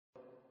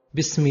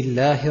بسم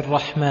الله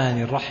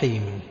الرحمن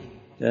الرحيم.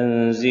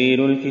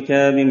 تنزيل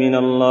الكتاب من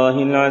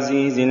الله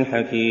العزيز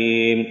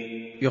الحكيم.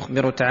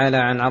 يخبر تعالى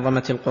عن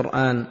عظمة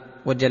القرآن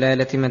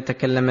وجلالة من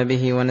تكلم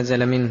به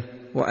ونزل منه،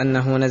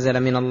 وأنه نزل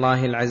من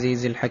الله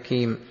العزيز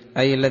الحكيم،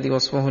 أي الذي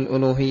وصفه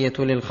الألوهية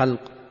للخلق،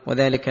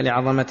 وذلك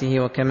لعظمته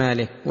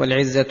وكماله،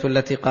 والعزة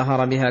التي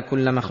قهر بها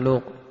كل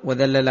مخلوق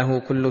وذل له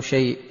كل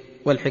شيء،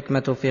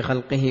 والحكمة في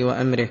خلقه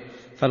وأمره.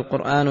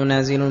 فالقرآن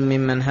نازل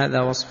ممن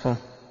هذا وصفه،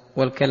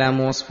 والكلام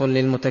وصف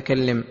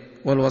للمتكلم،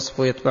 والوصف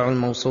يتبع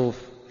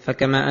الموصوف.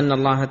 فكما أن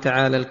الله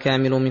تعالى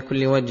الكامل من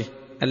كل وجه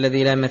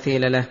الذي لا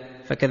مثيل له،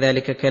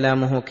 فكذلك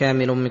كلامه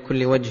كامل من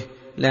كل وجه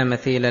لا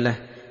مثيل له،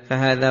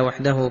 فهذا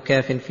وحده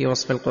كاف في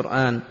وصف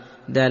القرآن،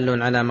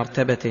 دال على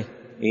مرتبته.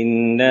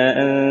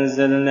 إنا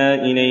أنزلنا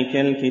إليك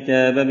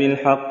الكتاب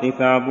بالحق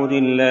فاعبد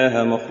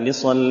الله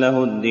مخلصا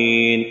له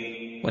الدين.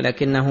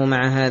 ولكنه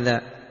مع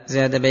هذا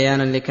زاد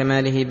بيانا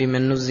لكماله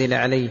بمن نزل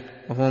عليه،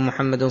 وهو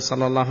محمد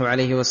صلى الله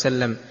عليه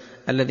وسلم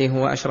الذي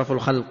هو أشرف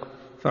الخلق،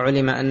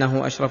 فعلم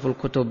أنه أشرف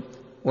الكتب،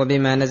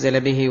 وبما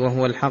نزل به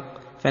وهو الحق،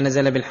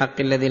 فنزل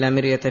بالحق الذي لا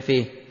مرية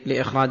فيه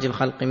لإخراج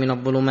الخلق من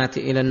الظلمات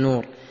إلى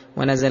النور،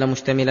 ونزل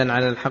مشتملا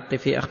على الحق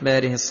في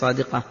أخباره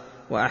الصادقة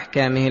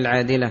وأحكامه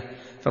العادلة،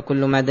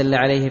 فكل ما دل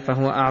عليه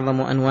فهو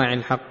أعظم أنواع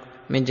الحق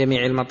من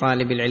جميع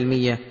المطالب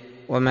العلمية،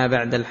 وما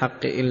بعد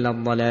الحق إلا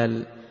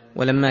الضلال.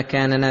 ولما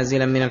كان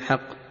نازلا من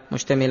الحق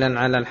مشتملا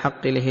على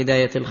الحق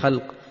لهداية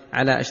الخلق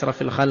على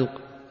أشرف الخلق،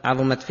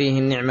 عظمت فيه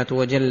النعمة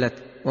وجلت،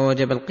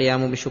 ووجب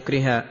القيام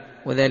بشكرها،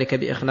 وذلك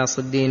بإخلاص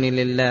الدين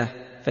لله.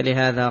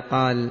 فلهذا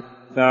قال: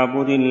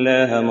 فاعبد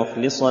الله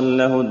مخلصا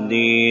له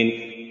الدين،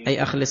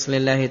 أي أخلص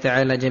لله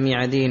تعالى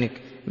جميع دينك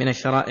من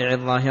الشرائع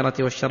الظاهرة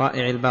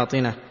والشرائع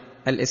الباطنة،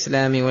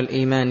 الإسلام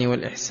والإيمان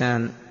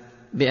والإحسان،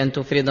 بأن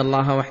تفرد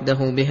الله وحده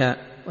بها،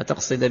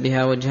 وتقصد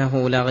بها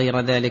وجهه لا غير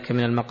ذلك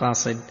من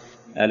المقاصد.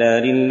 ألا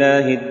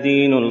لله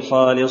الدين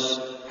الخالص.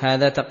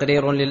 هذا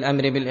تقرير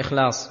للأمر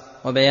بالإخلاص،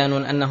 وبيان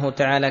أنه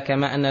تعالى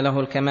كما أن له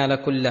الكمال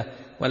كله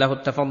وله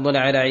التفضل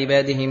على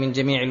عباده من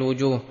جميع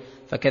الوجوه،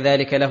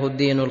 فكذلك له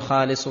الدين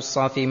الخالص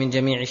الصافي من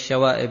جميع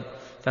الشوائب،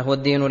 فهو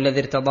الدين الذي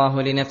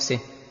ارتضاه لنفسه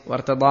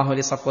وارتضاه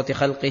لصفوة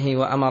خلقه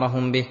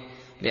وأمرهم به،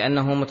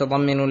 لأنه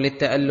متضمن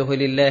للتأله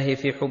لله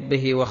في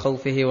حبه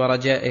وخوفه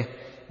ورجائه،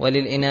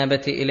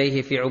 وللإنابة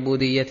إليه في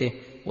عبوديته،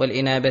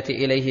 والإنابة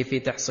إليه في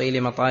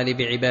تحصيل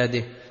مطالب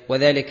عباده،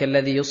 وذلك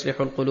الذي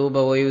يصلح القلوب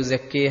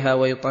ويزكيها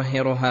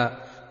ويطهرها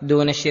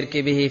دون الشرك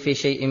به في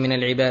شيء من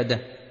العبادة،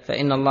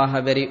 فإن الله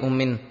بريء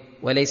منه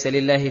وليس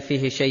لله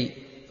فيه شيء،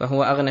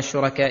 فهو أغنى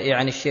الشركاء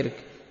عن الشرك،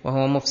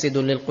 وهو مفسد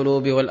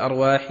للقلوب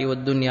والأرواح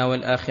والدنيا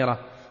والآخرة،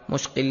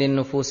 مشقل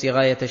للنفوس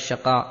غاية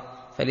الشقاء.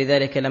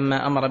 فلذلك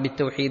لما أمر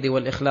بالتوحيد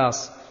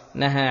والإخلاص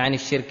نهى عن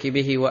الشرك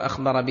به،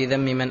 وأخبر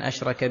بذم من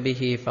أشرك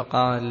به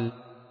فقال: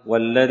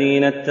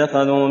 والذين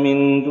اتخذوا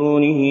من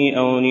دونه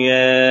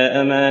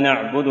أولياء ما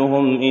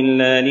نعبدهم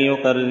إلا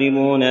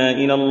ليقربونا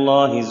إلى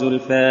الله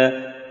زلفى.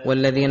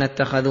 والذين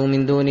اتخذوا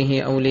من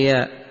دونه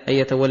أولياء أي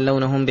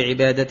يتولونهم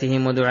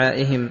بعبادتهم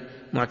ودعائهم،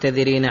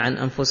 معتذرين عن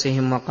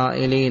أنفسهم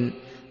وقائلين: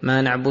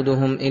 ما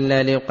نعبدهم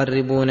إلا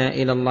ليقربونا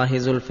إلى الله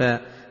زلفى،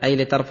 أي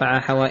لترفع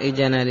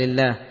حوائجنا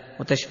لله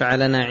وتشفع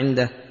لنا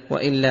عنده،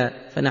 وإلا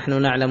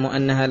فنحن نعلم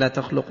أنها لا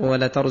تخلق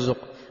ولا ترزق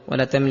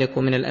ولا تملك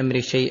من الأمر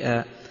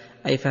شيئا.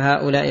 أي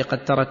فهؤلاء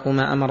قد تركوا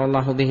ما أمر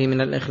الله به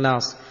من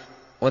الإخلاص،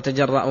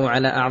 وتجرؤوا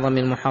على أعظم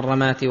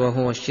المحرمات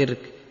وهو الشرك،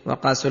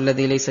 وقاسوا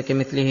الذي ليس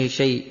كمثله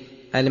شيء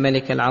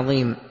الملك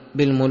العظيم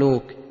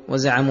بالملوك،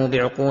 وزعموا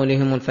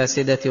بعقولهم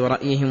الفاسدة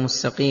ورأيهم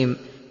السقيم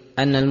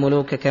أن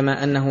الملوك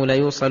كما أنه لا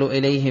يوصل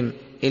إليهم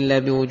إلا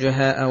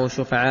بوجهاء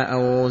وشفعاء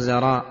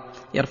ووزراء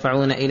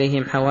يرفعون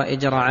إليهم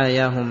حوائج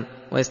رعاياهم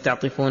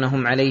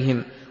ويستعطفونهم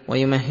عليهم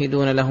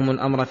ويمهدون لهم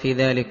الأمر في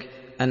ذلك،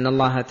 أن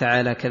الله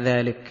تعالى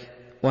كذلك.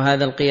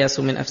 وهذا القياس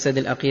من أفسد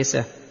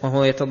الأقيسة،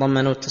 وهو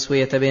يتضمن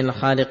التسوية بين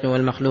الخالق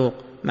والمخلوق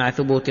مع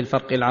ثبوت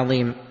الفرق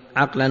العظيم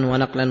عقلا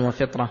ونقلا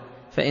وفطرة.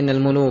 فإن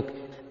الملوك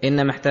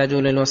إنما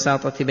احتاجوا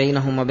للوساطة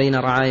بينهم وبين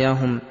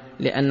رعاياهم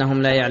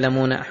لأنهم لا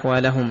يعلمون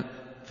أحوالهم،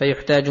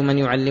 فيحتاج من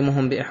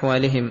يعلمهم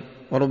بأحوالهم،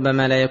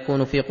 وربما لا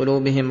يكون في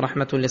قلوبهم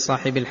رحمة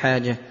لصاحب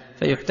الحاجة،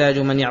 فيحتاج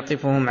من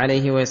يعطفهم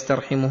عليه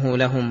ويسترحمه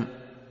لهم،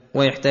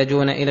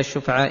 ويحتاجون إلى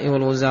الشفعاء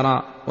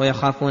والوزراء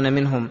ويخافون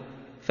منهم،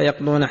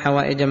 فيقضون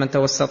حوائج من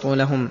توسطوا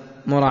لهم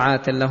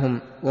مراعاة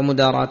لهم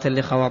ومداراة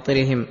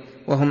لخواطرهم،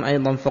 وهم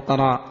أيضا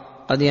فقراء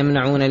قد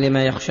يمنعون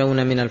لما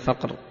يخشون من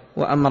الفقر.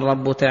 وأما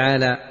الرب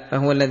تعالى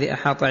فهو الذي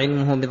أحاط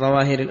علمه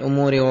بظواهر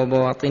الأمور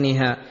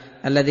وبواطنها،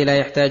 الذي لا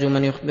يحتاج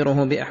من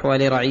يخبره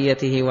بأحوال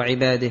رعيته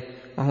وعباده،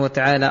 وهو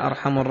تعالى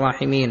أرحم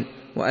الراحمين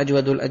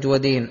وأجود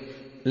الأجودين،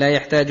 لا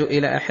يحتاج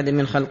إلى أحد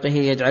من خلقه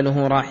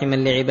يجعله راحما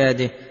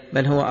لعباده،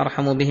 بل هو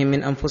أرحم بهم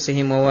من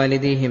أنفسهم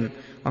ووالديهم،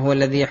 وهو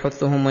الذي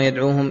يحثهم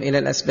ويدعوهم إلى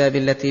الأسباب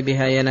التي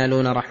بها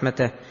ينالون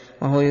رحمته،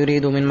 وهو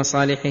يريد من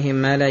مصالحهم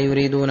ما لا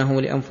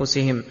يريدونه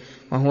لأنفسهم،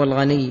 وهو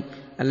الغني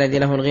الذي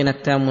له الغنى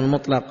التام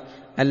المطلق،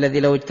 الذي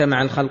لو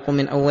اجتمع الخلق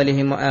من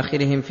أولهم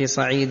وآخرهم في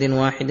صعيد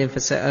واحد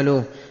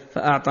فسألوه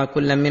فأعطى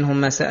كل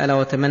منهم ما سأل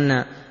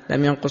وتمنى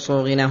لم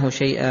ينقصوا غناه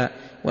شيئا،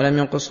 ولم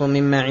ينقصوا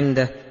مما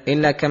عنده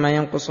إلا كما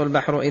ينقص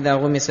البحر إذا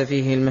غمس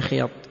فيه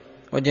المخيط.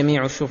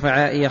 وجميع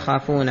الشفعاء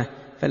يخافونه،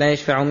 فلا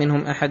يشفع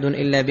منهم أحد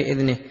إلا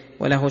بإذنه،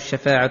 وله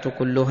الشفاعة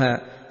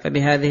كلها.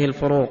 فبهذه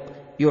الفروق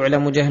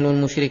يعلم جهل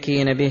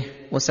المشركين به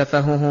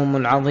وسفههم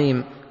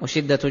العظيم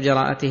وشدة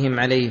جراءتهم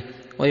عليه،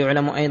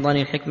 ويعلم أيضا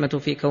الحكمة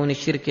في كون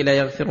الشرك لا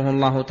يغفره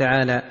الله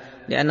تعالى،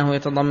 لأنه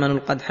يتضمن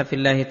القدح في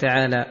الله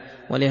تعالى.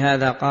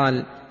 ولهذا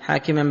قال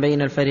حاكما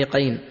بين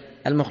الفريقين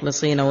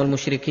المخلصين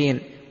والمشركين،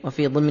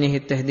 وفي ضمنه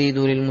التهديد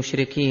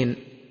للمشركين: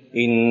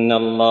 إن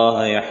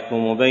الله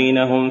يحكم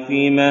بينهم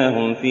فيما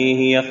هم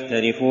فيه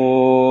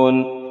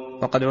يختلفون.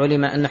 وقد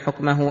علم أن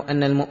حكمه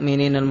أن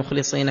المؤمنين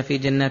المخلصين في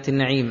جنات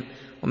النعيم،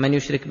 ومن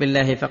يشرك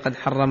بالله فقد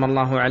حرم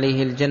الله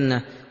عليه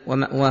الجنة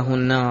ومأواه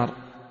النار.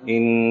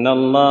 إن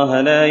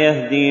الله لا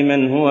يهدي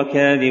من هو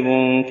كاذب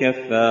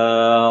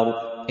كفار.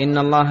 إن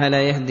الله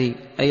لا يهدي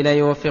أي لا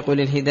يوفق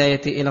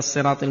للهداية إلى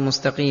الصراط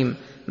المستقيم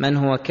من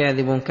هو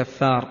كاذب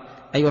كفار،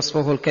 أي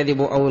وصفه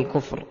الكذب أو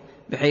الكفر،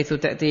 بحيث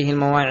تأتيه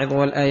المواعظ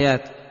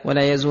والآيات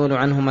ولا يزول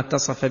عنه ما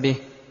اتصف به،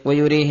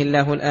 ويريه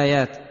الله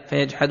الآيات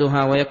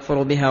فيجحدها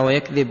ويكفر بها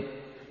ويكذب،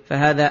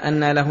 فهذا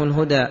أنى له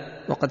الهدى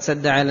وقد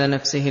سد على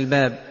نفسه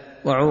الباب،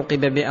 وعوقب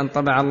بأن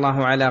طبع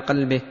الله على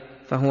قلبه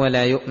فهو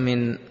لا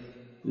يؤمن.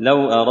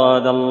 لو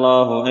أراد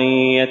الله أن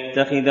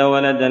يتخذ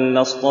ولدا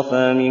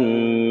لاصطفى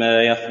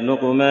مما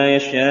يخلق ما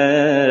يشاء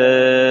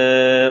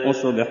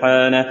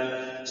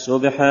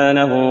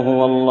سبحانه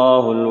هو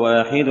الله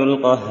الواحد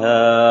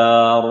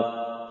القهار.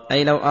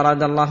 أي لو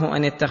أراد الله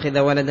أن يتخذ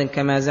ولدا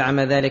كما زعم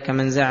ذلك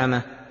من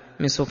زعمه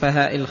من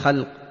سفهاء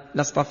الخلق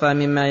لاصطفى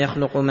مما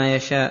يخلق ما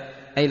يشاء،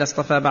 أي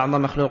لاصطفى بعض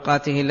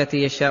مخلوقاته التي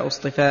يشاء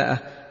اصطفاءه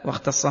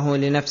واختصه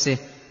لنفسه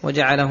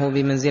وجعله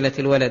بمنزلة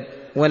الولد،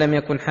 ولم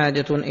يكن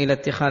حاجة إلى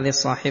اتخاذ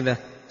الصاحبة.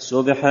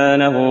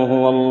 سبحانه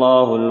هو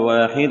الله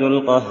الواحد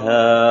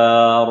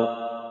القهار.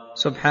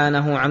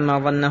 سبحانه عما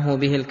ظنه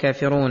به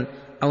الكافرون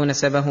أو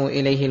نسبه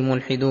إليه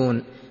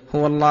الملحدون.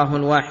 هو الله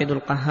الواحد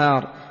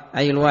القهار،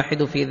 أي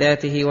الواحد في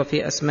ذاته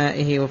وفي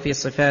أسمائه وفي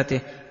صفاته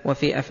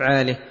وفي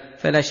أفعاله،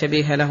 فلا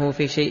شبيه له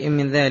في شيء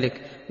من ذلك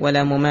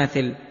ولا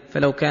مماثل،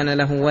 فلو كان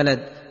له ولد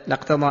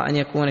لاقتضى أن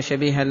يكون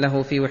شبيها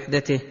له في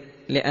وحدته،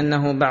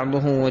 لأنه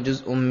بعضه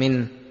وجزء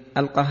منه.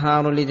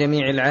 القهار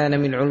لجميع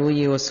العالم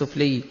العلوي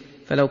والسفلي،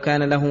 فلو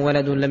كان له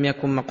ولد لم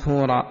يكن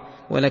مقهورا،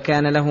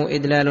 ولكان له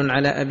إدلال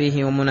على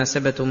أبيه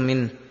ومناسبة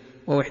منه.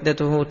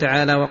 ووحدته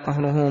تعالى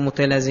وقهره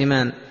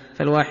متلازمان،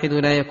 فالواحد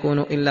لا يكون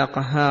إلا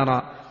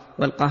قهارا،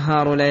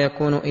 والقهار لا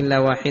يكون إلا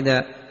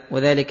واحدا،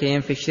 وذلك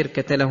ينفي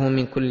الشركة له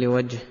من كل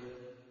وجه.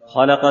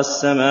 خلق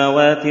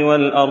السماوات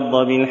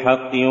والأرض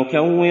بالحق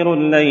يكور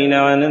الليل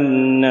على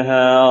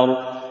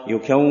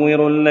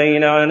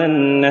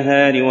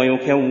النهار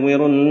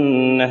ويكور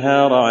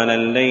النهار على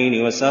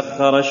الليل،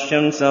 وسخر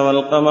الشمس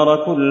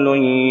والقمر كل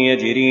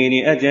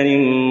يجري لأجل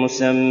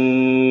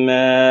مسمى،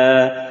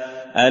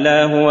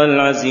 ألا هو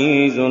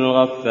العزيز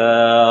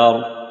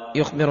الغفار.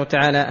 يخبر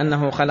تعالى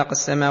أنه خلق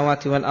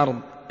السماوات والأرض،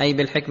 أي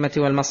بالحكمة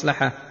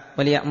والمصلحة،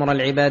 وليأمر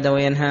العباد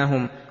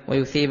وينهاهم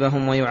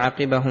ويثيبهم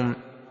ويعاقبهم.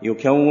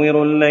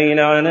 يكور الليل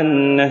على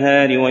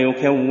النهار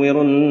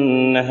ويكور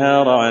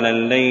النهار على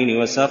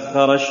الليل،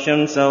 وسخر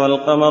الشمس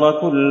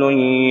والقمر كل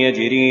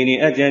يجري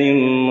لأجل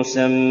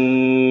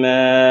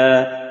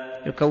مسمى.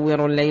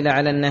 يكور الليل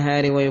على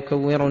النهار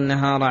ويكور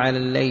النهار على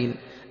الليل،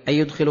 أي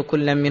يدخل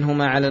كل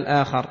منهما على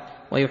الآخر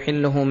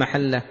ويحله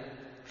محله،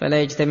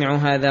 فلا يجتمع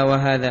هذا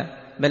وهذا،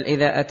 بل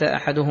إذا أتى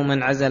أحدهما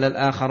انعزل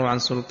الآخر عن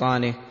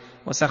سلطانه.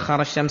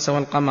 وسخر الشمس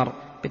والقمر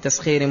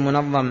بتسخير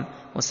منظم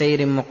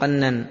وسير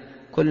مقنن،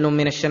 كل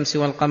من الشمس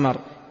والقمر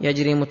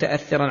يجري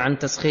متأثرا عن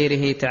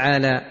تسخيره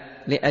تعالى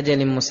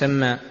لأجل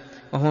مسمى،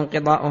 وهو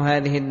انقضاء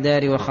هذه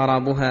الدار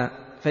وخرابها،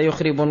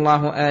 فيخرب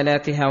الله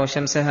آلاتها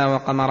وشمسها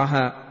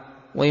وقمرها،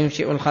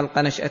 وينشئ الخلق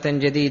نشأة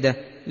جديدة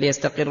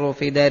ليستقروا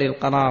في دار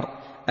القرار،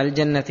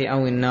 الجنة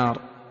أو النار.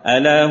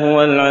 ألا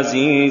هو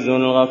العزيز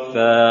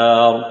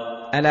الغفار.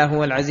 ألا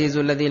هو العزيز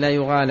الذي لا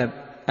يغالب،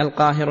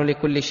 القاهر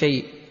لكل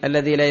شيء،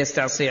 الذي لا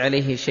يستعصي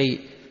عليه شيء،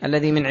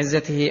 الذي من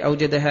عزته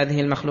أوجد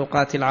هذه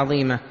المخلوقات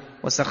العظيمة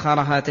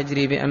وسخرها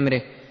تجري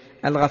بأمره،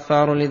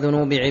 الغفار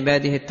لذنوب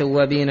عباده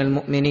التوابين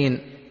المؤمنين،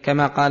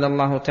 كما قال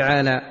الله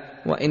تعالى: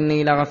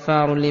 وإني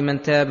لغفار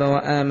لمن تاب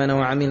وآمن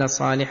وعمل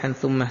صالحا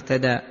ثم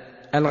اهتدى.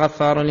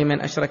 الغفار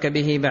لمن أشرك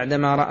به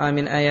بعدما رأى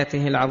من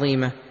آياته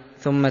العظيمة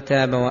ثم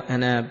تاب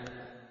وأناب.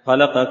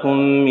 خلقكم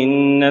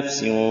من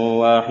نفس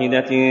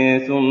واحدة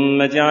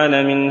ثم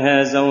جعل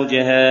منها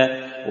زوجها،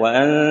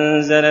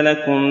 وأنزل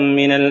لكم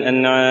من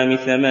الأنعام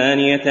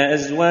 8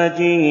 أزواج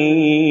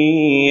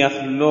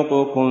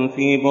يخلقكم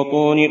في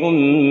بطون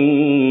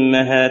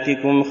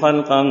أمهاتكم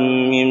خلقا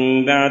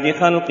من بعد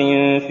خلق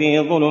في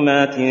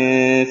ظلمات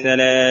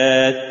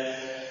 3،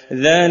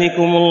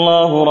 ذلكم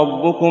الله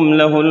ربكم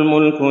له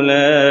الملك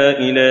لا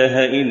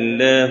إله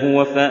إلا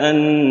هو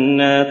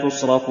فأنى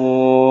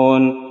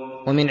تصرفون.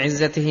 ومن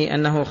عزته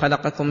أنه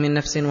خلقكم من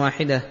نفس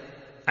واحدة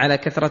على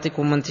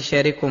كثرتكم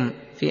وانتشاركم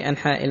في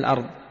أنحاء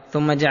الأرض،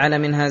 ثم جعل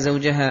منها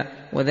زوجها،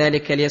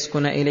 وذلك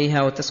ليسكن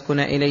إليها وتسكن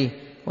إليه،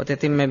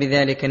 وتتم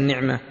بذلك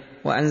النعمة،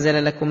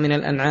 وأنزل لكم من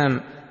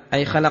الأنعام،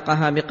 أي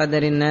خلقها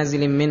بقدر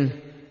نازل منه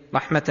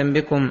رحمة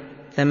بكم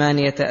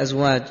 8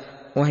 أزواج،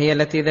 وهي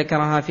التي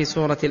ذكرها في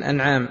سورة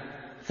الأنعام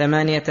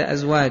 8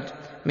 أزواج،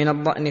 من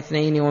الضأن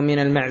 2 ومن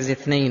المعز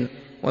 2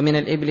 ومن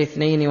الإبل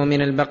 2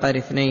 ومن البقر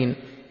 2،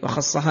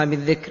 وخصها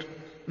بالذكر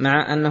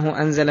مع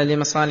أنه أنزل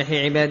لمصالح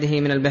عباده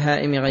من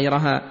البهائم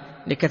غيرها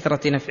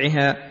لكثرة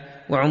نفعها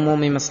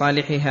وعموم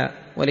مصالحها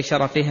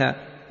ولشرفها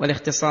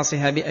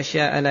ولاختصاصها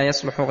بأشياء لا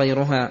يصلح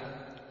غيرها،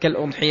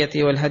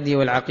 كالأضحية والهدي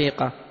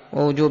والعقيقة،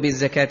 ووجوب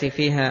الزكاة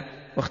فيها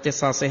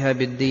واختصاصها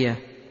بالدية.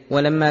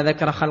 ولما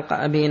ذكر خلق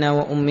أبينا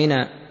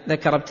وأمنا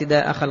ذكر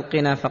ابتداء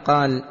خلقنا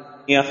فقال: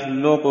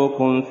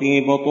 يخلقكم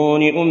في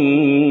بطون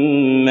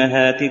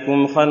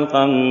أمهاتكم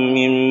خلقا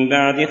من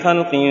بعد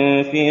خلق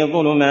في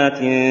ظلمات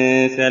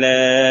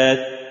 3.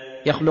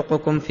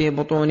 يخلقكم في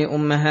بطون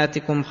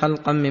أمهاتكم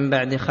خلقا من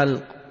بعد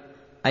خلق،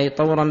 أي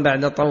طورا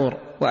بعد طور،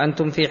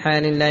 وأنتم في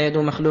حال لا يد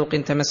مخلوق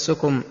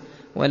تمسكم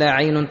ولا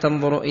عين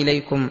تنظر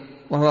إليكم،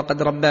 وهو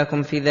قد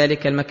رباكم في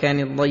ذلك المكان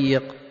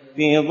الضيق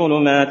في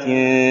ظلمات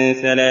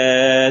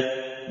 3: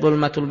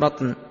 ظلمة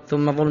البطن،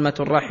 ثم ظلمة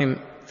الرحم،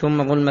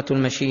 ثم ظلمة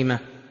المشيمة.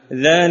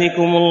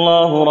 ذلكم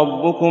الله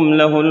ربكم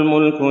له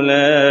الملك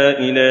لا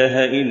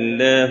إله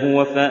إلا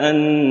هو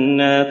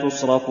فأنى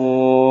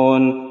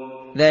تصرفون.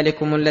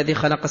 ذلكم الذي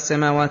خلق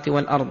السماوات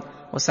والأرض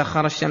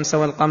وسخر الشمس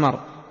والقمر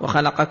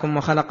وخلقكم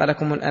وخلق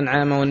لكم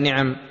الأنعام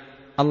والنعم.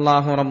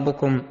 الله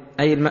ربكم،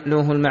 أي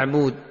المألوه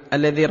المعبود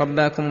الذي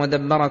رباكم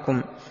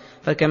ودبركم،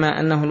 فكما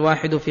أنه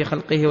الواحد في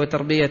خلقه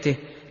وتربيته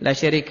لا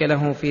شريك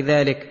له في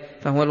ذلك،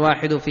 فهو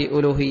الواحد في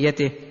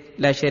ألوهيته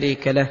لا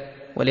شريك له،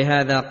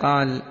 ولهذا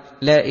قال: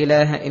 لا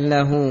إله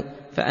إلا هو.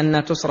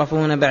 فأنى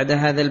تصرفون بعد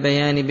هذا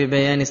البيان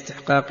ببيان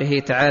استحقاقه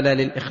تعالى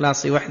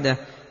للإخلاص وحده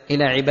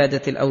إلى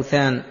عبادة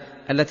الأوثان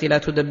التي لا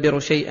تدبر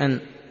شيئا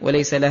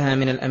وليس لها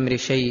من الأمر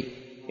شيء.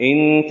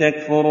 إن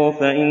تكفروا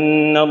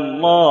فإن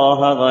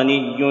الله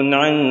غني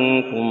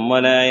عنكم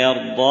ولا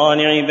يرضى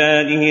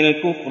لعباده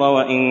الكفر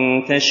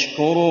وإن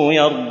تشكروا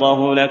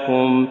يرضه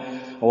لكم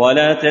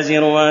ولا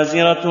تزر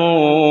وازرة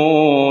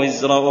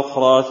وزر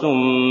أخرى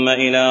ثم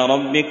إلى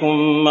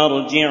ربكم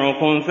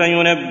مرجعكم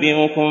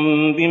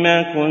فينبئكم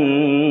بما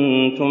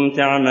كنتم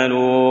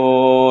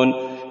تعملون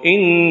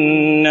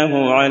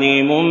إنه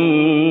عليم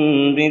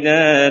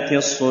بذات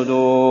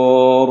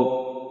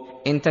الصدور.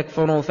 إن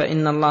تكفروا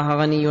فإن الله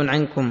غني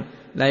عنكم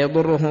لا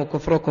يضره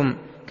كفركم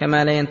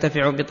كما لا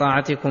ينتفع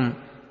بطاعتكم،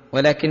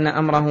 ولكن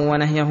أمره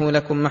ونهيه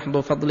لكم محض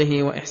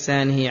فضله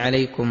وإحسانه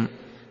عليكم،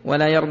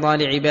 ولا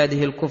يرضى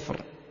لعباده الكفر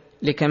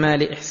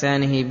لكمال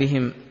إحسانه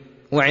بهم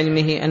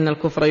وعلمه أن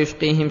الكفر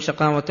يشقيهم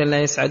شقاوة لا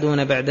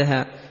يسعدون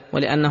بعدها،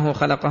 ولأنه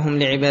خلقهم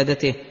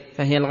لعبادته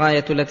فهي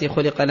الغاية التي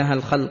خلق لها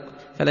الخلق،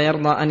 فلا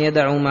يرضى أن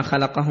يدعوا ما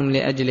خلقهم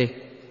لأجله.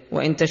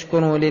 وإن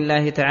تشكروا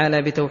لله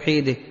تعالى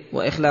بتوحيده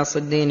وإخلاص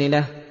الدين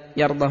له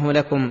يرضه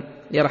لكم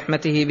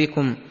لرحمته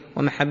بكم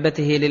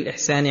ومحبته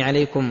للإحسان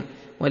عليكم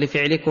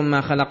ولفعلكم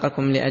ما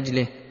خلقكم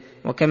لأجله.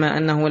 وكما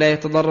أنه لا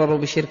يتضرر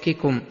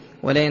بشرككم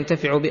ولا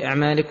ينتفع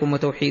بأعمالكم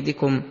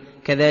وتوحيدكم،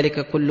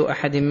 كذلك كل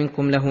أحد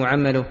منكم له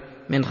عمله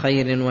من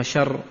خير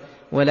وشر،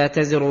 ولا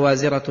تزر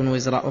وازرة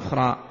وزر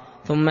أخرى،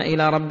 ثم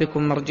إلى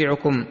ربكم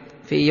مرجعكم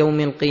في يوم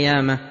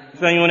القيامة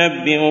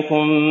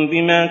فينبئكم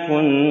بما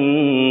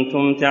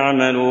كنتم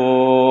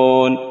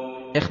تعملون.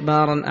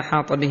 إخبارا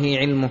أحاط به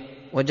علمه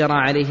وجرى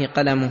عليه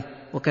قلمه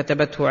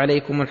وكتبته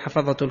عليكم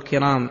الحفظة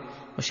الكرام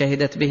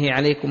وشهدت به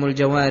عليكم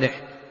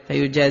الجوارح،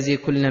 فيجازي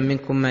كل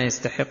منكم ما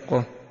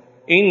يستحقه.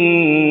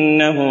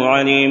 إنه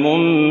عليم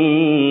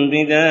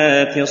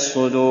بذات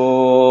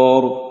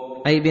الصدور،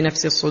 أي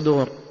بنفس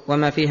الصدور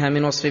وما فيها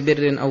من وصف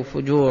بر أو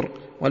فجور،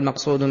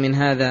 والمقصود من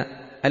هذا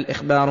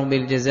الإخبار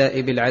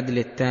بالجزاء بالعدل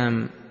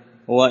التام.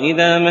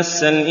 وإذا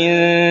مس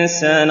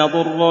الإنسان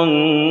ضر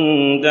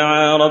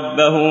دعا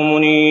ربه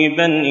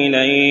منيبا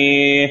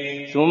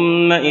إليه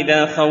ثم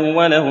إذا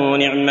خوله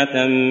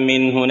نعمة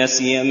منه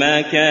نسي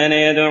ما كان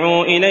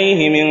يدعو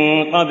إليه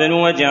من قبل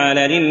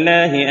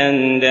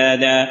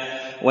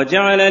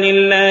وجعل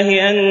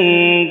لله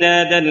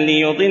أندادا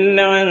ليضل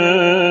عن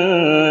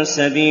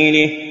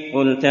سبيله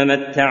قل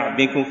تمتع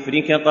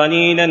بكفرك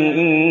قليلا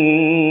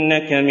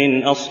إنك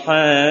من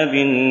أصحاب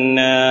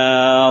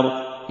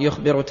النار.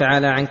 يخبر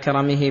تعالى عن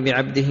كرمه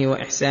بعبده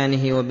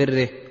وإحسانه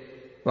وبره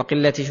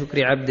وقلة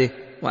شكر عبده،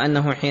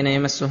 وأنه حين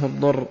يمسه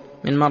الضر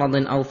من مرض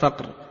أو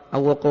فقر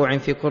أو وقوع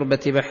في كربة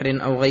بحر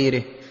أو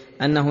غيره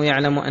أنه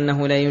يعلم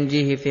أنه لا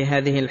ينجيه في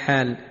هذه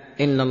الحال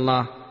إلا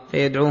الله،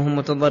 فيدعوه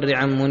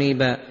متضرعا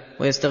منيبا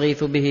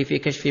ويستغيث به في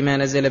كشف ما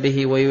نزل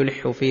به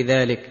ويلح في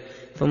ذلك.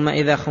 ثم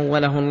إذا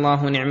خوله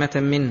الله نعمة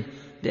منه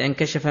لأن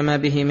كشف ما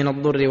به من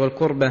الضر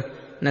والكربة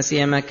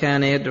نسي ما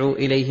كان يدعو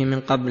إليه من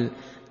قبل،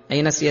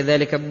 أي نسي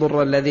ذلك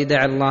الضر الذي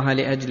دعا الله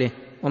لأجله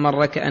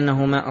ومر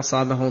كأنه ما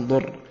أصابه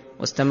الضر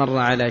واستمر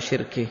على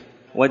شركه.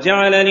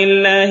 وجعل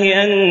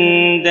لله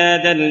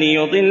أندادا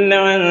ليضل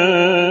عن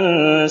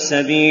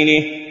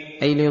سبيله،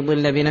 أي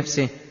ليضل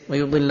بنفسه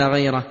ويضل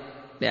غيره،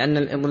 لأن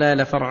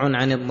الإضلال فرع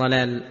عن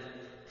الضلال،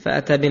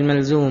 فأتى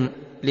بالملزوم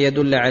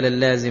ليدل على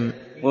اللازم.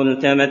 قل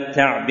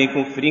تمتع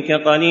بكفرك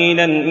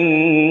قليلا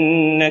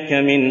إنك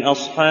من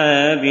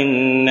أصحاب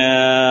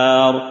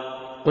النار.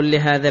 قل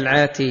لهذا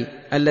العاتي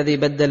الذي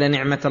بدل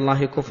نعمة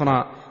الله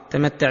كفرا: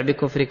 تمتع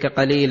بكفرك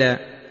قليلا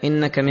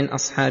إنك من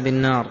أصحاب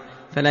النار،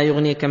 فلا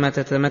يغنيك ما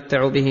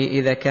تتمتع به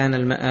إذا كان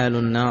المآل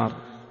النار.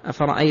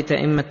 أفرأيت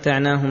إن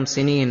متعناهم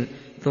سنين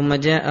ثم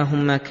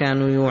جاءهم ما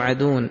كانوا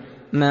يوعدون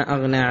ما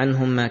أغنى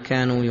عنهم ما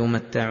كانوا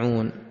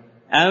يمتعون.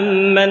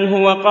 أمن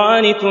هو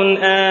قانت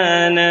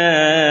آناء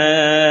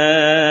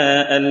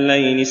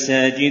الليل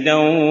ساجدا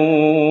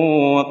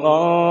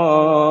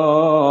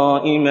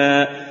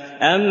وقائما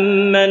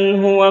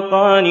أمن هو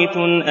قانت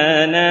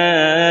آناء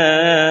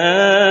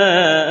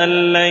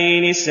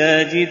الليل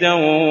ساجدا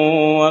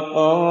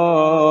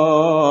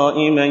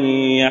وقائما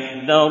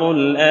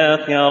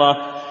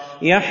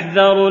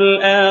يحذر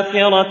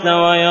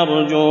الآخرة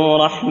ويرجو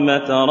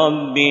رحمة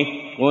ربه.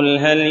 قل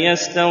هل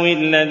يستوي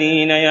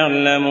الذين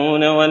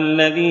يعلمون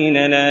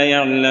والذين لا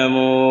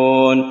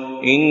يعلمون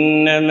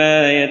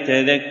إنما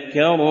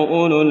يتذكر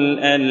أولو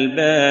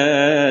الألباب.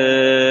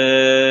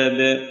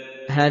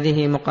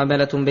 هذه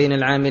مقابلة بين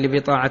العامل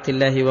بطاعة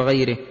الله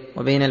وغيره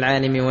وبين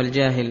العالم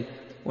والجاهل،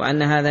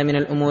 وأن هذا من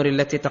الأمور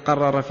التي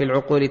تقرر في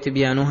العقول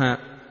تبيانها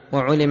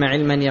وعلم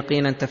علما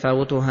يقينا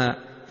تفاوتها.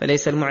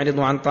 فليس المعرض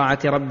عن طاعة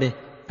ربه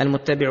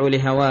المتبع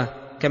لهواه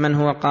كمن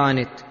هو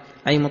قانت،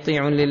 أي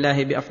مطيع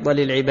لله بأفضل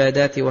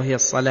العبادات وهي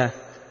الصلاة،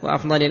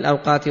 وأفضل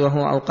الأوقات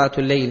وهو أوقات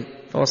الليل،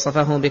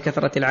 فوصفه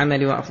بكثرة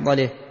العمل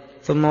وأفضله،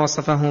 ثم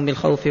وصفه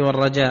بالخوف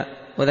والرجاء،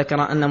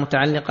 وذكر أن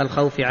متعلق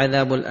الخوف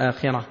عذاب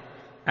الآخرة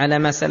على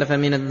ما سلف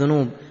من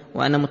الذنوب،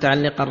 وأن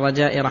متعلق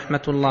الرجاء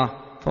رحمة الله،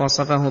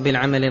 فوصفه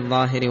بالعمل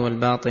الظاهر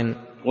والباطن.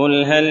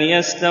 قل هل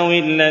يستوي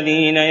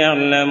الذين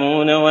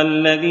يعلمون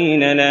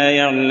والذين لا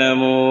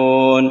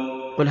يعلمون.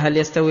 قل هل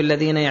يستوي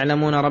الذين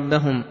يعلمون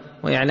ربهم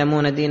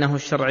ويعلمون دينه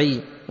الشرعي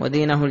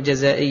ودينه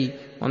الجزائي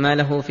وما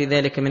له في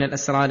ذلك من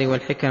الأسرار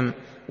والحكم،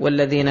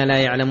 والذين لا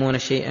يعلمون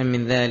شيئا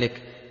من ذلك؟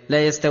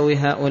 لا يستوي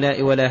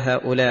هؤلاء ولا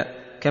هؤلاء،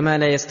 كما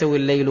لا يستوي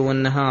الليل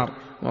والنهار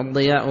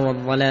والضياء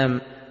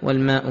والظلام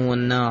والماء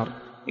والنار.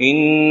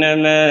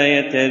 إنما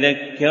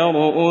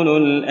يتذكر أولو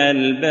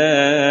الألباب.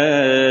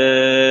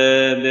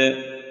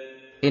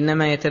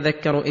 إنما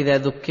يتذكر إذا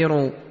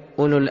ذكروا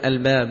أولو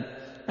الألباب،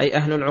 أي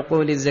أهل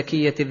العقول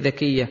الزكية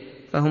الذكية،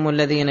 فهم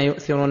الذين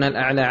يؤثرون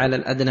الأعلى على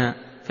الأدنى،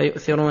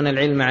 فيؤثرون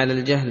العلم على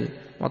الجهل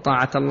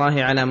وطاعة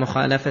الله على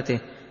مخالفته،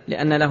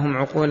 لأن لهم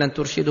عقولا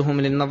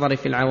ترشدهم للنظر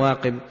في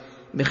العواقب،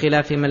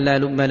 بخلاف من لا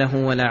لب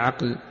له ولا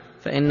عقل،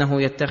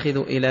 فإنه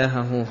يتخذ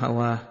إلهه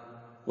هواه.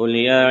 قل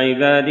يا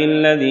عبادي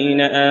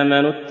الذين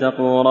آمنوا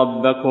اتقوا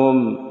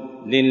ربكم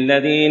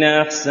للذين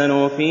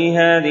أحسنوا في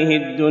هذه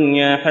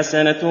الدنيا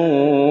حسنة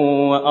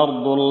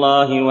وأرض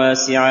الله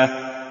واسعة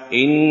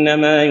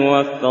إنما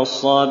يوفى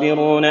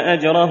الصابرون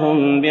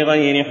أجرهم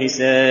بغير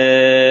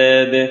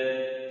حساب.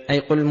 أي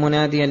قل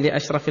مناديا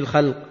لأشرف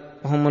الخلق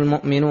وهم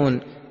المؤمنون،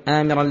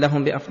 آمرا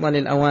لهم بأفضل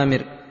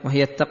الأوامر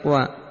وهي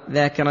التقوى،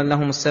 ذاكرا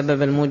لهم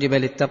السبب الموجب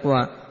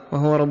للتقوى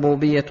وهو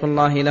ربوبية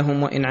الله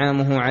لهم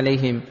وإنعامه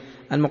عليهم،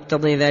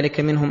 المقتضي ذلك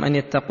منهم أن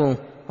يتقوه،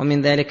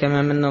 ومن ذلك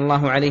ما من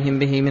الله عليهم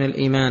به من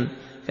الإيمان،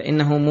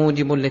 فإنه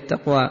موجب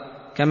للتقوى،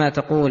 كما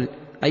تقول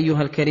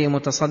أيها الكريم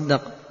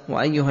تصدق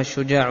وأيها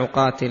الشجاع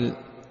قاتل.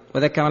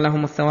 وذكر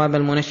لهم الثواب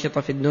المنشط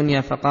في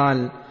الدنيا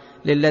فقال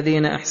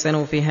للذين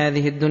أحسنوا في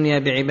هذه الدنيا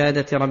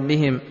بعبادة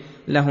ربهم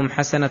لهم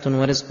حسنة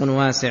ورزق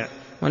واسع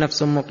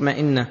ونفس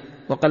مطمئنة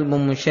وقلب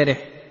منشرح،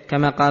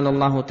 كما قال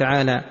الله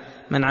تعالى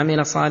من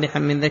عمل صالحا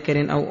من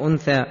ذكر أو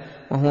أنثى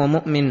وهو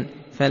مؤمن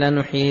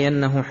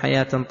فلنحيينه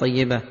حياة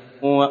طيبة.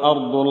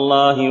 وأرض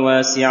الله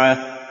واسعة.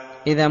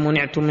 إذا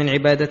منعتم من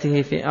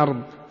عبادته في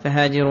أرض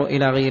فهاجروا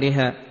إلى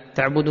غيرها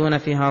تعبدون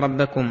فيها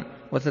ربكم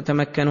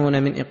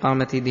وتتمكنون من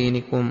إقامة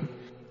دينكم.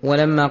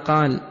 ولما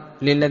قال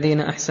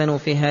للذين أحسنوا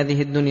في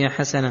هذه الدنيا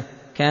حسنة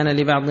كان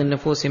لبعض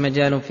النفوس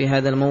مجال في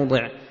هذا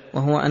الموضع،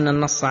 وهو أن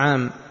النص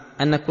عام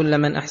أن كل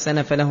من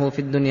أحسن فله في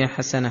الدنيا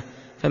حسنة،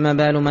 فما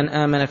بال من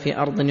آمن في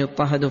أرض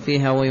يضطهد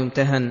فيها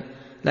ويمتهن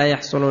لا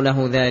يحصل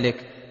له ذلك؟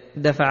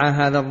 دفع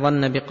هذا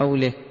الظن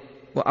بقوله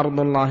وأرض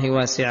الله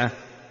واسعة.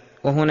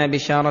 وهنا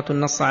بشارة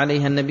نص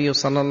عليها النبي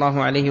صلى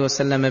الله عليه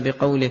وسلم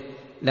بقوله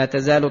لا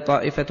تزال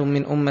طائفة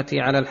من أمتي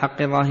على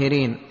الحق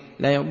ظاهرين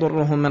لا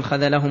يضرهم من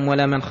خذلهم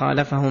ولا من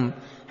خالفهم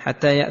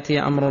حتى يأتي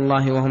أمر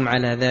الله وهم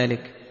على ذلك،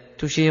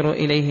 تشير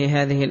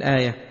إليه هذه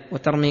الآية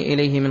وترمي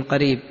إليه من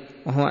قريب،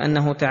 وهو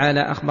أنه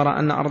تعالى أخبر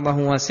أن أرضه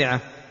واسعة،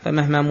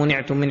 فمهما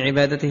منعتم من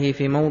عبادته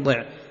في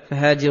موضع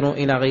فهاجروا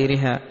إلى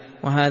غيرها،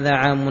 وهذا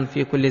عام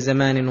في كل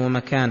زمان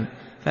ومكان،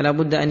 فلا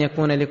بد أن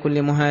يكون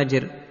لكل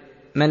مهاجر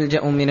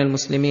ملجأ من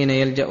المسلمين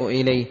يلجأ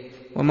إليه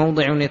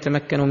وموضع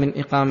يتمكن من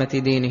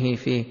إقامة دينه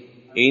فيه.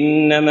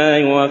 إنما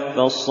يوفى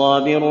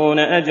الصابرون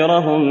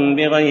أجرهم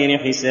بغير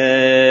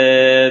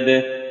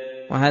حساب.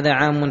 وهذا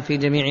عام في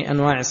جميع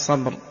أنواع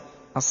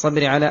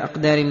الصبر على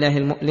أقدار الله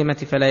المؤلمة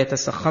فلا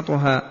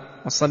يتسخطها،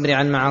 والصبر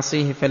عن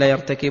معاصيه فلا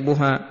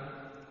يرتكبها،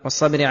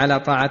 والصبر على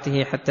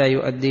طاعته حتى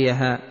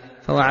يؤديها،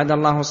 فوعد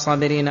الله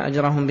الصابرين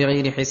أجرهم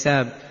بغير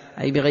حساب،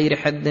 أي بغير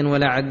حد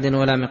ولا عد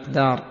ولا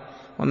مقدار.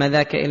 وما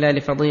ذاك إلا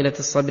لفضيلة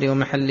الصبر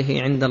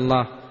ومحله عند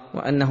الله،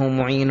 وأنه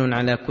معين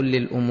على كل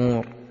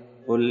الأمور.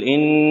 قل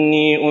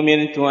إني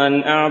أمرت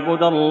أن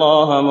أعبد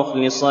الله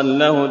مخلصا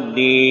له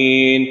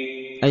الدين.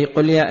 أي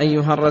قل يا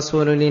أيها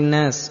الرسول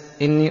للناس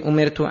إني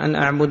أمرت أن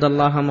أعبد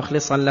الله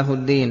مخلصا له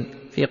الدين،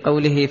 في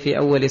قوله في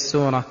أول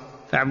السورة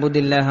فاعبد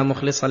الله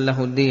مخلصا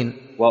له الدين.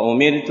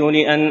 وأمرت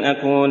لأن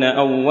أكون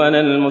أول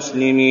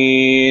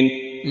المسلمين،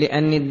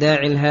 لأني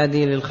الداعي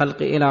الهادي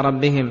للخلق إلى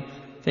ربهم،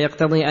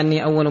 فيقتضي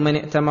أني أول من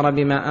ائتمر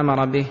بما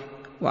أمر به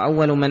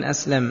وأول من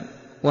أسلم،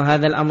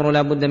 وهذا الأمر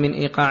لا بد من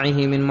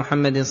إيقاعه من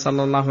محمد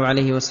صلى الله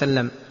عليه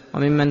وسلم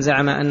وممن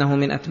زعم أنه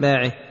من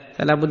أتباعه،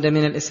 فلا بد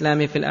من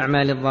الإسلام في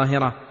الأعمال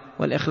الظاهرة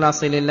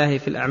والإخلاص لله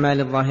في الأعمال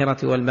الظاهرة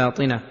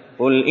والباطنة.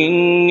 قل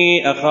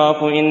إني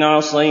أخاف إن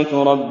عصيت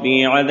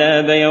ربي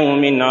عذاب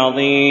يوم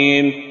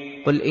عظيم.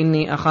 قل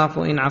إني أخاف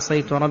إن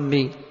عصيت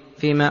ربي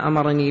فيما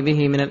أمرني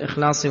به من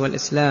الإخلاص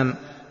والإسلام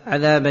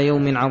عذاب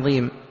يوم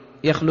عظيم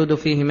يخلد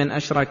فيه من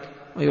أشرك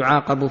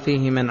ويعاقب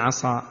فيه من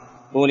عصى.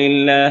 قل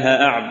الله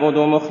أعبد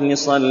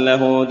مخلصا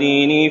له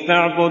ديني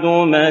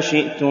فاعبدوا ما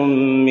شئتم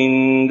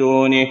من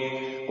دونه.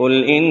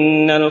 قل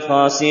إن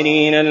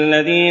الخاسرين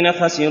الذين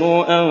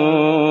خسروا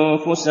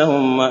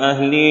أنفسهم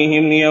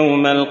وأهليهم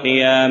يوم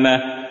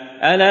القيامة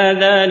ألا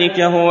ذلك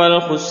هو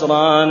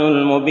الخسران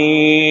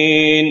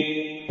المبين.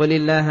 قل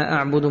الله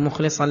أعبد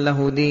مخلصا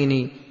له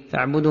ديني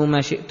فاعبدوا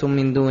ما شئتم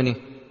من دونه،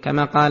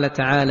 كما قال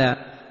تعالى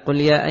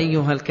قل يا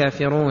أيها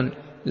الكافرون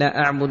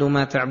لا أعبد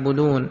ما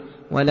تعبدون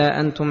ولا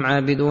أنتم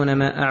عابدون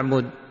ما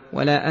أعبد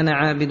ولا أنا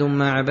عابد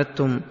ما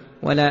عبدتم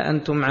ولا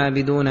أنتم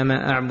عابدون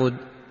ما أعبد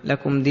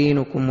لكم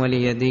دينكم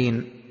ولي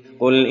دين.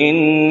 قل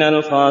إن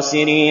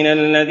الخاسرين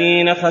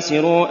الذين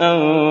خسروا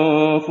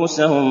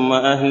أنفسهم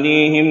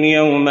وأهليهم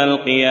يوم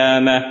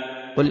القيامة.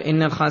 قل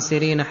إن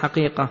الخاسرين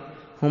حقيقة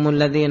هم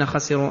الذين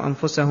خسروا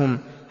أنفسهم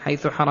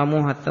حيث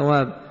حرموها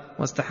الثواب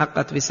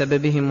واستحقت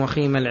بسببهم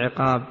وخيم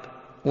العقاب،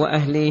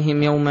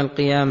 وأهليهم يوم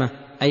القيامة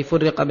أي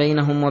فرق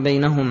بينهم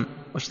وبينهم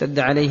واشتد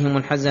عليهم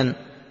الحزن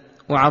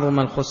وعظم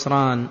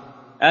الخسران.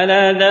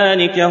 ألا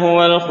ذلك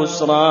هو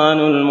الخسران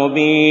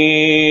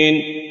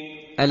المبين.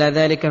 ألا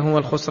ذلك هو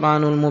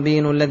الخسران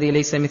المبين الذي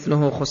ليس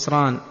مثله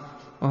خسران،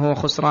 وهو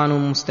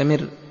خسران مستمر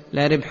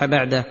لا ربح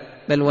بعده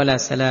بل ولا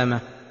سلامة.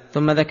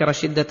 ثم ذكر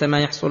شدة ما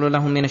يحصل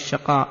لهم من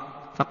الشقاء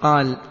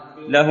فقال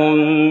لهم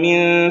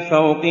من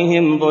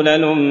فوقهم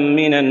ظلل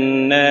من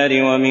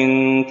النار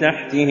ومن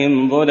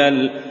تحتهم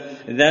ظلل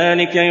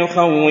ذلك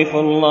يخوف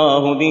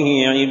الله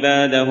به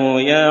عباده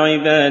يا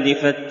عباد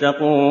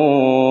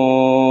فاتقون.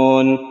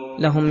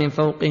 لهم من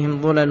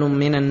فوقهم ظلل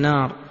من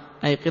النار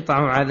أي قطع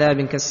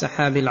عذاب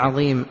كالسحاب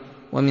العظيم،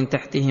 ومن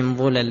تحتهم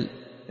ظلل.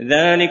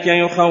 ذلك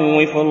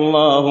يخوف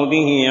الله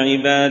به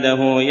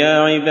عباده يا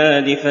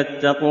عباد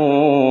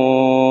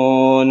فاتقون.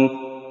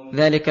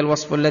 ذلك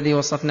الوصف الذي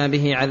وصفنا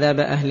به عذاب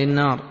أهل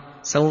النار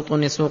سوط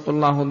يسوق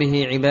الله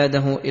به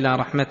عباده إلى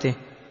رحمته،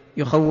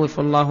 يخوف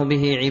الله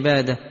به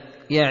عباده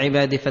يا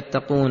عباد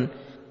فاتقون،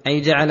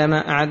 أي جعل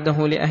ما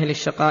أعده لأهل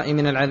الشقاء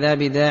من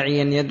العذاب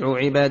داعيا يدعو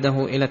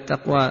عباده إلى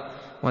التقوى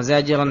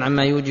وزاجرا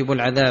عما يوجب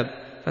العذاب.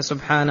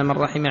 فسبحان من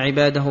رحم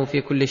عباده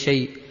في كل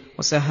شيء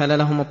وسهل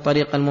لهم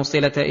الطريق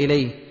الموصلة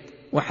إليه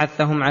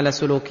وحثهم على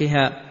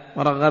سلوكها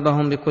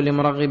ورغبهم بكل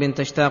مرغب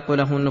تشتاق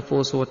له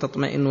النفوس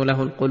وتطمئن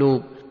له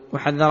القلوب،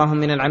 وحذرهم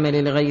من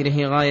العمل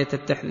لغيره غاية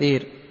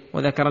التحذير،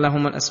 وذكر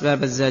لهم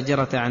الأسباب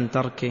الزاجرة عن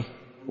تركه.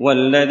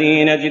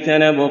 والذين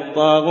اجتنبوا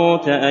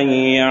الطاغوت أن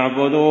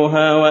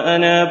يعبدوها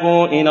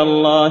وأنابوا إلى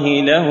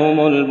الله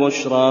لهم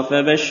البشرى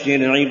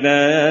فبشر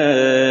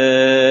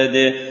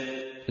عباد.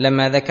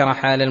 لما ذكر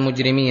حال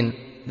المجرمين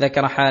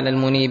ذكر حال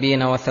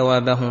المنيبين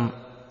وثوابهم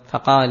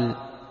فقال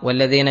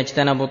والذين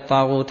اجتنبوا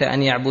الطاغوت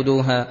أن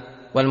يعبدوها،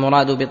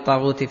 والمراد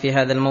بالطاغوت في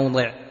هذا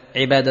الموضع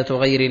عبادة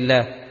غير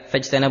الله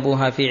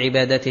فاجتنبوها في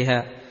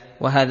عبادتها،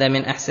 وهذا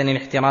من أحسن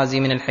الاحتراز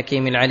من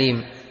الحكيم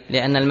العليم،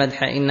 لأن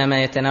المدح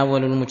إنما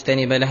يتناول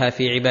المجتنب لها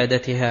في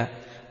عبادتها.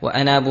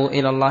 وأنابوا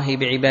إلى الله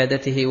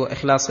بعبادته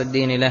وإخلاص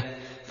الدين له،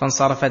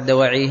 فانصرفت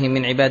دواعيه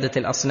من عبادة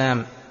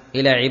الأصنام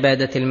إلى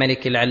عبادة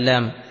الملك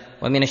العلام،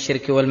 ومن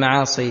الشرك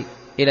والمعاصي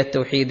إلى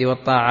التوحيد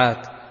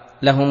والطاعات.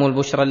 لهم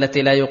البشرى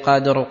التي لا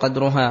يقادر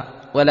قدرها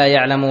ولا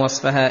يعلم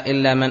وصفها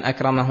إلا من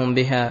أكرمهم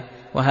بها،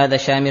 وهذا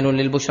شامل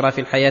للبشرى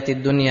في الحياة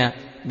الدنيا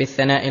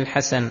بالثناء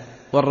الحسن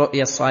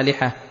والرؤيا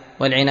الصالحة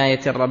والعناية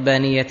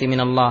الربانية من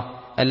الله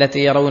التي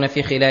يرون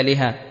في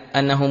خلالها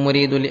أنه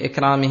مريد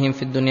لإكرامهم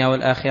في الدنيا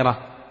والآخرة.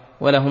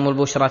 ولهم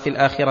البشرى في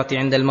الآخرة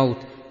عند الموت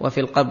وفي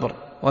القبر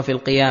وفي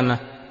القيامة،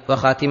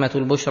 وخاتمة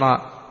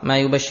البشرى ما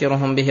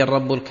يبشرهم به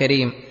الرب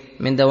الكريم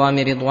من دوام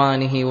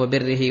رضوانه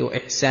وبره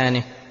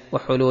وإحسانه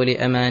وحلول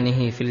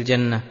أمانه في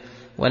الجنة.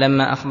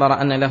 ولما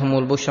أخبر أن لهم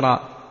البشرى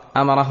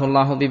أمره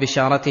الله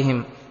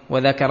ببشارتهم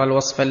وذكر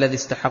الوصف الذي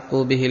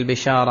استحقوا به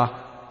البشارة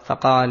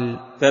فقال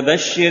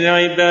فبشر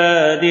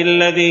عبادي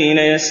الذين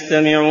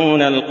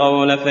يستمعون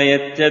القول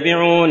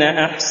فيتبعون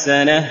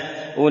أحسنه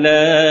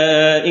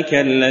أولئك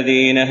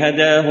الذين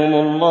هداهم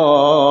الله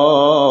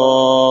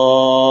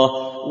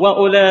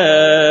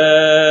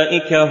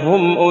وأولئك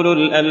هم أولو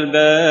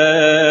الألباب.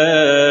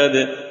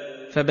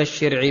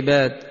 فبشر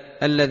عباد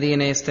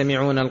الذين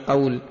يستمعون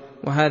القول،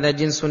 وهذا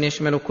جنس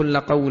يشمل كل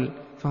قول،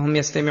 فهم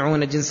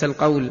يستمعون جنس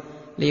القول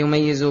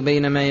ليميزوا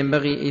بين ما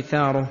ينبغي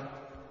إيثاره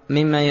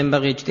مما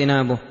ينبغي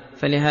اجتنابه،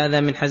 فلهذا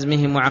من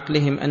حزمهم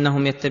وعقلهم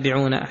أنهم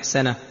يتبعون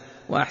أحسنه،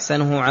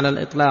 وأحسنه على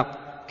الإطلاق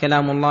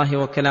كلام الله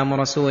وكلام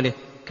رسوله،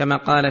 كما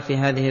قال في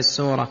هذه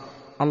السورة: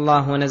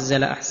 الله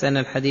نزل أحسن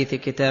الحديث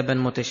كتابا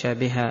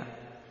متشابها.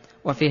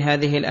 وفي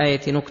هذه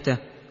الآية نكتة،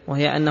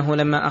 وهي أنه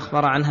لما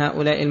أخبر عن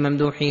هؤلاء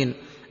الممدوحين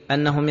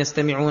أنهم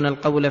يستمعون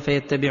القول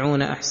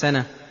فيتبعون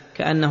أحسنه،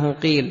 كأنه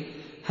قيل: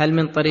 هل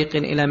من طريق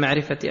إلى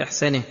معرفة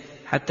أحسنه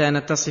حتى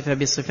نتصف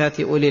بصفات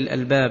أولي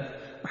الألباب،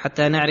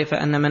 وحتى نعرف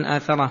أن من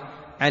آثره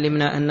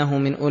علمنا أنه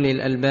من أولي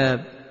الألباب؟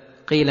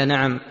 قيل: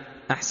 نعم،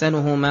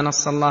 أحسنه ما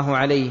نص الله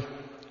عليه: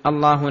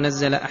 الله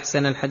نزل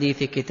أحسن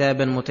الحديث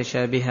كتابا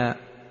متشابها.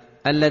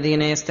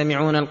 الذين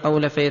يستمعون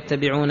القول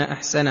فيتبعون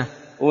أحسنه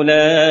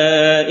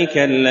أولئك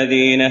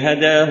الذين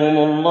هداهم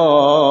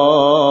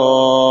الله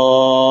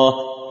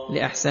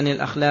لأحسن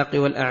الأخلاق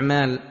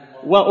والأعمال،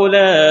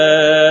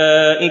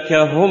 وأولئك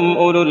هم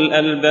أولو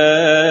الألباب،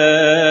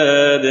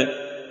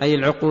 أي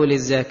العقول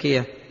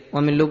الزاكية.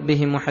 ومن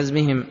لبهم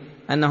وحزمهم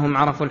أنهم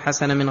عرفوا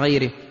الحسن من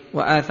غيره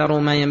وآثروا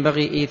ما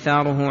ينبغي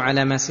إيثاره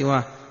على ما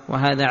سواه،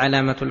 وهذا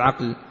علامة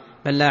العقل،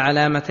 بل لا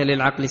علامة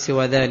للعقل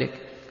سوى ذلك.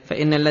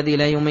 فإن الذي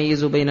لا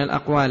يميز بين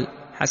الأقوال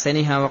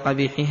حسنها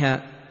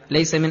وقبيحها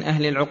ليس من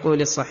أهل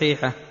العقول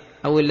الصحيحة،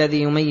 أو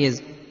الذي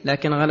يميز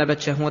لكن غلبت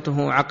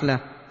شهوته عقله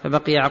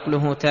فبقي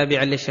عقله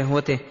تابعا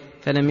لشهوته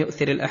فلم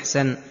يؤثر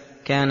الأحسن،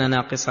 كان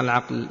ناقص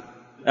العقل.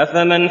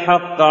 أفمن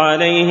حق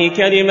عليه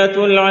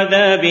كلمة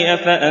العذاب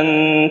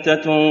أفأنت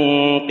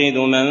تنقذ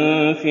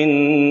من في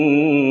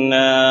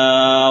النار،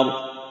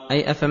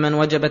 أي أفمن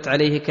وجبت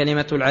عليه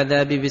كلمة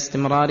العذاب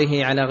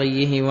باستمراره على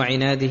غيه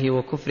وعناده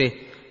وكفره،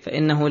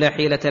 فإنه لا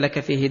حيلة لك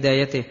في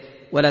هدايته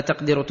ولا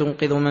تقدر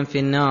تنقذ من في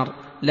النار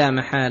لا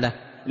محالة.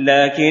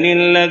 لكن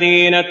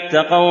الذين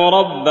اتقوا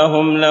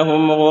ربهم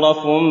لهم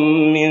غرف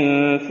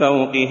من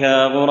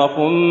فوقها غرف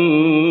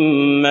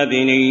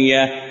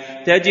مبنية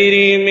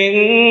تجري من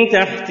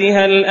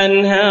تحتها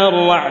الأنهار،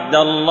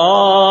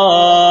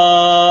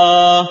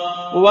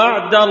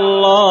 وعد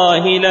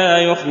الله لا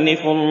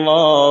يخلف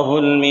الله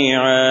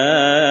الميعاد.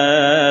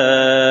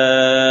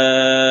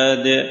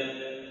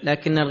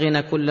 لكن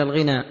الغنى كل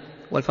الغنى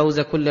والفوز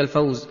كل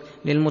الفوز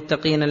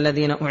للمتقين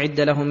الذين أعد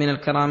لهم من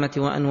الكرامة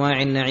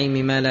وأنواع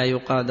النعيم ما لا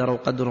يقادر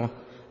قدره.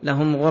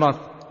 لهم غرف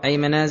أي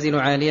منازل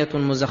عالية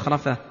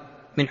مزخرفة،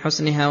 من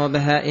حسنها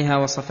وبهائها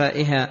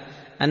وصفائها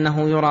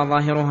أنه يرى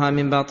ظاهرها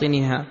من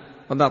باطنها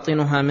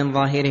وباطنها من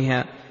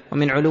ظاهرها،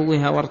 ومن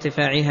علوها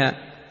وارتفاعها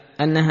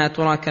أنها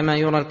ترى كما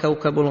يرى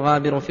الكوكب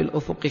الغابر في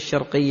الأفق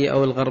الشرقي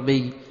أو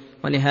الغربي.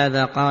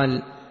 ولهذا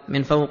قال: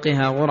 من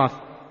فوقها غرف،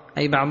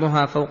 أي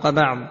بعضها فوق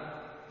بعض،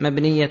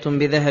 مبنية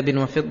بذهب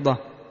وفضة،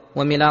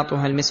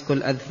 وملاطها المسك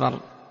الأذفر.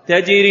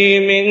 تجري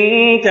من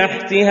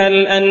تحتها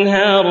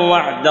الأنهار،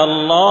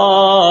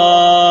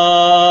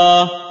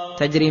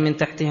 تجري من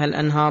تحتها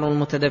الأنهار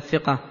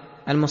المتدفقة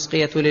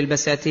المسقية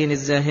للبساتين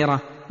الزاهرة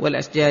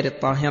والأشجار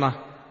الطاهرة،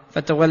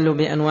 فتغل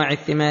بأنواع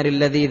الثمار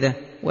اللذيذة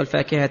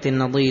والفاكهة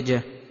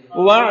النضيجة.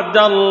 وعد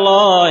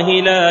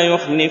الله لا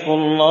يخلف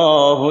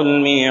الله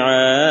الميعاد.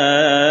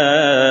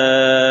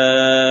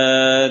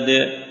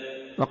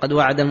 وقد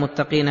وعد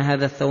المتقين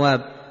هذا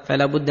الثواب،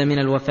 فلا بد من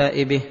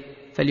الوفاء به،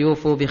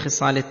 فليوفوا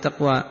بخصال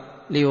التقوى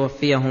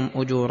ليوفيهم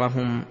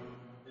أجورهم.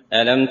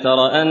 ألم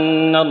تر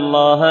أن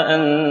الله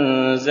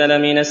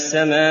أنزل من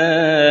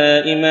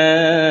السماء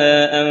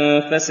ماء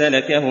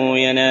فسلكه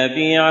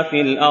ينابيع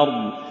في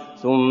الأرض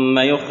ثم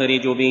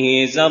يخرج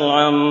به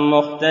زرعا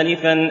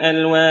مختلفا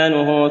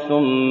ألوانه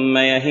ثم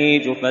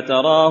يهيج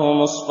فتراه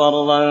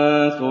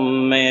مصفرا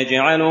ثم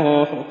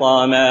يجعله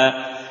حطاما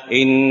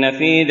إن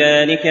في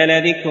ذلك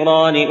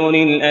لذكرى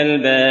لأولي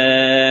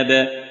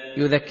الألباب.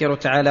 يذكر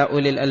تعالى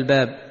أولي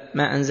الألباب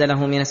ما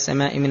أنزله من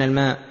السماء من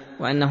الماء،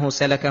 وأنه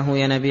سلكه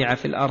ينابيع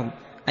في الأرض،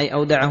 أي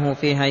أودعه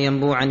فيها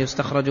ينبوعا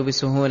يستخرج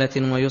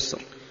بسهولة ويسر،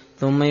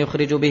 ثم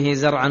يخرج به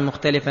زرعا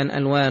مختلفا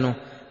ألوانه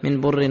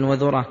من بر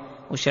وذرة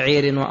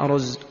وشعير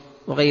وأرز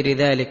وغير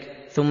ذلك،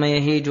 ثم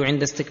يهيج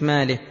عند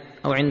استكماله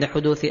أو عند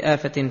حدوث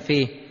آفة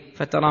فيه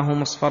فتراه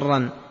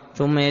مصفرا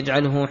ثم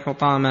يجعله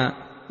حطاما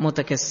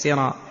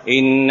متكسرا.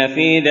 إن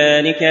في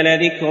ذلك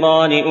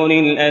لذكرى لأولي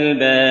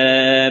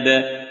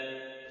الألباب.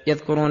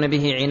 يذكرون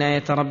به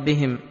عناية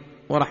ربهم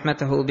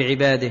ورحمته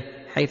بعباده،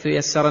 حيث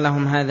يسر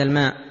لهم هذا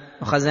الماء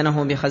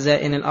وخزنه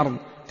بخزائن الأرض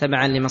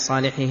تبعا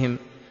لمصالحهم،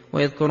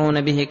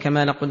 ويذكرون به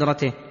كمال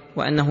قدرته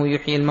وأنه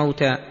يحيي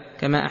الموتى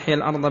كما أحيا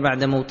الأرض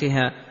بعد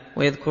موتها،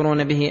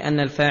 ويذكرون به أن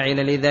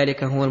الفاعل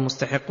لذلك هو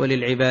المستحق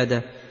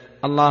للعبادة.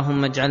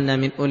 اللهم اجعلنا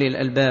من أولي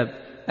الألباب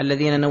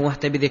الذين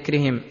نوهت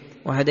بذكرهم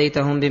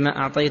وهديتهم بما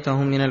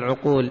أعطيتهم من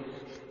العقول،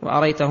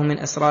 وأريتهم من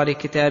أسرار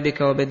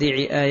كتابك وبديع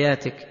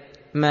آياتك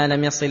ما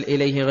لم يصل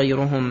إليه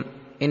غيرهم،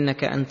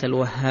 إنك أنت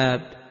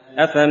الوهاب.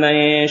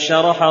 أفمن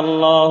شرح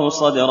الله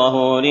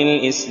صدره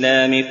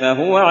للإسلام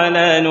فهو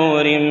على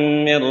نور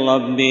من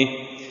ربه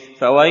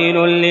فويل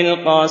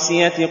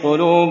للقاسية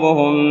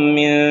قلوبهم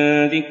من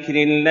ذكر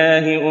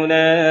الله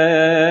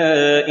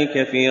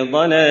أولئك في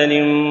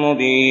ضلال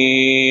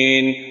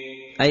مبين.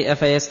 أي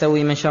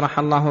أفيستوي من شرح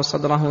الله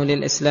صدره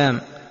للإسلام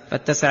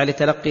فاتسع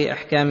لتلقي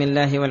أحكام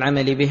الله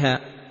والعمل بها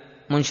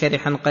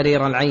منشرحا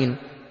قرير العين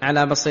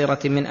على بصيرة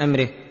من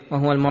أمره،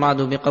 وهو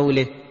المراد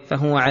بقوله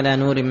فهو على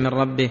نور من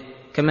ربه،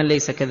 كمن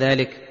ليس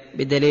كذلك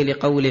بدليل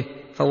قوله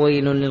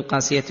فويل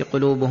للقاسية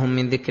قلوبهم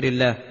من ذكر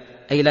الله،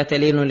 أي لا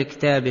تلين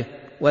لكتابه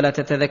ولا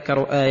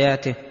تتذكر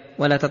آياته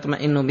ولا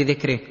تطمئن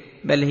بذكره،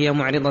 بل هي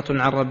معرضة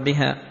عن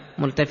ربها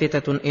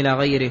ملتفتة إلى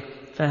غيره،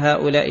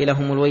 فهؤلاء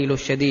لهم الويل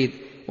الشديد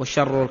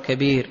والشر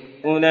الكبير.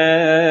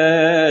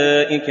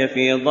 أولئك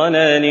في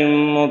ضلال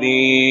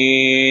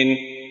مبين.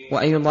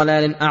 وأي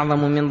ضلال أعظم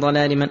من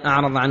ضلال من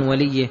أعرض عن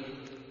وليه،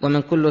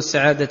 ومن كل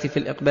السعادة في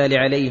الإقبال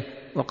عليه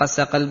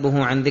وقسى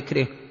قلبه عن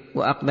ذكره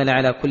وأقبل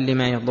على كل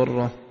ما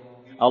يضره.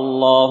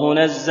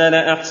 الله نزل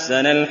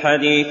أحسن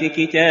الحديث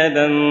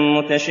كتابا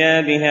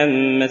متشابها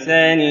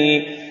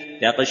مثاني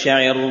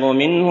تقشعر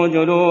منه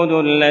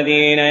جلود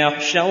الذين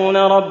يخشون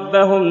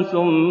ربهم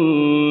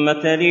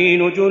ثم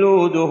تلين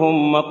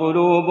جلودهم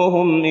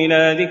وقلوبهم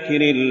إلى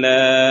ذكر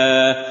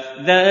الله،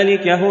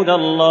 ذلك هدى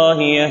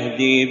الله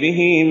يهدي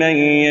به من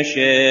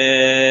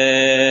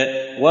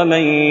يشاء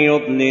ومن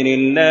يضلل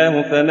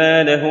الله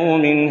فما له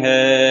من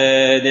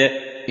هاد.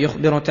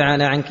 يخبر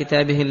تعالى عن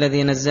كتابه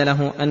الذي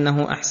نزله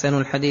أنه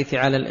أحسن الحديث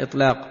على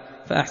الإطلاق،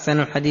 فأحسن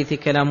الحديث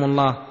كلام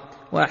الله،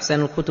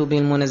 وأحسن الكتب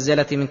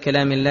المنزلة من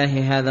كلام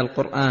الله هذا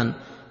القرآن.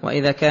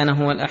 وإذا كان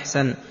هو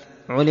الأحسن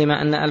علم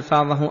أن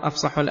ألفاظه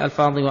أفصح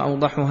الألفاظ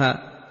وأوضحها،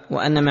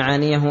 وأن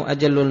معانيه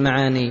أجل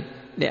المعاني،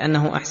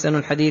 لأنه أحسن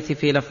الحديث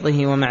في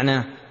لفظه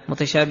ومعناه،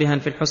 متشابها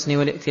في الحسن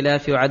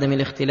والائتلاف وعدم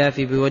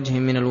الاختلاف بوجه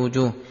من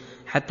الوجوه،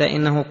 حتى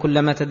إنه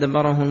كلما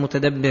تدبره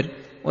المتدبر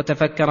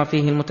وتفكر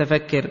فيه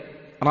المتفكر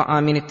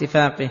رأى من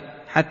اتفاقه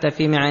حتى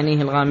في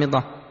معانيه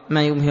الغامضة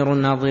ما يبهر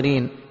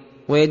الناظرين،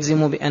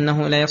 ويجزم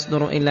بأنه لا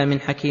يصدر إلا من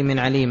حكيم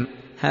عليم.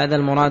 هذا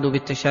المراد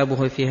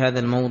بالتشابه في هذا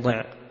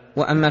الموضع.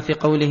 وأما في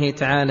قوله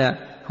تعالى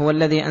هو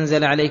الذي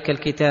أنزل عليك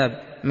الكتاب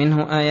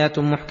منه آيات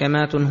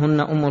محكمات هن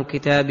أم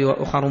الكتاب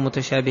وأخر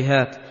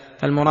متشابهات،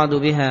 فالمراد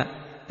بها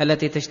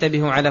التي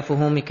تشتبه على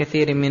فهوم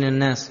كثير من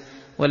الناس،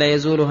 ولا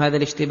يزول هذا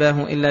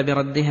الاشتباه إلا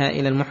بردها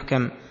إلى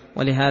المحكم،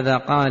 ولهذا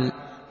قال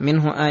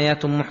منه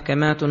آيات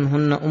محكمات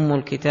هن أم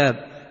الكتاب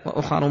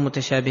وأخر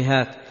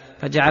متشابهات،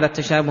 فجعل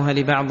التشابه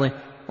لبعضه،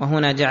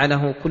 وهنا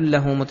جعله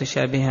كله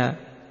متشابها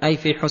أي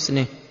في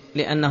حسنه،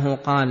 لأنه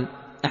قال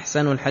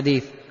أحسن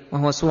الحديث،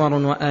 وهو صور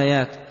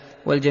وآيات،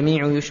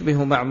 والجميع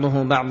يشبه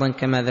بعضه بعضا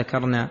كما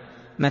ذكرنا.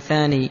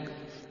 مثاني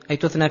أي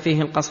تثنى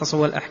فيه القصص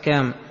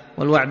والأحكام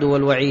والوعد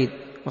والوعيد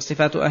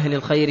وصفات أهل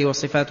الخير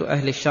وصفات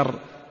أهل الشر،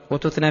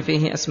 وتثنى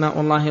فيه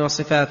أسماء الله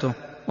وصفاته،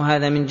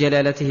 وهذا من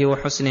جلالته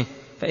وحسنه،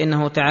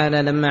 فإنه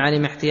تعالى لما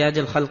علم احتياج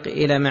الخلق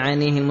إلى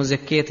معانيه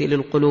المزكية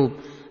للقلوب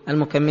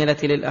المكملة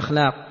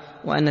للأخلاق،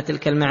 وأن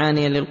تلك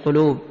المعاني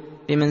للقلوب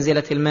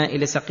بمنزلة الماء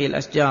لسقي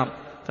الأشجار،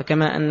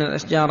 فكما أن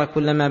الأشجار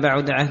كلما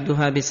بعد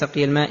عهدها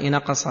بسقي الماء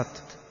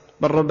نقصت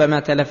بل ربما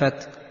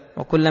تلفت،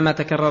 وكلما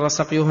تكرر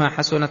سقيها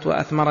حسنت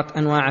وأثمرت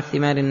أنواع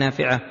الثمار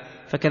النافعة،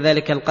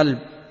 فكذلك القلب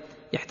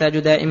يحتاج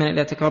دائما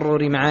إلى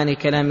تكرر معاني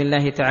كلام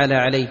الله تعالى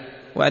عليه،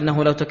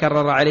 وأنه لو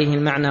تكرر عليه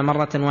المعنى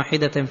مرة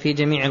واحدة في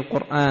جميع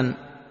القرآن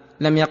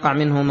لم يقع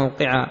منه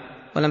موقعا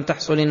ولم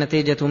تحصل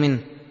النتيجة منه.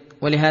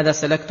 ولهذا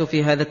سلكت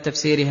في هذا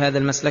التفسير هذا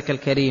المسلك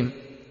الكريم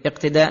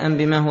اقتداء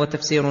بما هو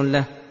تفسير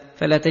له،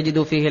 فلا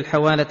تجد فيه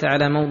الحوالة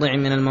على موضع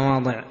من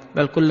المواضع،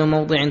 بل كل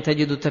موضع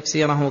تجد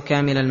تفسيره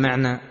كامل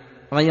المعنى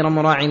غير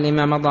مراع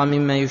لما مضى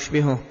مما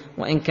يشبهه،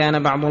 وإن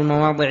كان بعض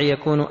المواضع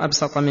يكون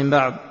أبسط من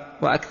بعض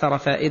وأكثر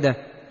فائدة.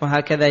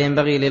 وهكذا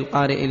ينبغي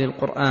للقارئ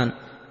للقرآن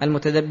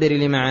المتدبر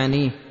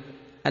لمعانيه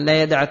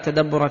ألا يدع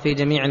التدبر في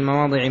جميع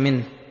المواضع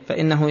منه،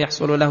 فإنه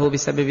يحصل له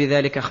بسبب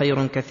ذلك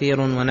خير كثير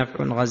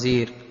ونفع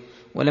غزير.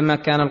 ولما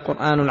كان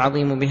القرآن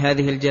العظيم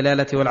بهذه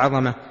الجلالة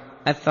والعظمة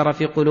أثر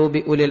في قلوب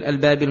أولي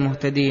الألباب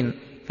المهتدين،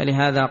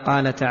 فلهذا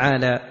قال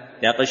تعالى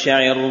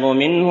تقشعر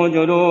منه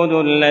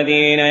جلود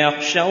الذين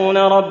يخشون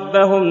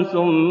ربهم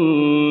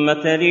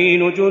ثم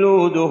تلين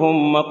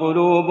جلودهم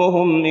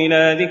وقلوبهم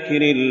إلى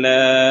ذكر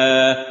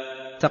الله.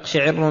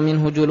 تقشعر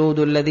منه جلود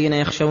الذين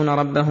يخشون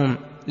ربهم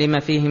لما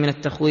فيه من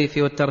التخويف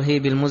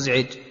والترهيب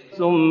المزعج،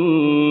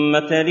 ثم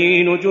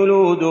تلين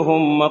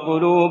جلودهم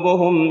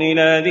وقلوبهم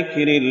إلى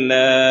ذكر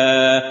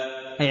الله،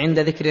 أي عند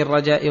ذكر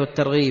الرجاء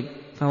والترغيب،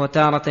 فهو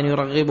تارة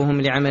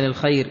يرغبهم لعمل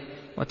الخير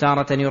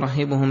وتارة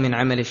يرهبهم من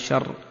عمل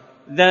الشر.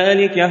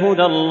 ذلك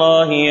هدى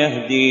الله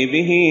يهدي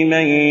به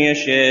من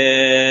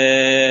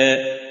يشاء.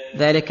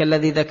 ذلك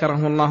الذي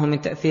ذكره الله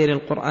من تأثير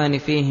القرآن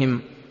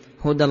فيهم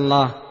هدى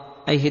الله،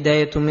 أي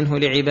هداية منه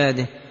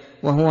لعباده،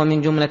 وهو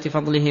من جملة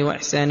فضله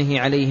وإحسانه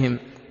عليهم،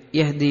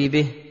 يهدي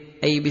به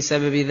أي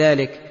بسبب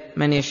ذلك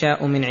من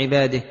يشاء من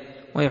عباده.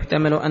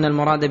 ويحتمل أن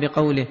المراد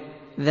بقوله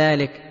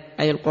ذلك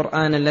أي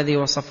القرآن الذي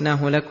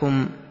وصفناه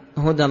لكم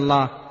هدى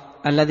الله،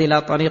 الذي لا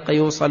طريق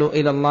يوصل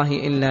إلى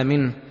الله إلا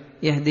منه،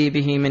 يهدي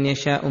به من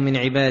يشاء من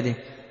عباده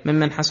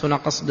ممن حسن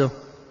قصده،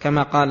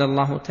 كما قال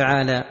الله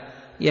تعالى: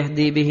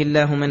 يهدي به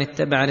الله من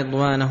اتبع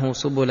رضوانه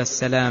سبل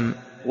السلام.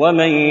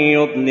 ومن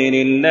يضلل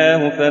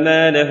الله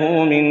فما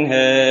له من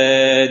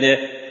هاد.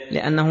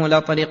 لأنه لا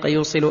طريق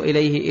يوصل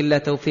إليه إلا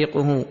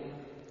توفيقه،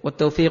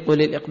 والتوفيق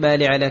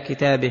للإقبال على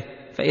كتابه،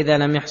 فإذا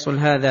لم يحصل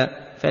هذا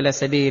فلا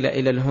سبيل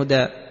إلى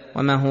الهدى،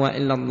 وما هو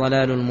إلا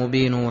الضلال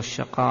المبين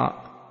والشقاء.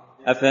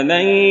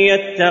 أفمن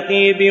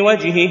يتقي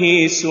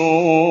بوجهه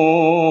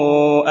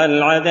سوء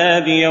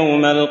العذاب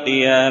يوم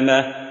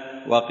القيامة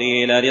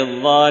وقيل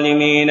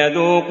للظالمين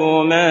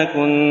ذوقوا ما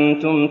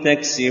كنتم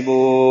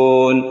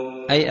تكسبون.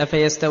 أي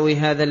أفيستوي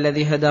هذا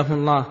الذي هداه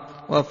الله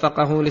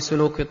ووفقه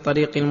لسلوك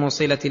الطريق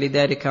الموصلة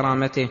لدار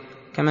كرامته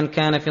كمن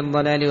كان في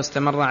الضلال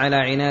واستمر على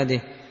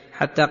عناده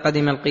حتى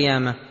قدم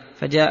القيامة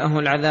فجاءه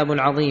العذاب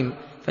العظيم،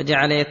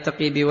 فجعل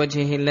يتقي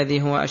بوجهه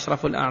الذي هو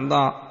أشرف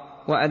الأعضاء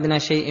وأدنى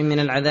شيء من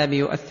العذاب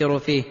يؤثر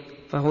فيه،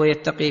 فهو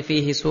يتقي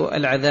فيه سوء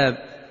العذاب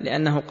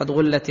لأنه قد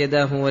غلت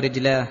يداه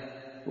ورجلاه.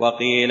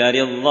 وقيل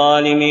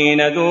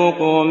للظالمين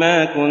ذوقوا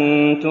ما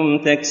كنتم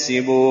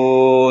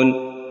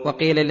تكسبون.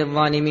 وقيل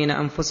للظالمين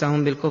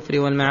أنفسهم بالكفر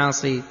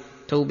والمعاصي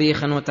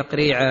توبيخا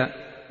وتقريعا: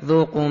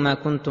 ذوقوا ما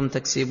كنتم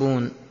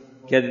تكسبون.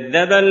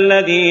 كذب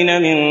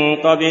الذين من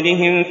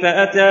قبلهم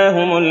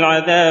فأتاهم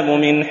العذاب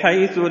من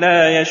حيث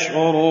لا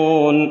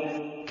يشعرون.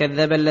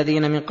 كذب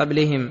الذين من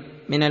قبلهم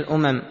من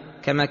الأمم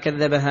كما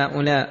كذب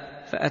هؤلاء،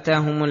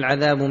 فأتاهم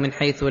العذاب من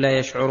حيث لا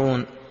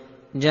يشعرون،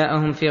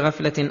 جاءهم في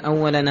غفلة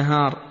أول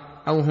نهار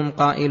أو هم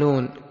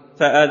قائلون.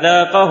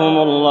 فأذاقهم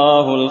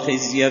الله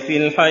الخزي في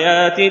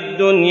الحياة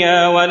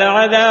الدنيا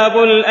ولعذاب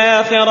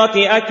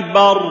الآخرة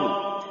أكبر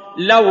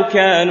لو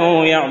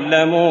كانوا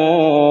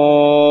يعلمون.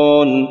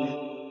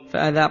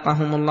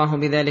 فأذاقهم الله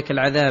بذلك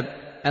العذاب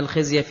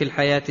الخزي في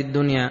الحياة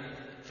الدنيا،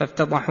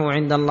 فافتضحوا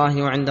عند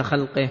الله وعند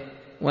خلقه،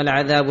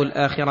 ولعذاب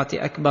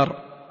الآخرة أكبر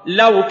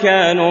لو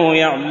كانوا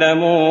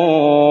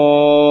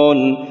يعلمون.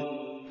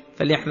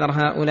 فليحذر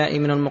هؤلاء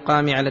من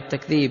المقام على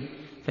التكذيب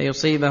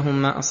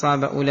فيصيبهم ما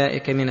أصاب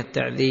أولئك من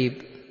التعذيب.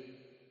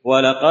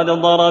 ولقد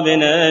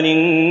ضربنا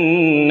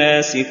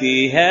للناس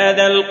في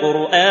هذا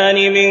القرآن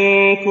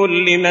من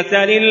كل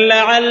مثل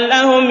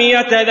لعلهم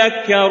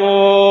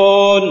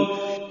يتذكرون.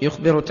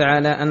 يخبر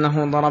تعالى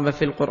أنه ضرب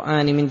في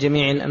القرآن من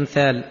جميع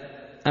الأمثال،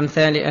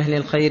 أمثال أهل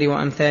الخير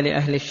وأمثال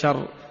أهل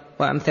الشر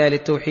وأمثال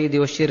التوحيد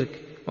والشرك،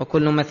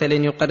 وكل مثل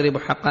يقرب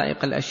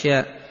حقائق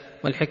الأشياء،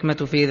 والحكمة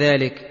في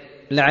ذلك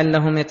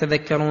لعلهم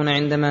يتذكرون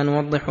عندما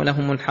نوضح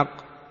لهم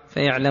الحق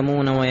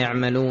فيعلمون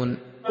ويعملون.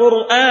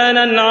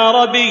 قرآنا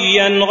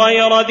عربيا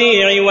غير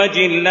ذي عوج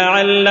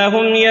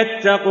لعلهم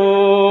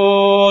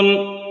يتقون.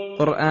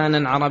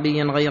 قرآنا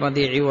عربيا غير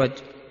ذي عوج،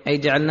 أي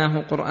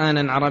جعلناه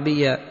قرآنا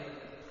عربيا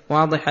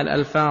واضح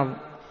الألفاظ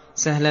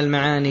سهل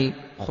المعاني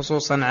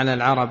خصوصا على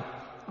العرب.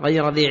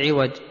 غير ذي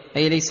عوج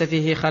أي ليس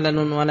فيه خلل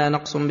ولا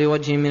نقص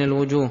بوجه من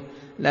الوجوه،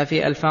 لا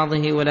في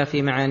ألفاظه ولا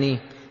في معانيه،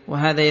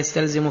 وهذا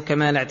يستلزم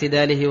كمال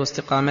اعتداله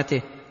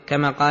واستقامته،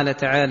 كما قال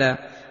تعالى: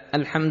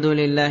 الحمد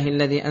لله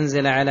الذي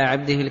أنزل على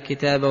عبده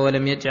الكتاب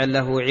ولم يجعل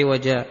له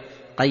عوجا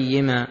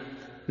قيما.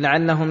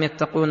 لعلهم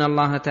يتقون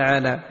الله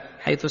تعالى،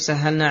 حيث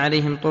سهلنا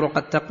عليهم طرق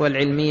التقوى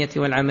العلمية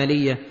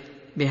والعملية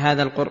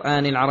بهذا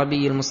القرآن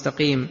العربي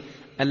المستقيم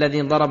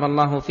الذي ضرب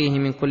الله فيه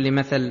من كل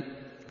مثل.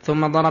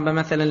 ثم ضرب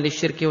مثلا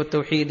للشرك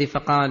والتوحيد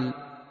فقال: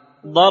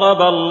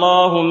 ضرب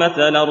الله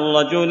مثلا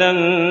رجلا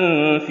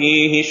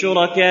فيه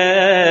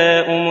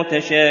شركاء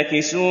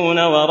متشاكسون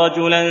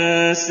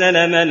ورجلا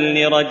سلما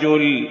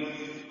لرجل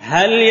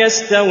هل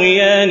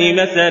يستويان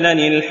مثلا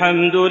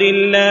الحمد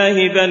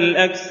لله بل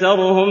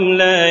أكثرهم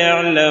لا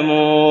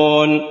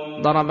يعلمون.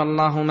 ضرب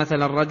الله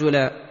مثلا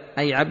رجلا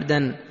أي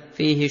عبدا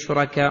فيه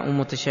شركاء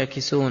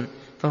متشاكسون،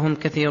 فهم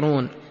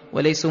كثيرون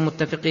وليسوا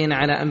متفقين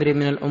على أمر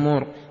من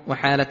الأمور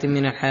وحالة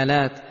من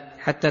الحالات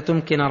حتى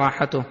تمكن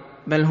راحته،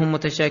 بل هم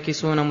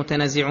متشاكسون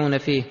متنازعون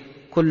فيه،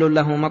 كل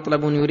له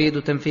مطلب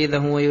يريد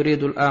تنفيذه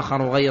ويريد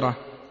الآخر غيره.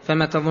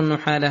 فما تظن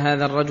حال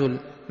هذا الرجل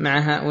مع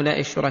هؤلاء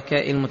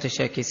الشركاء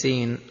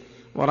المتشاكسين؟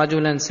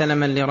 ورجلا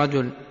سلما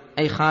لرجل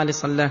أي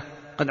خالصا له،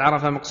 قد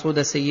عرف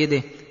مقصود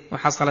سيده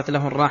وحصلت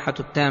له الراحة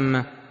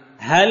التامة.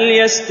 هل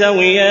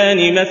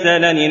يستويان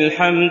مثلا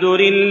الحمد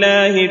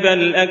لله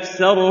بل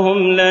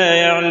أكثرهم لا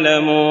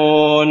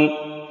يعلمون.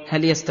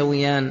 هل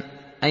يستويان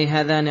أي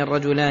هذان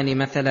الرجلان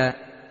مثلا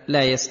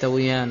لا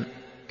يستويان.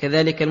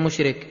 كذلك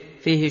المشرك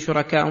فيه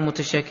شركاء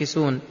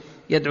متشاكسون،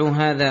 يدعو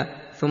هذا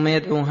ثم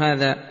يدعو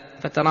هذا،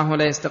 فتراه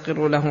لا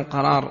يستقر له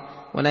قرار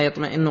ولا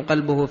يطمئن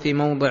قلبه في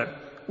موضع،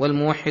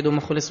 والموحد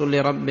مخلص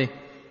لربه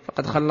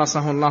فقد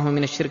خلصه الله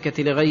من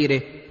الشركة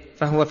لغيره،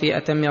 فهو في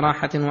أتم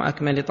راحة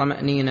وأكمل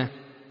طمأنينة.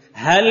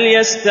 هل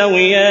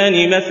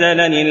يستويان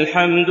مثلا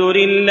الحمد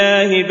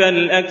لله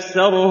بل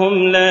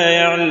أكثرهم لا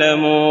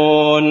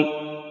يعلمون.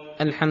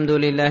 الحمد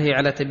لله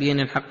على تبيين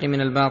الحق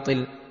من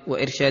الباطل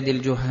وإرشاد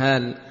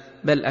الجهال،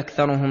 بل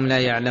أكثرهم لا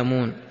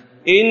يعلمون.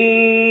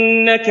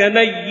 إنك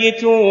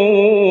ميت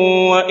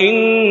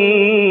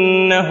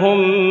وإنهم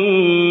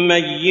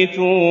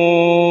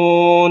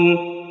ميتون.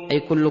 أي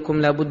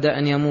كلكم لا بد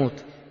أن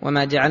يموت،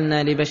 وما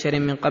جعلنا لبشر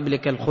من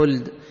قبلك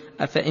الخلد،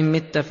 أفإن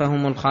مت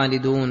فهم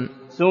الخالدون.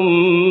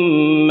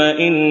 ثم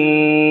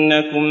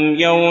إنكم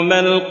يوم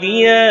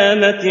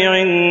القيامة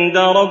عند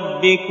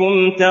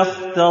ربكم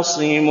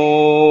تختصمون.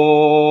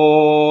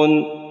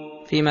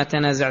 فيما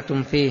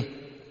تنازعتم فيه،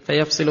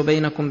 فيفصل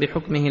بينكم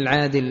بحكمه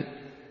العادل،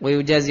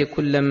 ويجازي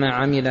كل ما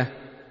عمله،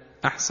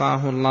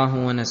 أحصاه الله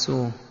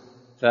ونسوه.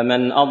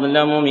 فمن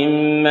أظلم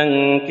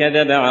ممن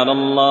كذب على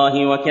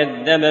الله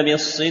وكذب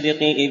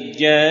بالصدق إذ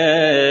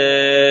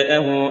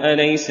جاءه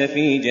أليس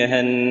في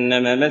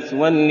جهنم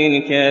مثوى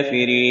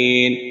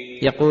للكافرين.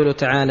 يقول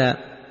تعالى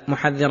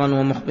محذرا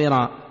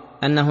ومخبرا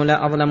أنه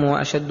لا أظلم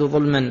وأشد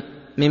ظلما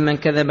ممن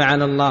كذب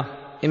على الله،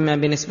 إما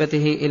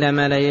بنسبته إلى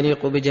ما لا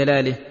يليق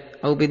بجلاله،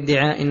 أو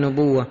بادعاء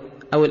النبوة،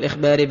 أو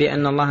الإخبار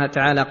بأن الله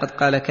تعالى قد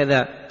قال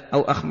كذا،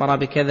 أو أخبر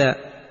بكذا،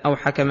 أو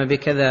حكم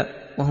بكذا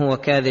وهو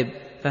كاذب،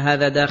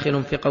 فهذا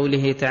داخل في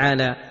قوله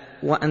تعالى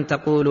وأن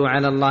تقولوا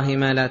على الله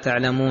ما لا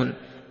تعلمون،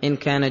 إن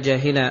كان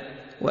جاهلا،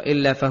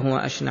 وإلا فهو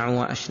أشنع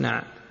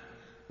وأشنع.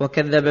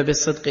 وكذب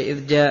بالصدق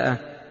إذ جاءه،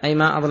 أي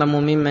ما أظلم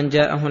ممن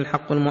جاءه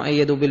الحق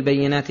المؤيد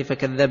بالبينات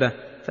فكذبه،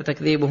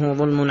 فتكذيبه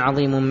ظلم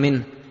عظيم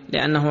منه،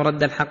 لأنه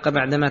رد الحق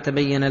بعدما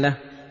تبين له،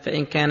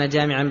 فإن كان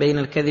جامعا بين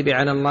الكذب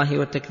على الله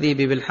والتكذيب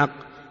بالحق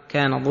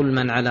كان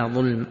ظلما على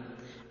ظلم.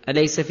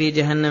 أليس في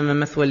جهنم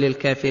مثوى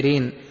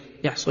للكافرين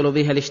يحصل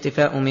بها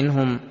الاشتفاء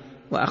منهم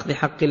وأخذ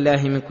حق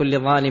الله من كل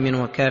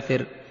ظالم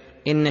وكافر،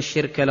 إن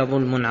الشرك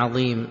لظلم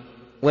عظيم.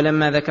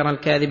 ولما ذكر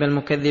الكاذب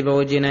المكذب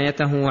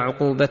وجنايته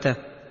وعقوبته،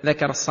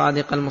 ذكر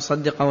الصادق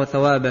المصدق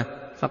وثوابه،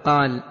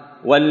 فقال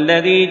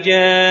والذي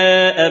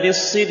جاء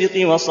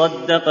بالصدق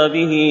وصدق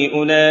به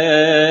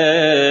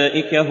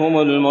أولئك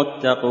هم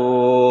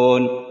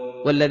المتقون.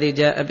 والذي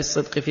جاء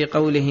بالصدق في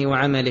قوله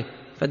وعمله،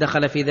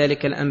 فدخل في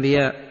ذلك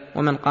الأنبياء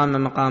ومن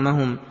قام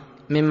مقامهم،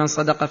 ممن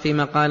صدق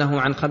فيما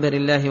قاله عن خبر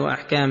الله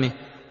وأحكامه،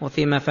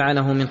 وفيما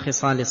فعله من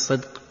خصال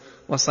الصدق.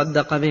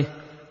 وصدق به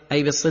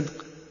أي بالصدق،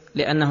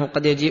 لأنه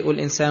قد يجيء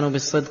الإنسان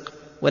بالصدق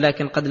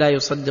ولكن قد لا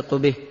يصدق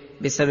به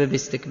بسبب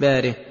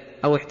استكباره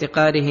أو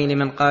احتقاره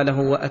لمن قاله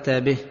وأتى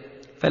به،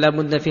 فلا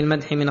بد في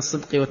المدح من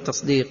الصدق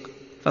والتصديق،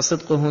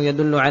 فصدقه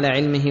يدل على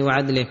علمه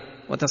وعدله،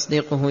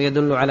 وتصديقه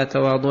يدل على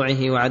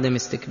تواضعه وعدم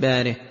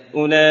استكباره.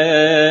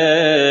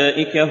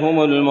 أولئك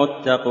هم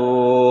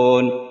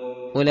المتقون.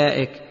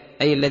 أولئك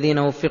أي الذين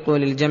وفقوا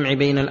للجمع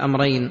بين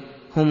الأمرين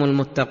هم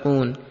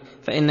المتقون،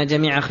 فإن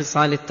جميع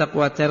خصال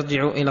التقوى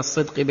ترجع إلى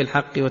الصدق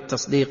بالحق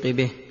والتصديق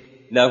به.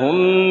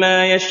 لهم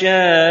ما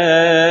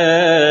يشاءون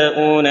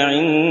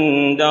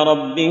عند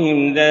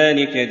ربهم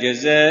ذلك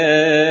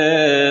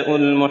جزاء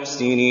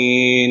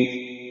المحسنين.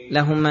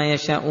 لهم ما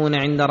يشاءون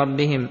عند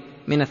ربهم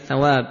من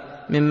الثواب،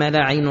 مما لا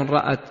عين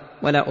رأت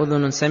ولا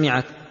أذن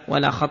سمعت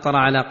ولا خطر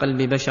على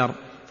قلب بشر،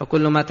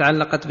 فكل ما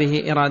تعلقت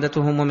به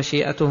إرادتهم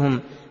ومشيئتهم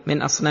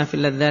من أصناف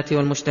اللذات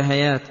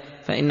والمشتهيات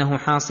فإنه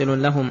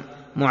حاصل لهم،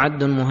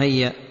 معد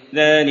مهيأ.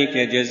 ذلك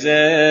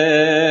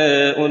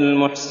جزاء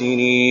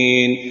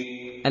المحسنين.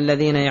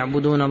 الذين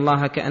يعبدون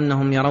الله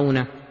كأنهم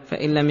يرونه،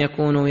 فإن لم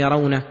يكونوا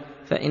يرونه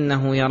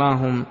فإنه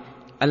يراهم،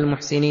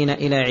 المحسنين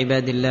إلى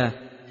عباد الله.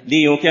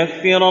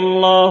 ليكفر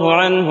الله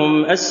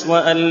عنهم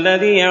أسوأ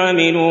الذي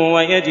عملوا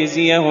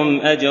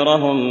ويجزيهم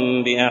أجرهم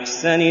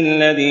بأحسن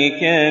الذي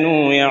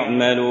كانوا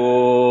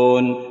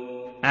يعملون.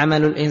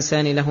 عمل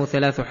الإنسان له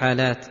 3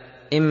 حالات،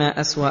 إما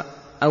أسوأ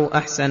أو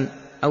أحسن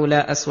أو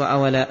لا أسوأ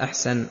ولا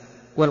أحسن.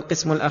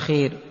 والقسم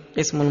الأخير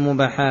قسم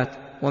المباحات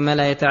وما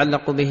لا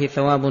يتعلق به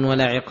ثواب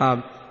ولا عقاب،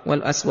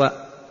 والأسوأ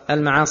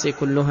المعاصي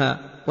كلها،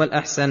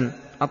 والأحسن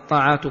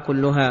الطاعات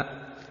كلها.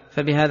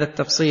 فبهذا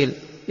التفصيل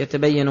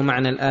يتبين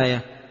معنى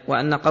الآية،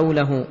 وأن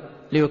قوله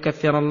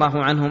ليكفر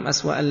الله عنهم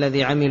أسوأ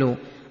الذي عملوا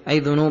أي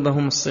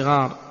ذنوبهم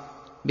الصغار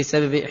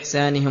بسبب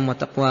إحسانهم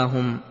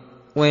وتقواهم،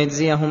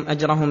 ويجزيهم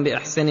أجرهم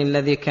بأحسن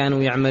الذي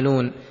كانوا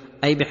يعملون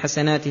أي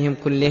بحسناتهم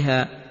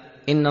كلها.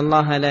 إن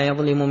الله لا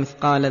يظلم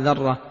مثقال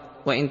ذرة،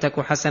 وإن تك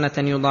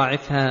حسنة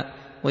يضاعفها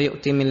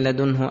ويؤت من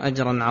لدنه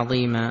أجرا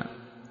عظيما.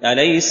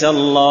 أليس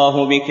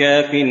الله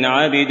بكاف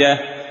عبده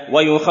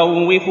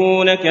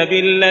ويخوفونك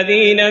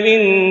بالذين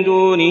من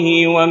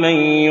دونه ومن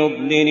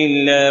يضلل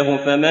الله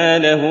فما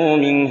له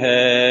من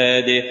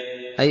هاد.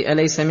 أي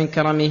أليس من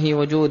كرمه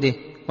وجوده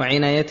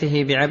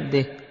وعنايته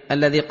بعبده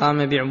الذي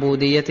قام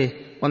بعبوديته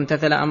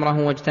وامتثل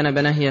أمره واجتنب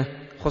نهيه،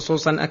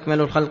 خصوصا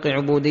أكمل الخلق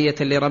عبودية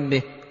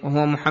لربه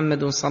وهو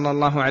محمد صلى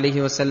الله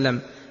عليه وسلم،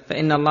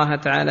 فإن الله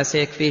تعالى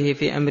سيكفيه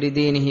في أمر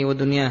دينه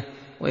ودنياه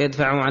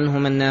ويدفع عنه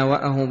من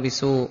ناوأه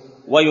بسوء.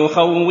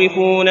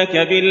 ويخوفونك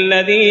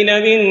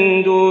بالذين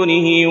من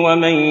دونه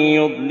ومن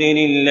يضلل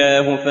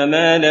الله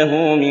فما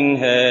له من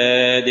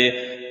هاد.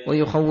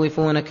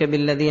 ويخوفونك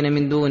بالذين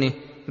من دونه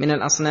من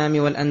الأصنام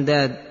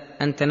والأنداد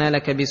أن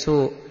تنالك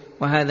بسوء،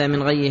 وهذا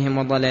من غيهم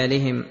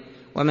وضلالهم.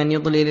 ومن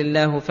يضلل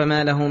الله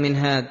فما له من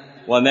هاد.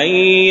 ومن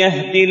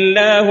يهد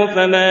الله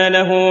فما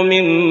له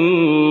من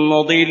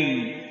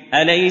مضل.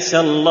 أليس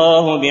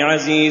الله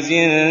بعزيز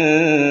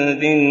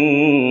ذي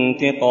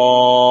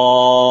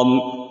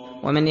انتقام.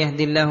 ومن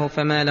يهد الله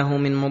فما له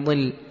من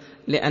مضل،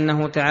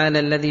 لأنه تعالى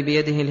الذي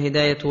بيده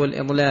الهداية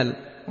والإضلال،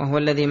 وهو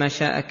الذي ما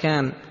شاء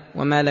كان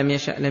وما لم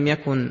يشأ لم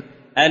يكن.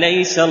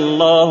 أليس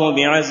الله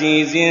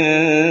بعزيز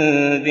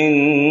ذي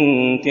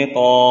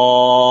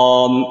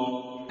انتقام؟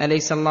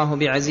 أليس الله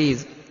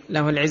بعزيز،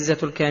 له العزة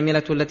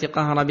الكاملة التي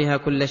قهر بها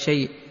كل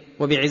شيء،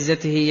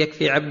 وبعزته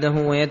يكفي عبده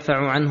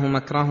ويدفع عنه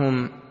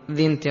مكرهم.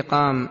 ذي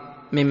انتقام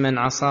ممن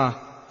عصاه،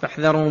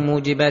 فاحذروا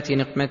موجبات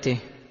نقمته.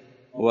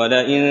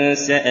 ولئن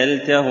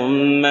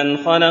سألتهم من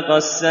خلق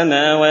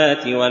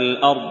السماوات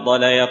والأرض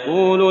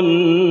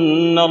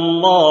ليقولن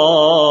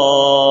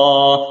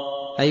الله.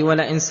 أي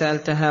ولئن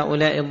سألت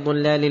هؤلاء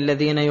الضلال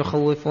الذين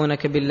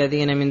يخوفونك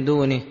بالذين من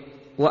دونه،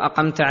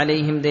 وأقمت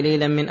عليهم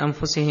دليلا من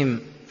أنفسهم،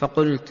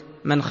 فقلت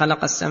من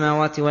خلق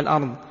السماوات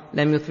والأرض،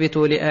 لم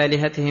يثبتوا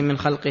لآلهتهم من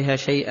خلقها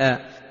شيئا،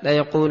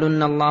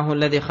 ليقولن الله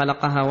الذي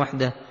خلقها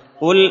وحده.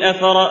 قل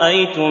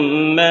أفرأيتم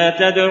ما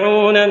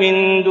تدعون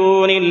من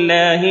دون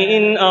الله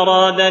إن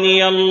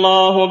أرادني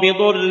الله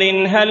بضر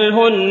هل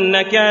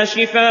هن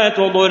كاشفات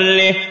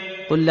ضره؟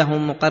 قل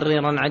لهم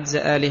مقررا عجز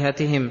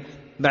آلهتهم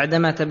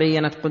بعدما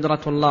تبينت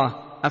قدرة الله: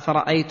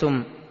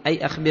 أفرأيتم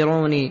أي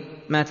أخبروني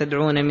ما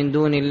تدعون من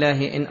دون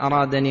الله إن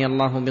أرادني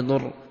الله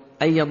بضر،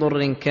 أي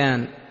ضر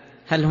كان،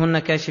 هل هن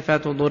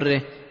كاشفات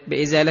ضره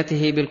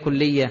بإزالته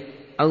بالكلية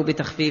أو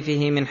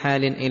بتخفيفه من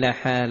حال إلى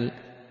حال؟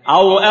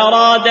 أو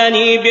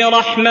أرادني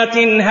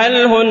برحمة هل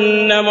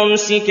هن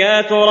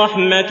ممسكات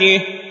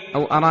رحمته؟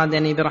 أو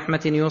أرادني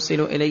برحمة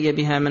يوصل إلي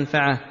بها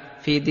منفعة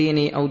في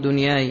ديني أو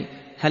دنياي،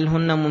 هل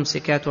هن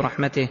ممسكات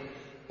رحمته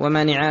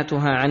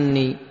ومانعاتها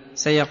عني؟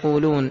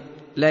 سيقولون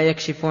لا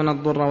يكشفون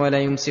الضر ولا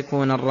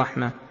يمسكون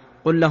الرحمة.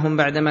 قل لهم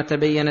بعدما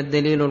تبين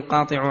الدليل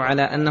القاطع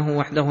على أنه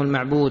وحده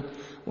المعبود،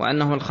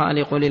 وأنه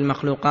الخالق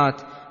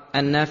للمخلوقات،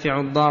 النافع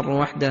الضار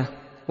وحده،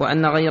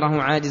 وأن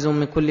غيره عاجز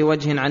من كل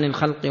وجه عن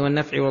الخلق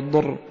والنفع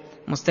والضر،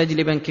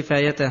 مستجلبا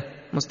كفايته،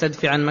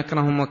 مستدفعا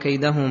مكرهم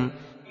وكيدهم.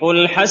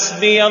 قل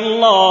حسبي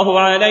الله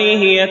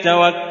عليه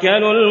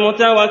يتوكل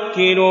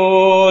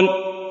المتوكلون.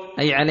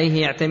 أي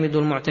عليه يعتمد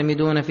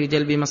المعتمدون في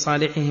جلب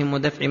مصالحهم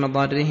ودفع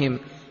مضارهم،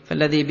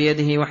 فالذي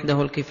بيده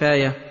وحده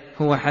الكفاية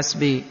هو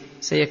حسبي،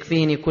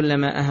 سيكفيني كل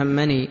ما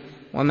أهمني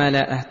وما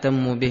لا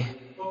أهتم به.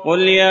 قل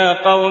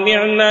يا قوم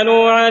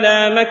اعملوا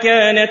على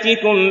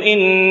مكانتكم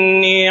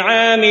إني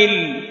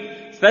عامل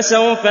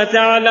فسوف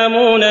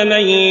تعلمون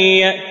من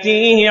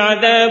يأتيه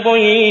عذاب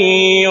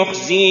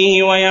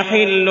يخزيه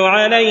ويحل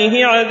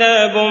عليه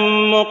عذاب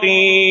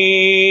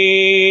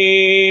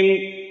مقيم.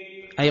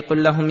 أي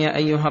قل لهم يا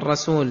أيها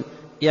الرسول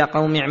يا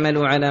قوم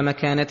اعملوا على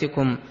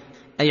مكانتكم،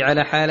 أي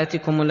على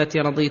حالتكم التي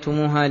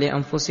رضيتموها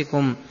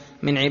لأنفسكم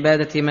من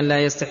عبادة من لا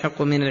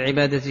يستحق من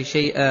العبادة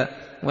شيئا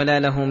ولا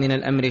له من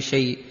الأمر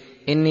شيء.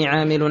 إني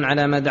عامل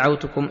على ما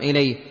دعوتكم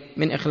إليه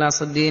من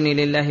إخلاص الدين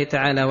لله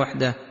تعالى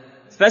وحده.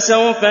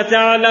 فسوف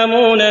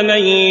تعلمون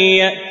من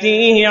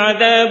يأتيه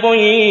عذاب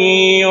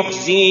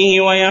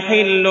يخزيه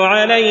ويحل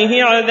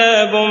عليه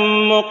عذاب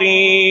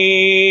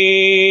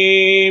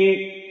مقيم.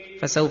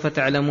 فسوف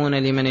تعلمون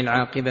لمن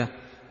العاقبة،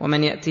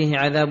 ومن يأتيه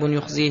عذاب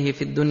يخزيه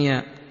في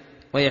الدنيا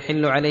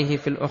ويحل عليه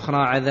في الأخرى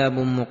عذاب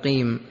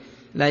مقيم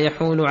لا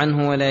يحول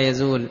عنه ولا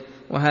يزول،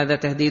 وهذا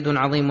تهديد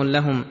عظيم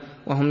لهم،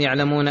 وهم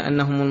يعلمون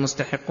أنهم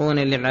المستحقون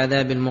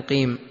للعذاب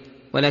المقيم،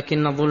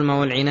 ولكن الظلم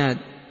والعناد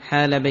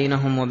حال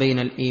بينهم وبين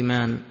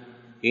الإيمان.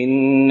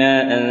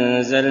 إنا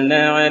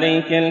أنزلنا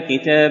عليك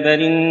الكتاب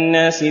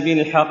للناس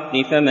بالحق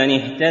فمن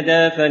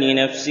اهتدى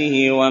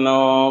فلنفسه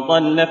ومن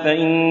ضل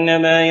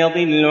فإنما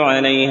يضل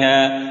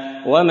عليها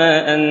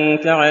وما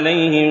أنت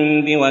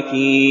عليهم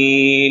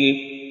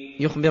بوكيل.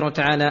 يخبر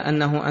تعالى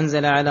أنه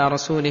أنزل على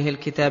رسوله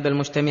الكتاب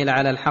المشتمل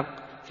على الحق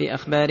في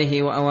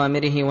أخباره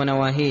وأوامره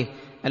ونواهيه،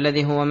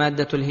 الذي هو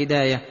مادة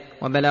الهداية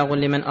وبلاغ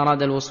لمن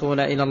أراد الوصول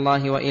إلى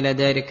الله وإلى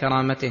دار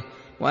كرامته،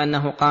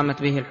 وأنه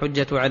قامت به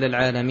الحجة على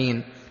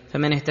العالمين.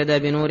 فمن اهتدى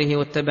بنوره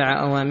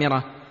واتبع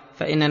أوامره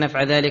فإن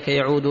نفع ذلك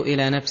يعود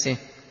إلى نفسه،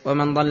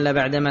 ومن ضل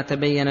بعدما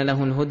تبين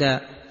له الهدى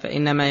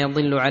فإنما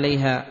يضل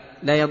عليها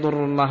لا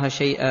يضر الله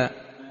شيئا.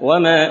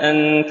 وما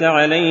أنت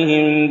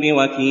عليهم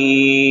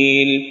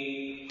بوكيل.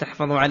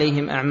 تحفظ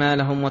عليهم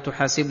أعمالهم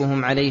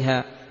وتحاسبهم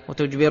عليها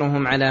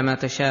وتجبرهم على ما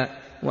تشاء،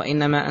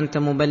 وإنما أنت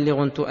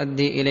مبلغ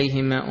تؤدي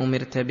إليهم ما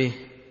أمرت به.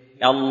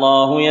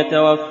 الله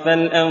يتوفى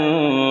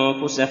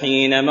الأنفس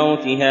حين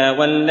موتها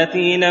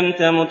والتي لم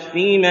تمت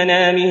في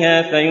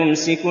منامها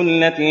فيمسك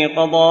التي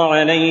قضى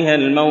عليها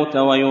الموت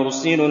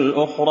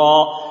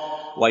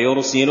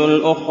ويرسل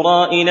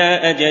الأخرى إلى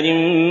أجل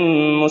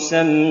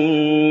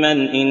مسمى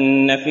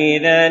إن في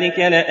ذلك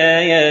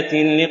لآيات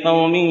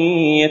لقوم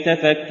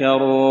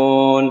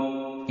يتفكرون.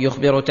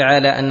 يخبر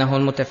تعالى أنه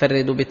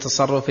المتفرد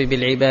بالتصرف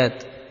بالعباد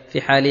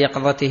في حال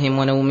يقظتهم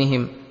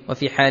ونومهم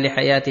وفي حال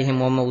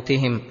حياتهم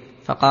وموتهم،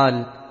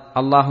 فقال: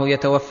 الله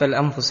يتوفى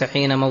الأنفس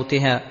حين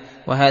موتها،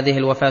 وهذه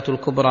الوفاة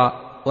الكبرى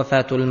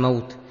وفاة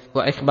الموت.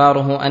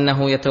 وإخباره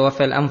أنه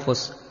يتوفى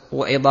الأنفس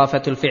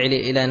وإضافة الفعل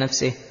إلى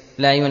نفسه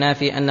لا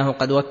ينافي أنه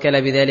قد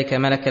وكل بذلك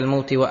ملك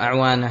الموت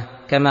وأعوانه،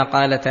 كما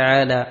قال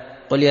تعالى: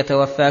 قل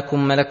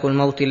يتوفاكم ملك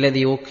الموت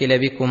الذي وكل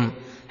بكم،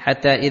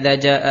 حتى إذا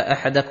جاء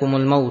أحدكم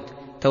الموت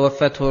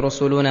توفته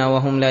رسلنا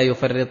وهم لا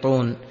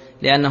يفرطون،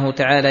 لأنه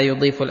تعالى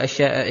يضيف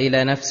الأشياء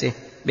إلى نفسه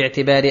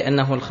باعتبار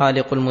أنه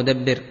الخالق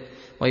المدبر،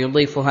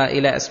 ويضيفها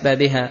إلى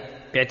أسبابها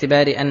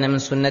باعتبار أن من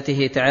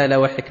سنته تعالى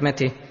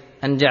وحكمته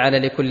أن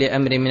جعل لكل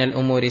أمر من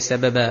الأمور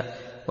سببا.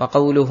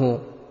 وقوله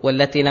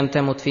والتي لم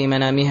تمت في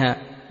منامها،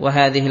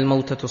 وهذه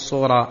الموتة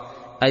الصغرى،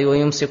 أي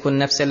ويمسك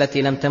النفس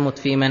التي لم تمت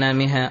في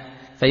منامها،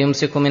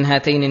 فيمسك من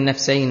هاتين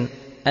النفسين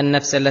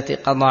النفس التي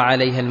قضى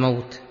عليها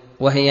الموت،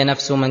 وهي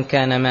نفس من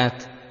كان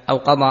مات أو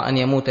قضى أن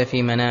يموت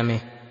في منامه.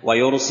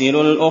 ويرسل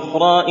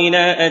الأخرى إلى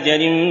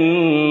أجل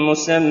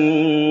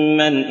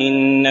مسمى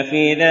إن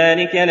في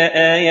ذلك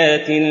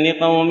لآيات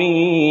لقوم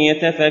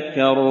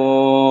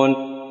يتفكرون.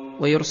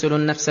 ويرسل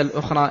النفس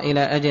الأخرى إلى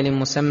أجل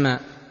مسمى،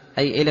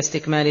 أي إلى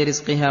استكمال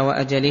رزقها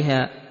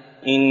وأجلها.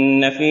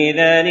 إن في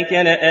ذلك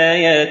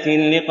لآيات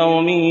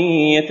لقوم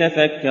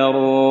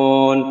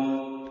يتفكرون،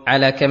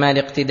 على كمال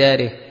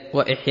اقتداره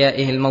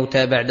وإحيائه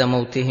الموتى بعد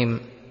موتهم.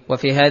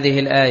 وفي هذه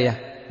الآية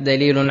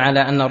دليل على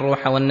أن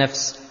الروح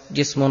والنفس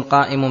جسم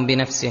قائم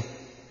بنفسه،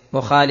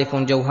 مخالف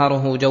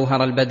جوهره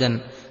جوهر البدن،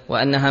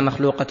 وأنها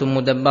مخلوقة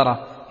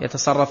مدبرة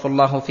يتصرف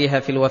الله فيها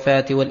في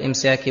الوفاة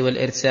والإمساك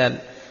والإرسال،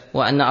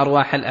 وأن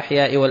أرواح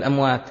الأحياء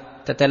والأموات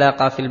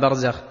تتلاقى في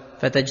البرزخ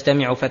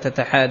فتجتمع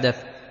فتتحادث،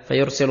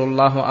 فيرسل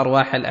الله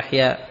أرواح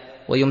الأحياء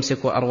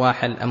ويمسك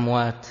أرواح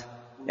الأموات.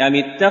 أم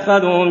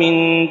اتخذوا من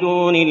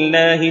دون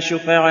الله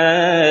شفعاء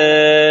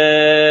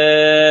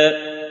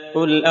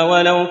قل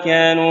أولو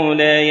كانوا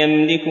لا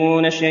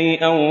يملكون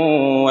شيئا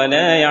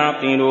ولا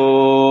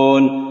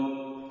يعقلون.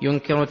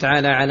 ينكر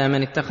تعالى على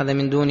من اتخذ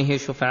من دونه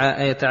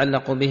شفعاء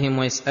يتعلق بهم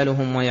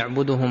ويسألهم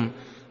ويعبدهم.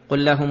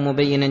 قل لهم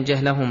مبينا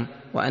جهلهم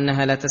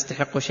وأنها لا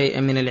تستحق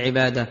شيئا من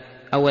العبادة.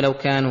 أولو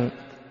كانوا،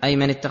 أي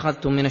من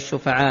اتخذتم من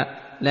الشفعاء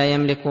لا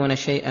يملكون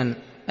شيئا،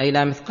 أي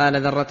لا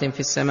مثقال ذرة في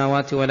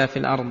السماوات ولا في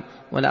الأرض،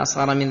 ولا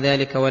أصغر من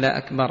ذلك ولا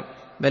أكبر،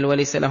 بل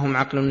وليس لهم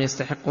عقل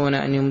يستحقون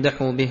أن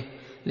يمدحوا به،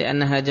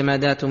 لأنها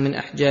جمادات من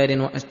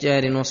أحجار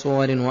وأشجار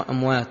وصور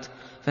وأموات.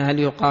 فهل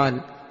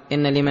يقال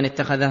إن لمن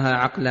اتخذها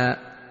عقلا؟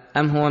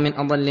 أم هو من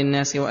أضل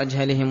الناس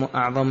وأجهلهم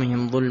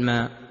وأعظمهم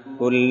ظلما؟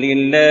 قل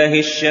لله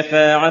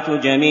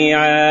الشفاعة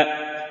جميعا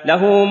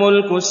له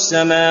ملك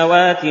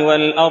السماوات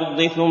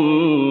والأرض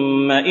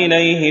ثم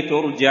إليه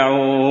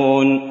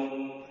ترجعون.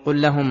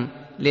 قل لهم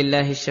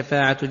لله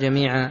الشفاعة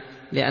جميعا،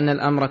 لأن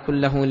الأمر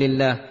كله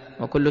لله،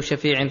 وكل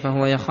شفيع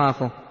فهو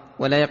يخافه،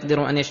 ولا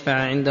يقدر أن يشفع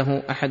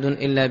عنده أحد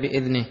إلا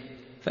بإذنه.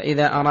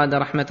 فإذا أراد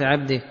رحمة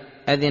عبده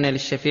أذن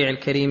للشفيع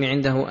الكريم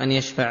عنده أن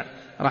يشفع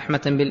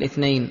رحمة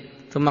بالاثنين،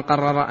 ثم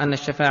قرر أن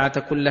الشفاعة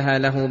كلها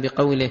له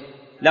بقوله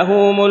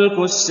له ملك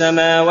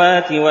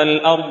السماوات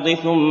والأرض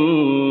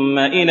ثم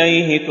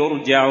إليه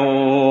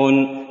ترجعون.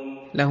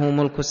 له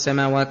ملك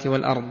السماوات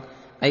والأرض،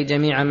 أي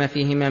جميع ما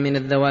فيهما من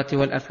الذوات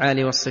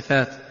والأفعال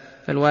والصفات،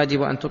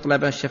 فالواجب أن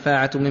تطلب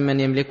الشفاعة ممن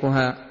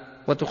يملكها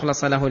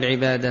وتخلص له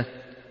العبادة.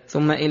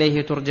 ثم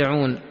إليه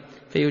ترجعون،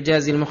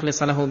 فيجازي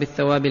المخلص له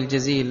بالثواب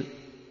الجزيل،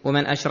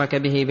 ومن أشرك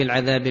به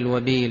بالعذاب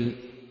الوبيل.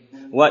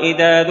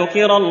 وإذا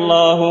ذكر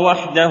الله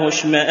وحده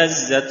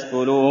اشمأزت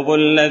قلوب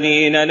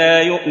الذين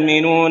لا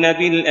يؤمنون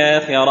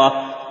بالآخرة،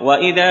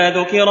 وإذا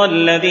ذكر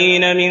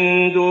الذين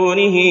من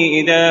دونه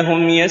إذا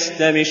هم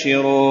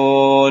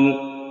يستبشرون.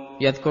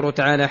 يذكر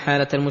تعالى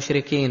حالة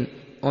المشركين،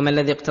 وما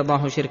الذي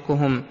اقتضاه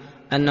شركهم،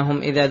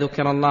 أنهم إذا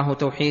ذكر الله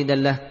توحيدا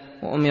له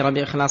وأمر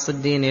بإخلاص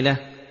الدين له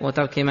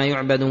وترك ما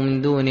يعبد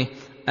من دونه،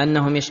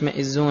 أنهم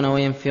يشمئزون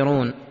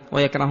وينفرون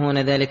ويكرهون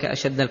ذلك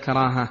أشد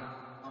الكراهة.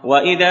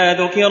 وإذا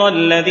ذكر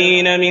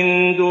الذين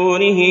من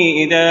دونه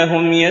إذا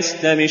هم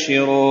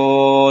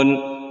يستبشرون.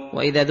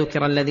 وإذا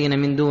ذكر الذين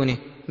من دونه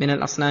من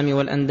الأصنام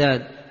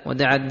والأنداد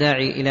ودعا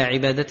الداعي إلى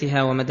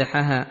عبادتها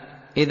ومدحها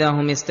إذا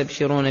هم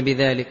يستبشرون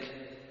بذلك،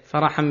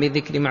 فرحا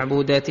بذكر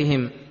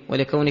معبوداتهم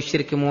ولكون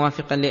الشرك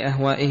موافقا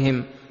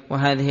لأهوائهم.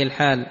 وهذه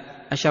الحال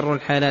أشر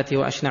الحالات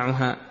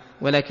وأشنعها،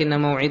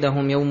 ولكن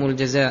موعدهم يوم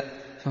الجزاء،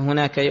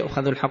 فهناك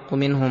يؤخذ الحق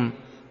منهم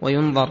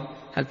وينظر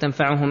هل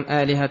تنفعهم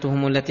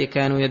آلهتهم التي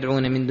كانوا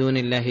يدعون من دون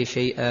الله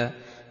شيئا.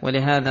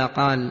 ولهذا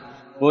قال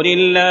قل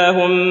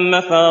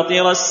اللهم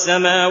فاطر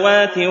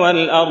السماوات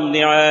والأرض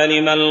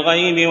عالم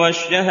الغيب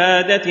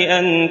والشهادة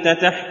أنت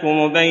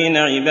تحكم بين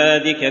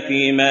عبادك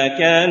فيما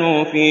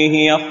كانوا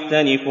فيه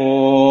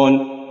يختلفون.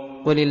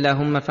 قل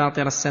اللهم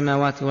فاطر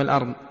السماوات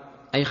والأرض،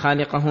 أي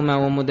خالقهما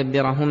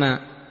ومدبرهما،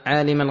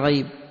 عالم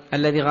الغيب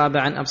الذي غاب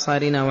عن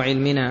أبصارنا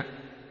وعلمنا،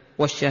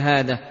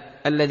 والشهادة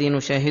الذي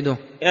نشاهده،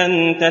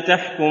 أنت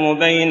تحكم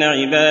بين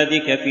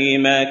عبادك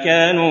فيما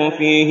كانوا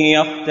فيه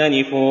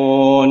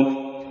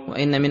يختلفون.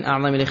 وإن من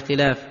أعظم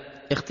الاختلاف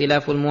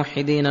اختلاف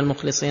الموحدين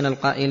المخلصين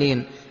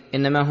القائلين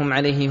إنما هم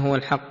عليه هو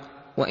الحق،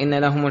 وإن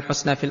لهم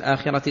الحسنى في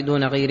الآخرة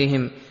دون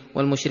غيرهم،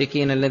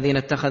 والمشركين الذين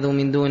اتخذوا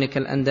من دونك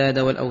الأنداد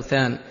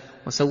والأوثان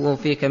وسووا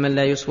فيك من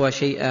لا يسوى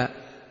شيئا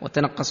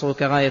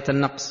وتنقصوك غاية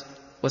النقص،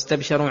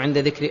 واستبشروا عند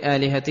ذكر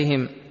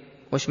آلهتهم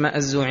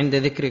واشمأزوا عند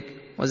ذكرك،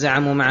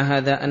 وزعموا مع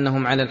هذا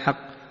أنهم على الحق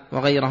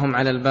وغيرهم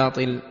على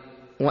الباطل،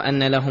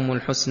 وأن لهم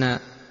الحسنى.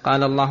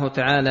 قال الله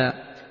تعالى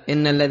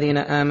إن الذين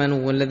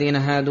آمنوا والذين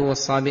هادوا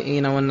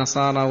والصابئين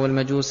والنصارى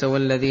والمجوس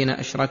والذين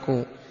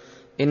أشركوا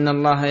إن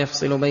الله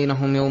يفصل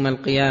بينهم يوم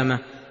القيامة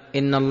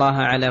إن الله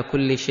على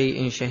كل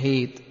شيء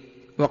شهيد.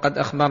 وقد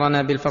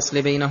أخبرنا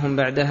بالفصل بينهم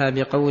بعدها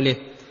بقوله: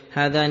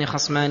 هذان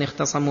خصمان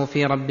اختصموا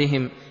في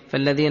ربهم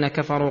فالذين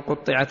كفروا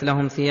قطعت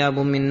لهم ثياب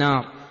من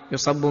نار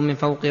يصب من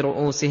فوق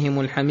رؤوسهم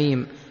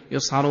الحميم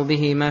يصهر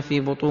به ما في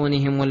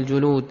بطونهم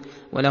والجلود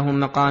ولهم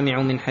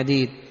مقامع من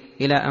حديد،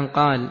 إلى أن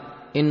قال: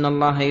 إن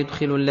الله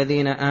يدخل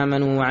الذين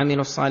آمنوا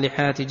وعملوا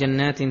الصالحات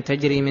جنات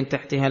تجري من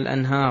تحتها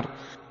الأنهار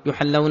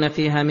يحلون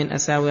فيها من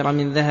أساور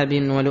من ذهب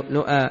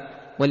ولؤلؤا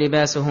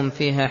ولباسهم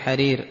فيها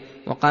حرير.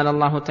 وقال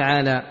الله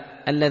تعالى: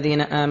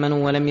 الذين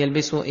آمنوا ولم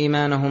يلبسوا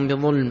إيمانهم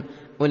بظلم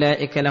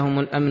أولئك لهم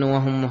الأمن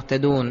وهم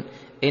مهتدون.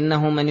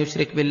 إنه من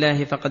يشرك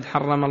بالله فقد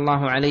حرم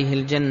الله عليه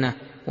الجنة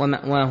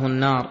ومأواه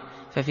النار.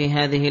 ففي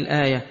هذه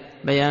الآية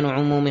بيان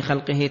عموم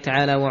خلقه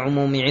تعالى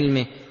وعموم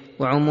علمه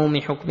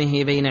وعموم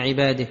حكمه بين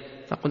عباده،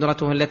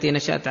 فقدرته التي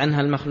نشأت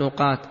عنها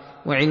المخلوقات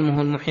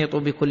وعلمه المحيط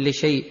بكل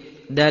شيء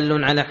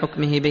دال على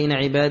حكمه بين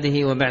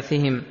عباده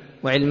وبعثهم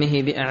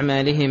وعلمه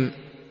بأعمالهم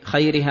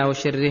خيرها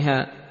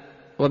وشرها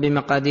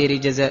وبمقادير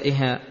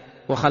جزائها،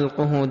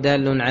 وخلقه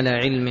دال على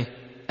علمه،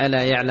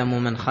 ألا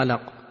يعلم من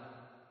خلق.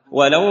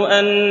 ولو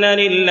أن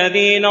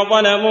للذين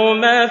ظلموا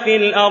ما في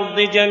الأرض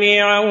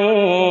جميعا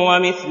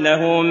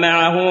ومثله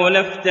معه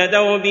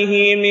لافتدوا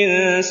به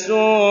من سوء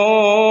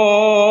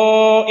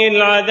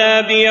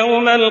العذاب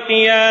يوم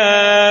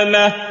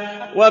القيامة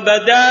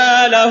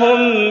وبدا لهم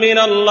من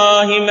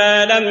الله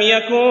ما لم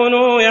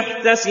يكونوا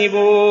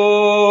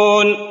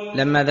يحتسبون.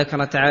 لما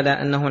ذكر تعالى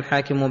أنه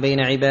الحاكم بين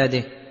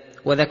عباده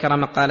وذكر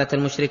مقالة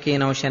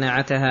المشركين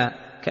وشناعتها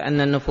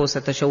كأن النفوس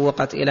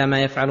تشوقت إلى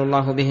ما يفعل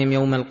الله بهم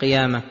يوم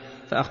القيامة،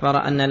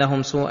 فأخبر أن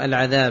لهم سوء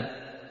العذاب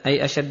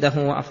أي أشده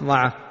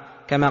وأفظعه،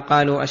 كما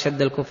قالوا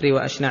أشد الكفر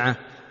وأشنعه،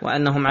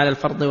 وأنهم على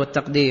الفرض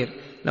والتقدير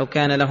لو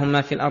كان لهم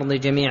ما في الأرض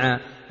جميعا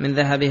من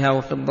ذهبها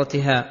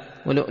وفضتها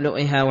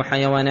ولؤلؤها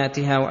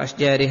وحيواناتها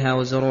وأشجارها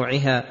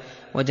وزروعها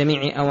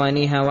وجميع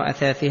أوانيها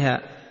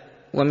وأثاثها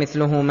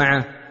ومثله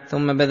معه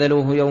ثم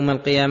بذلوه يوم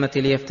القيامة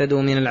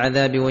ليفتدوا من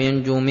العذاب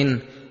وينجوا منه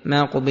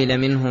ما قبل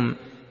منهم،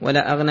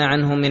 ولا أغنى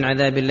عنهم من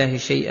عذاب الله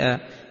شيئا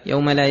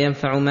يوم لا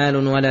ينفع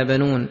مال ولا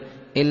بنون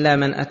إلا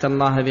من أتى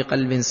الله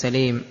بقلب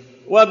سليم.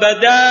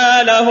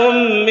 وبدا لهم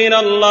من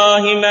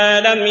الله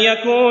ما لم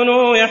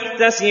يكونوا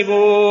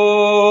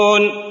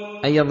يحتسبون،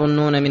 أي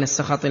يظنون من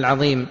السخط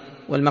العظيم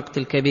والمقت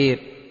الكبير،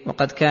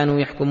 وقد كانوا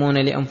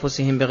يحكمون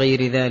لأنفسهم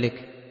بغير ذلك.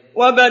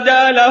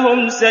 وبدا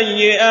لهم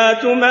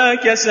سيئات ما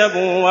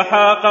كسبوا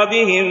وحاق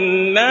بهم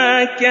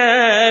ما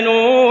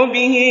كانوا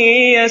به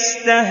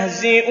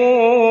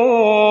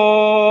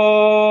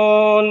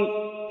يستهزئون.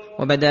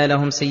 وبدا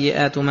لهم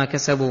سيئات ما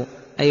كسبوا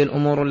أي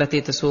الأمور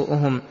التي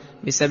تسوءهم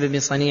بسبب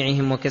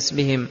صنيعهم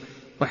وكسبهم،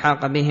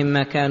 وحاق بهم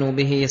ما كانوا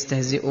به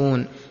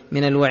يستهزئون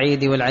من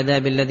الوعيد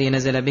والعذاب الذي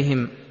نزل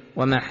بهم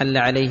وما حل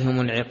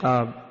عليهم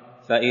العقاب.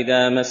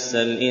 فإذا مس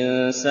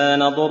الإنسان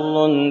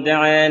ضر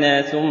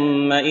دعانا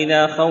ثم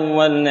إذا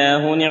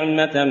خولناه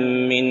نعمة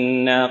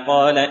منا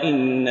قال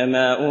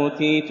إنما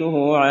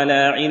أوتيته على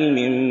علم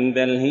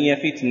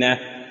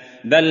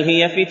بل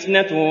هي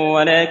فتنة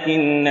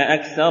ولكن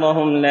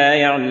أكثرهم لا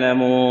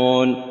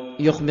يعلمون.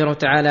 يخبر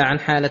تعالى عن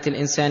حالة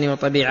الإنسان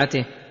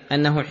وطبيعته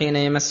أنه حين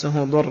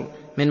يمسه ضر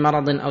من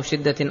مرض أو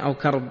شدة أو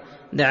كرب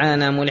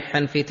دعانا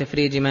ملحا في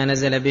تفريج ما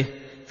نزل به،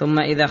 ثم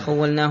إذا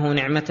خولناه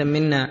نعمة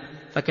منا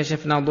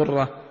فكشفنا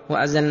ضره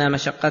وأزلنا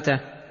مشقته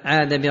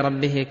عاد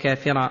بربه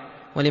كافرا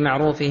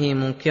ولمعروفه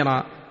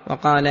منكرا،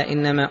 وقال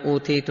إنما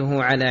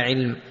أوتيته على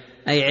علم،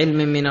 أي علم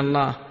من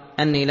الله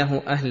أني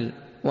له أهل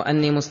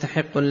وأني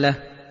مستحق له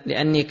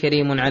لأني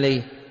كريم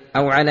عليه،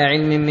 أو على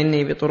علم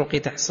مني بطرق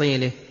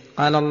تحصيله.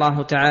 قال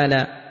الله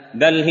تعالى: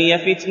 بل هي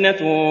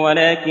فتنة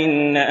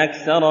ولكن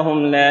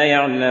أكثرهم لا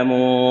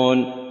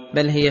يعلمون.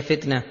 بل هي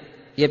فتنة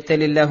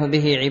يبتلي الله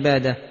به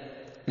عباده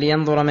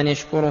لينظر من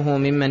يشكره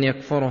ممن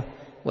يكفره،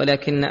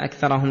 ولكن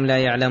أكثرهم لا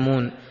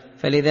يعلمون،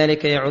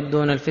 فلذلك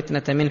يعدون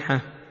الفتنة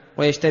منحة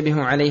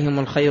ويشتبه عليهم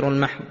الخير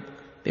المحض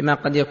بما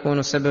قد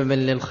يكون سببا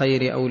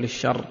للخير أو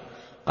للشر.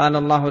 قال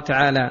الله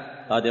تعالى: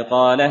 قد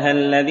قالها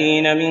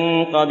الذين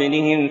من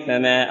قبلهم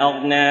فما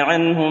أغنى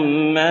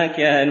عنهم ما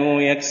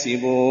كانوا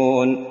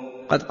يكسبون.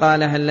 قد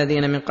قالها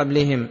الذين من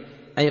قبلهم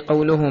أي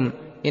قولهم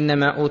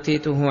إنما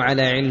أوتيته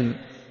على علم،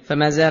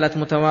 فما زالت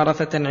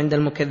متوارثة عند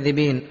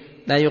المكذبين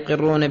لا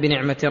يقرون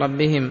بنعمة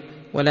ربهم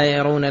ولا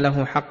يرون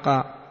له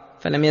حقا،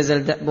 فلم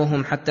يزل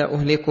دأبهم حتى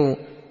أهلكوا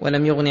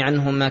ولم يغن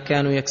عنهم ما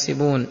كانوا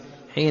يكسبون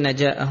حين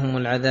جاءهم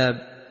العذاب.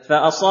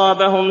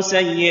 فأصابهم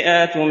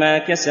سيئات ما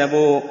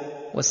كسبوا.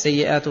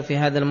 والسيئات في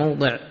هذا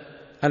الموضع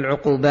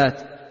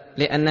العقوبات،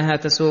 لأنها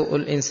تسوء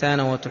الإنسان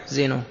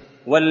وتحزنه.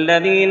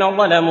 والذين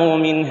ظلموا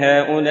من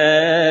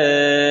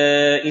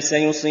هؤلاء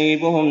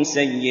سيصيبهم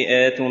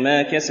سيئات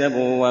ما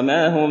كسبوا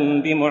وما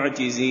هم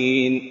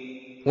بمعجزين.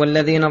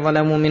 والذين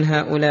ظلموا من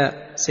هؤلاء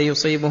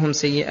سيصيبهم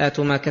سيئات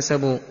ما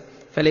كسبوا،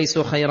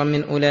 فليسوا خيرا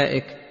من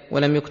أولئك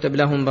ولم يكتب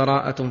لهم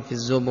براءة في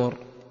الزبر.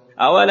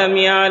 أولم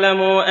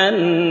يعلموا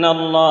أن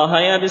الله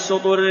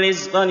يبسط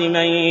الرزق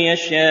لمن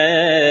يشاء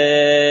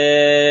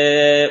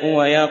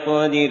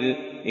ويقدر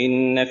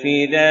إن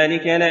في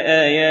ذلك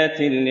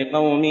لآيات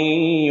لقوم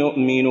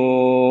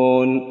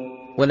يؤمنون.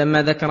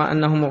 ولما ذكر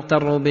أنهم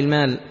اغتروا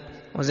بالمال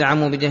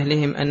وزعموا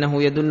بجهلهم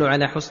أنه يدل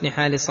على حسن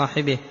حال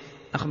صاحبه،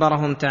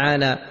 أخبرهم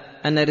تعالى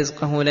أن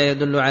رزقه لا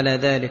يدل على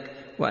ذلك،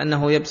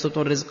 وأنه يبسط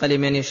الرزق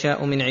لمن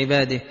يشاء من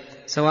عباده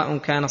سواء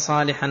كان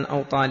صالحا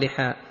أو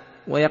طالحا،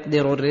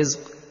 ويقدر الرزق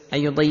أن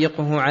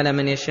يضيقه على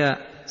من يشاء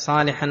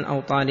صالحا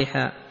أو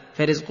طالحا،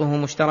 فرزقه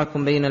مشترك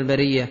بين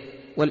البرية،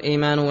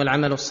 والإيمان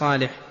والعمل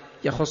الصالح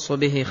يخص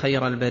به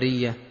خير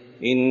البرية.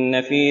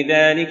 إن في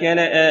ذلك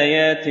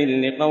لآيات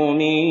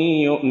لقوم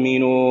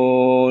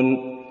يؤمنون.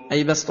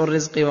 أي بسط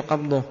الرزق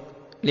وقبضه،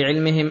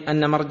 لعلمهم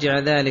أن مرجع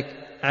ذلك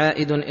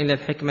عائد إلى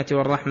الحكمة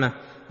والرحمة،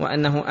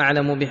 وأنه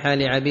أعلم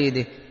بحال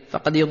عبيده،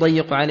 فقد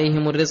يضيق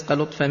عليهم الرزق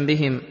لطفا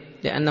بهم،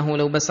 لأنه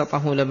لو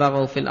بسطه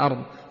لبغوا في الأرض،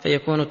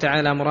 فيكون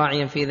تعالى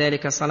مراعيا في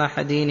ذلك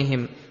صلاح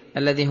دينهم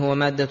الذي هو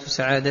مادة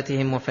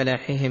سعادتهم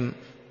وفلاحهم،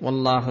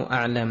 والله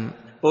أعلم.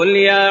 قل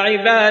يا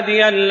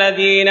عبادي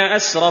الذين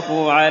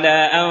أسرفوا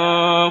على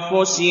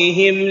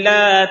أنفسهم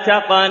لا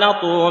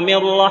تقنطوا من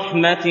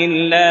رحمة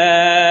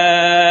الله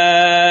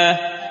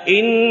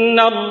إن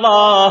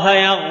الله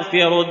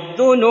يغفر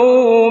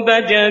الذنوب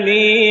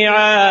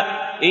جميعا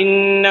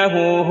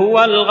إنه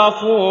هو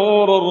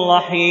الغفور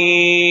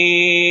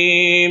الرحيم.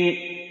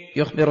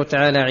 يخبر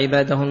تعالى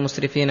عباده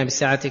المسرفين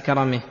بسعة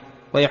كرمه،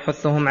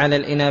 ويحثهم على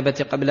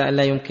الإنابة قبل أن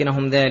لا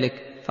يمكنهم ذلك،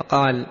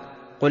 فقال: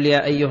 قل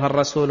يا أيها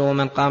الرسول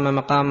ومن قام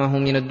مقامه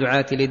من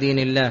الدعاة لدين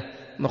الله،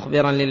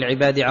 مخبرا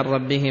للعباد عن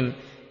ربهم: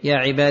 يا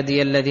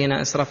عبادي الذين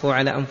أسرفوا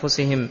على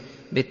أنفسهم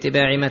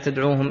باتباع ما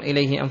تدعوهم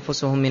إليه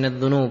أنفسهم من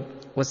الذنوب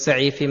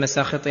والسعي في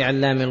مساخط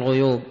علام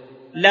الغيوب.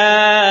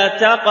 لا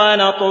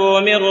تقنطوا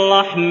من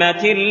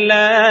رحمة الله،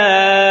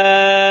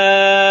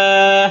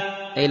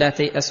 أي لا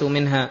تيأسوا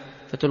منها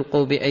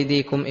فتلقوا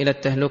بأيديكم إلى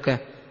التهلكة،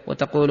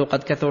 وتقول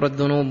قد كثرت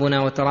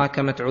ذنوبنا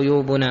وتراكمت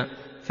عيوبنا،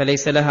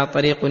 فليس لها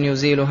طريق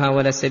يزيلها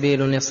ولا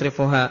سبيل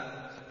يصرفها،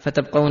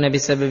 فتبقون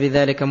بسبب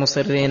ذلك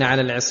مصرين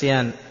على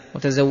العصيان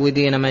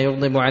متزودين ما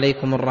يغضب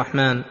عليكم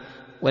الرحمن.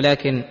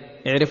 ولكن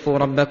اعرفوا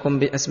ربكم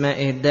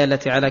بأسمائه الدالة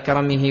على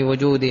كرمه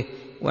وجوده،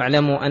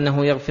 واعلموا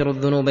أنه يغفر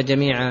الذنوب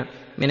جميعا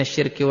من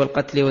الشرك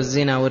والقتل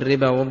والزنا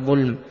والربا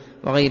والظلم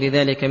وغير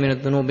ذلك من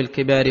الذنوب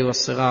الكبار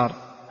والصغار.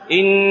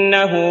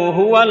 إنه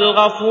هو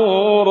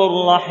الغفور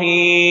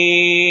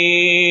الرحيم.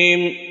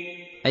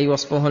 أي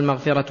وصفه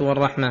المغفرة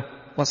والرحمة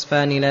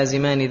وصفان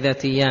لازمان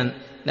ذاتيان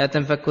لا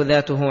تنفك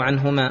ذاته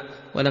عنهما،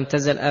 ولم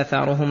تزل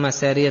آثارهما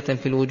سارية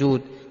في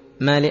الوجود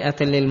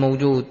مالئة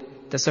للموجود،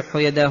 تسح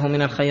يداه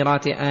من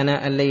الخيرات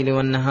آناء الليل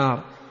والنهار،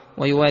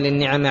 ويوالي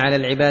النعم على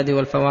العباد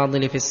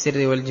والفواضل في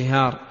السر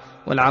والجهار،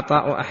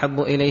 والعطاء أحب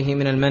إليه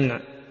من المنع،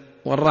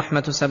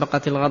 والرحمة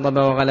سبقت الغضب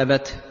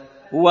وغلبته.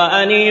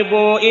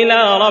 وأنيبوا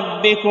إلى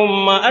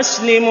ربكم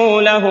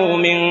وأسلموا له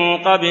من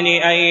قبل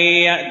أن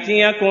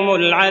يأتيكم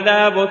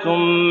العذاب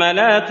ثم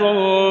لا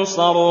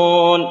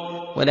تنصرون.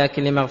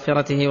 ولكن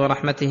لمغفرته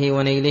ورحمته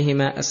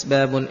ونيلهما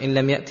أسباب إن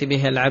لم يأت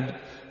بها العبد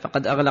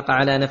فقد أغلق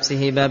على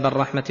نفسه باب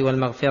الرحمة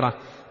والمغفرة،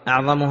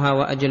 أعظمها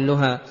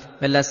وأجلها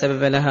بل لا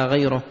سبب لها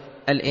غيره: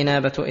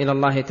 الإنابة إلى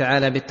الله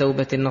تعالى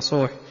بالتوبة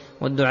النصوح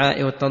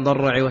والدعاء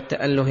والتضرع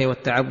والتأله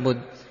والتعبد.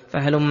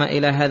 فهلم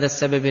إلى هذا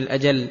السبب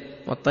الأجل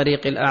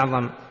والطريق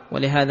الأعظم،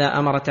 ولهذا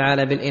أمر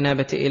تعالى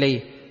بالإنابة إليه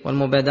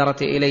والمبادرة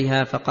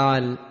إليها،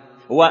 فقال: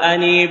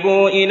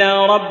 وأنيبوا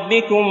إلى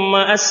ربكم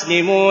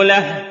وأسلموا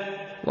له.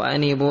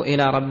 وأنيبوا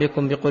إلى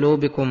ربكم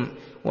بقلوبكم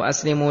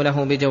وأسلموا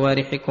له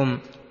بجوارحكم.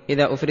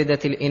 إذا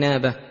أفردت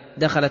الإنابة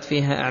دخلت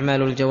فيها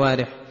أعمال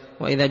الجوارح،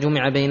 وإذا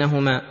جمع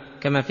بينهما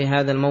كما في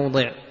هذا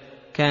الموضع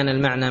كان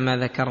المعنى ما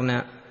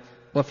ذكرنا.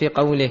 وفي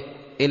قوله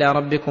إلى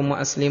ربكم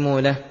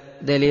وأسلموا له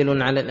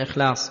دليل على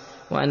الإخلاص،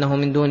 وأنه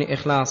من دون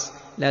إخلاص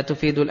لا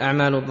تفيد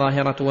الأعمال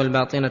الظاهرة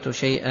والباطنة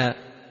شيئا.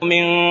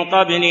 من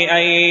قبل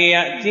أن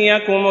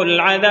يأتيكم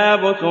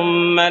العذاب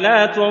ثم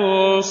لا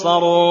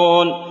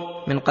تنصرون.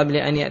 من قبل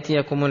أن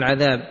يأتيكم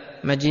العذاب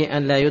مجيئا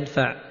لا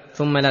يدفع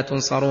ثم لا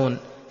تنصرون،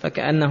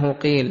 فكأنه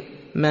قيل: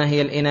 ما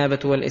هي الإنابة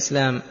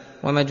والإسلام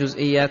وما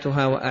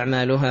جزئياتها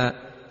وأعمالها؟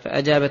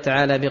 فأجاب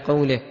تعالى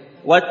بقوله: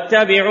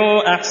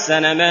 واتبعوا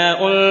أحسن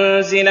ما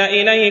أنزل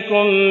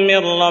إليكم من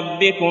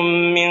ربكم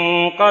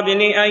من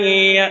قبل أن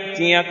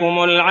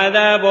يأتيكم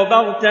العذاب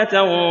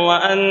بغتة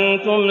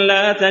وأنتم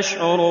لا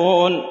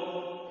تشعرون.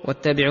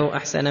 واتبعوا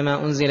أحسن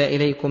ما أنزل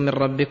إليكم من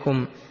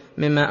ربكم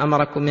مما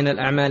أمركم من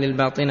الأعمال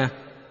الباطنة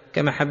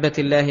كمحبة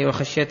الله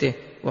وخشيته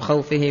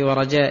وخوفه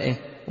ورجائه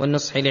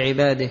والنصح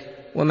لعباده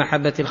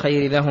ومحبة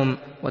الخير لهم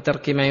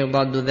وترك ما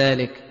يضاد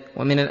ذلك،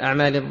 ومن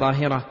الأعمال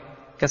الظاهرة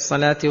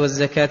كالصلاة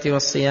والزكاة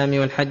والصيام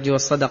والحج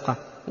والصدقة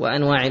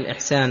وأنواع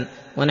الإحسان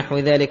ونحو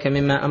ذلك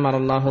مما أمر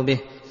الله به،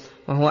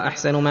 وهو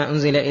أحسن ما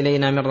أنزل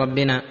إلينا من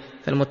ربنا.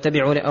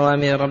 فالمتبع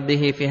لأوامر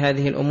ربه في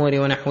هذه الأمور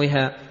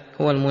ونحوها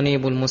هو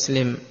المنيب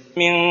المسلم.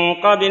 من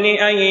قبل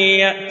أن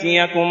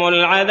يأتيكم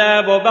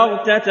العذاب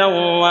بغتة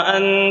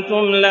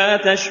وأنتم لا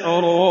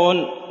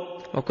تشعرون.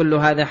 وكل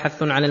هذا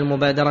حث على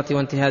المبادرة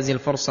وانتهاز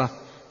الفرصة.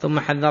 ثم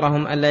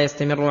حذرهم ألا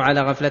يستمروا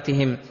على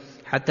غفلتهم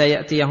حتى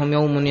يأتيهم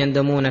يوم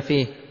يندمون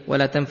فيه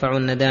ولا تنفع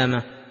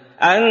الندامة.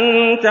 أن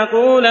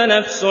تقول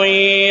نفس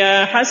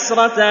يا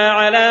حسرة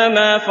على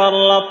ما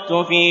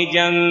فرطت في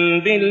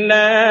جنب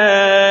الله،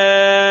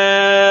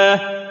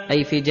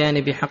 أي في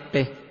جانب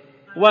حقه،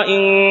 وإن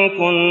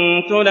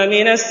كنت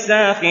لمن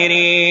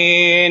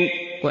الساخرين،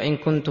 وإن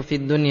كنت في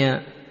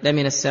الدنيا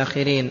لمن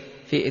الساخرين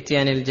في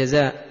إتيان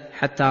الجزاء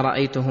حتى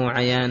رأيته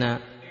عيانا.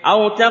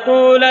 أو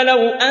تقول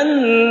لو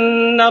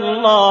أن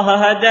الله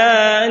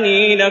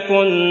هداني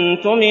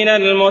لكنت من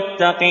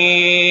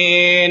المتقين،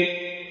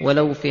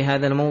 ولو في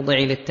هذا الموضع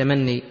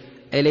للتمني،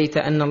 أي ليت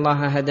أن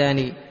الله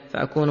هداني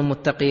فأكون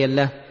متقيا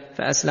له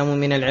فأسلم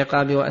من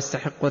العقاب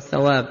وأستحق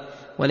الثواب.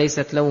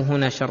 وليست لو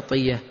هنا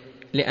شرطية،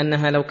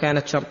 لأنها لو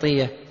كانت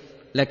شرطية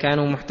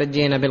لكانوا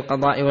محتجين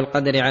بالقضاء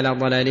والقدر على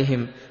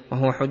ضلالهم،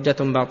 وهو حجة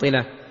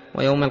باطلة،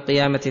 ويوم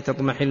القيامة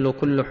تضمحل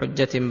كل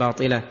حجة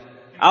باطلة.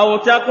 أو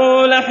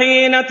تقول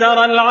حين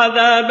ترى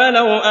العذاب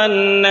لو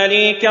أن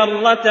لي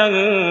كرة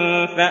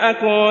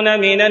فأكون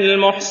من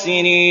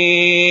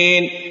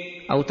المحسنين،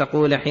 أو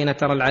تقول حين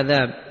ترى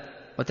العذاب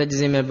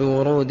وتجزم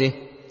بوروده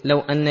لو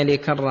أن لي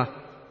كرة،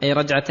 أي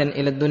رجعة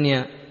إلى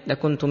الدنيا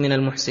لكنت من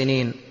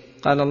المحسنين.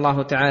 قال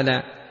الله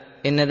تعالى: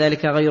 إن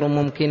ذلك غير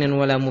ممكن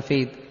ولا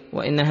مفيد،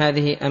 وإن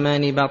هذه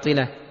أماني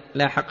باطلة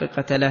لا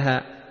حقيقة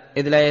لها،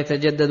 إذ لا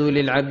يتجدد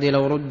للعبد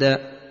لو رد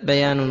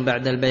بيان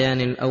بعد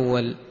البيان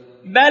الأول.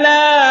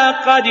 بلى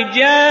قد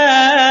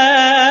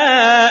جاءتك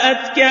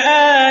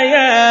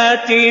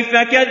آياتي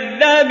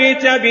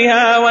فكذبت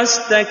بها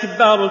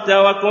واستكبرت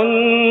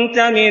وكنت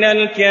من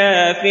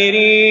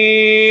الكافرين.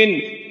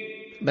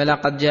 بلى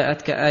قد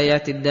جاءتك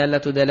آيات الدالة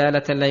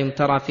دلالة لا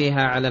يمترى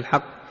فيها على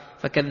الحق،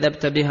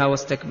 فكذبت بها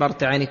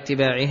واستكبرت عن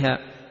اتباعها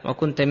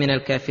وكنت من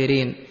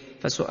الكافرين.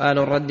 فسؤال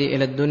الرد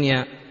إلى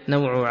الدنيا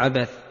نوع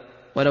عبث،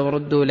 ولو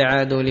ردوا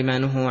لعادوا لما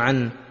نهوا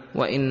عنه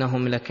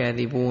وإنهم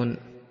لكاذبون.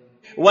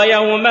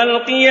 ويوم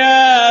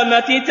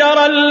القيامة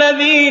ترى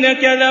الذين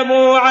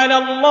كذبوا على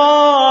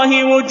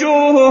الله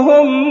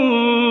وجوههم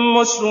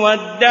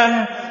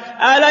مسودة،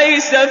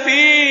 أليس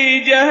في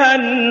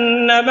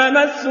جهنم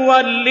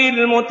مثوى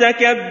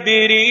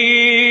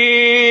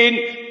للمتكبرين.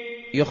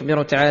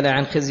 يخبر تعالى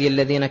عن خزي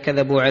الذين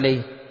كذبوا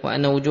عليه،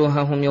 وأن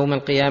وجوههم يوم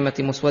القيامة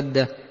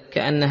مسودة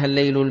كأنها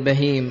الليل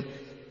البهيم،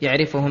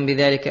 يعرفهم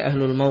بذلك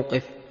أهل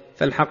الموقف،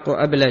 فالحق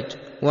أبلج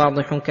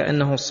واضح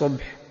كأنه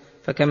الصبح.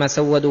 فكما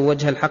سودوا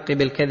وجه الحق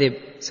بالكذب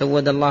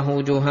سود الله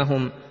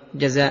وجوههم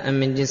جزاء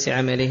من جنس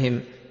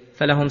عملهم،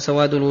 فلهم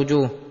سواد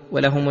الوجوه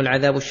ولهم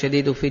العذاب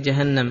الشديد في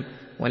جهنم.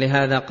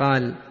 ولهذا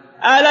قال: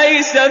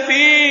 أليس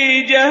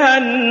في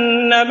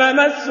جهنم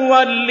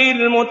مثوى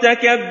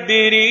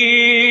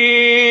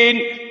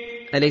للمتكبرين.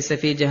 أليس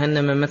في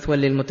جهنم مثوى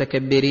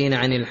للمتكبرين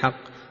عن الحق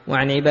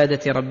وعن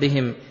عبادة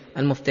ربهم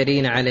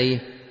المفترين عليه؟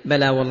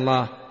 بلى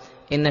والله،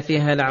 إن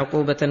فيها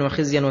لعقوبة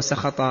وخزيا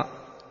وسخطا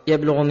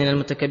يبلغ من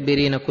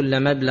المتكبرين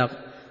كل مبلغ،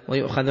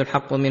 ويؤخذ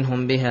الحق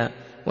منهم بها.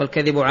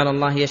 والكذب على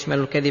الله يشمل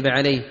الكذب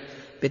عليه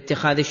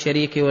باتخاذ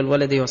الشريك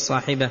والولد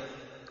والصاحبة،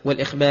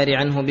 والإخبار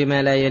عنه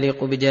بما لا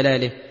يليق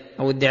بجلاله،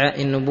 أو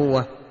ادعاء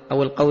النبوة،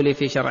 أو القول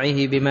في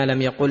شرعه بما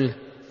لم يقله،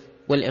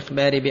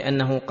 والإخبار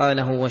بأنه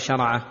قاله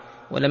وشرعه.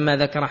 ولما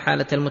ذكر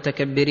حالة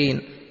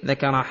المتكبرين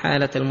ذكر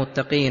حالة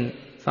المتقين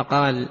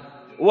فقال: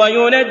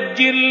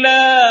 وينجي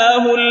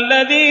الله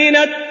الذين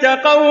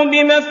اتقوا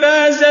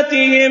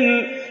بمفازتهم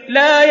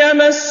لا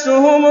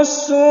يمسهم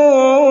السوء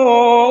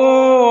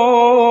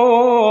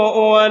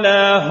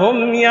ولا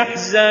هم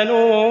يحزنون.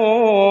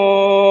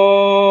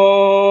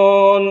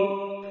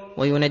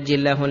 وينجي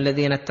الله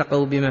الذين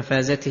اتقوا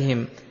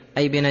بمفازتهم،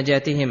 أي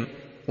بنجاتهم،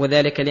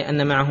 وذلك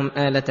لأن معهم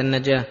آلة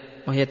النجاة،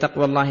 وهي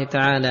تقوى الله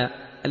تعالى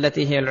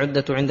التي هي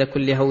العدة عند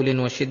كل هول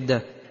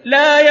وشدة.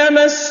 لا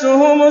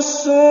يمسهم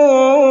السوء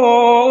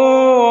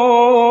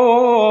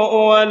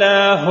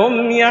ولا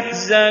هم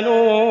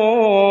يحزنون.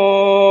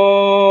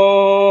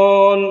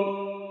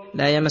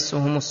 لا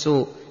يمسهم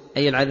السوء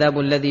أي العذاب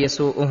الذي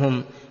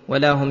يسوءهم،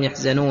 ولا هم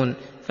يحزنون،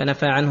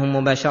 فنفى عنهم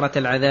مباشرة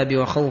العذاب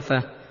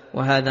وخوفه،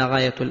 وهذا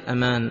غاية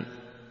الأمان.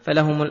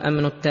 فلهم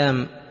الأمن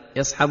التام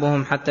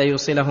يصحبهم حتى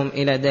يوصلهم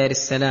إلى دار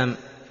السلام،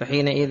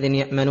 فحينئذ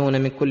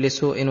يأمنون من كل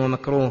سوء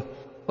ومكروه،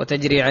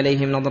 وتجري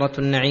عليهم نظرة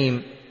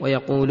النعيم،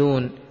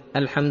 ويقولون: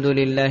 الحمد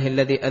لله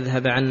الذي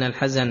أذهب عنا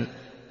الحزن،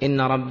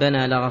 إن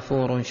ربنا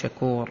لغفور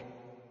شكور.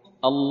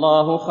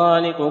 الله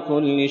خالق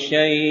كل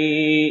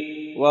شيء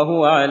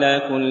وهو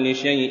على كل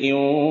شيء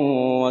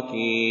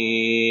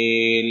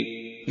وكيل.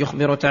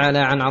 يخبر تعالى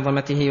عن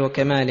عظمته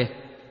وكماله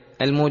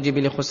الموجب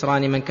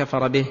لخسران من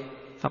كفر به،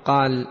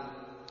 فقال: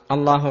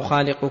 الله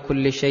خالق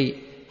كل شيء.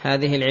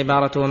 هذه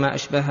العبارة وما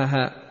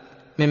أشبهها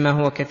مما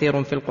هو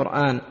كثير في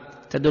القرآن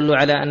تدل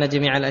على أن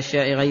جميع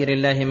الأشياء غير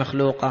الله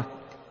مخلوقة،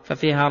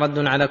 ففيها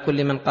رد على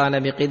كل من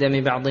قال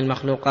بقدم بعض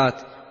المخلوقات،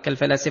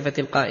 كالفلاسفة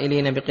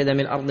القائلين بقدم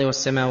الأرض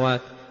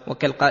والسماوات،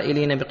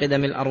 وكالقائلين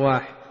بقدم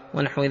الأرواح،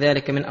 ونحو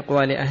ذلك من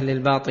أقوال أهل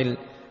الباطل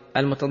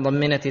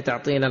المتضمنة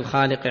تعطيل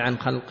الخالق عن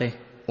خلقه.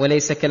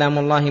 وليس كلام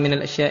الله من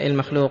الأشياء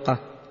المخلوقة،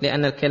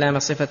 لأن الكلام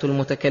صفة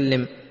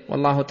المتكلم،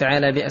 والله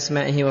تعالى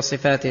بأسمائه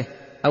وصفاته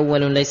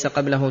أول ليس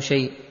قبله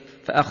شيء.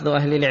 فأخذ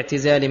أهل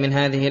الاعتزال من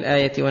هذه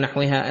الآية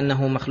ونحوها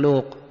أنه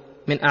مخلوق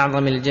من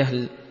أعظم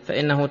الجهل،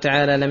 فإنه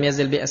تعالى لم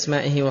يزل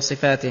بأسمائه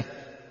وصفاته،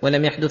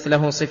 ولم يحدث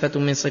له صفة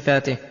من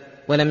صفاته،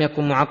 ولم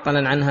يكن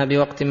معطلا عنها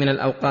بوقت من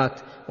الأوقات.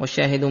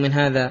 والشاهد من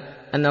هذا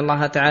أن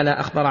الله تعالى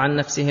أخبر عن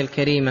نفسه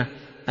الكريمة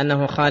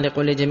أنه خالق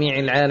لجميع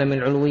العالم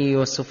العلوي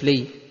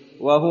والسفلي،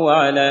 وهو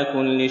على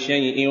كل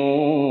شيء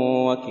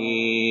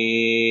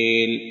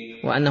وكيل،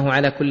 وأنه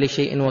على كل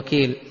شيء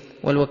وكيل.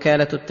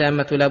 والوكالة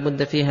التامة لا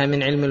بد فيها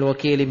من علم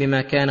الوكيل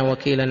بما كان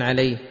وكيلا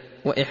عليه،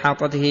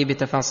 وإحاطته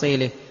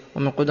بتفاصيله،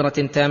 ومن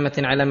قدرة تامة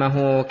على ما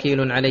هو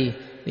وكيل عليه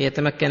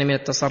ليتمكن من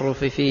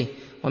التصرف فيه،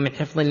 ومن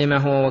حفظ لما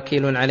هو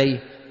وكيل عليه،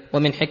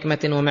 ومن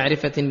حكمة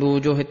ومعرفة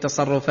بوجوه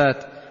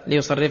التصرفات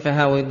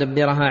ليصرفها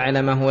ويدبرها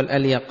على ما هو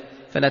الأليق،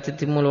 فلا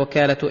تتم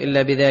الوكالة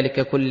إلا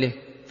بذلك كله،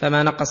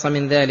 فما نقص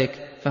من ذلك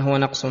فهو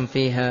نقص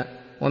فيها.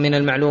 ومن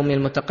المعلوم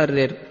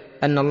المتقرر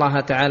أن الله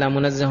تعالى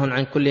منزه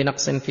عن كل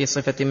نقص في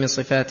صفة من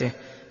صفاته،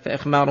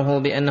 فإخباره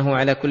بأنه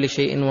على كل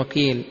شيء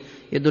وكيل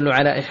يدل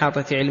على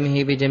إحاطة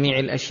علمه بجميع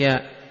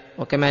الأشياء،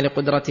 وكمال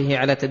قدرته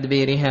على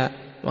تدبيرها،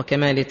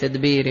 وكمال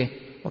تدبيره،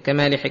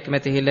 وكمال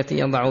حكمته التي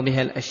يضع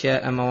بها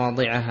الأشياء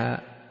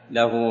مواضعها.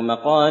 له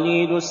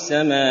مقاليد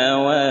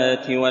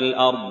السماوات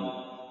والأرض،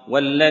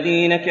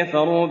 والذين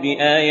كفروا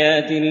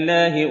بآيات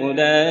الله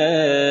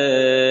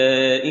أولئك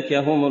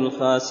هم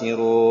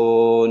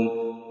الخاسرون.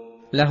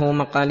 له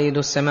مقاليد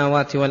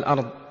السماوات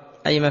والأرض،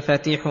 أي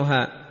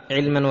مفاتيحها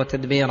علما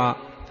وتدبيرا،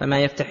 فما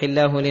يفتح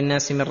الله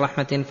للناس من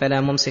رحمة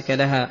فلا ممسك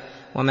لها،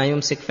 وما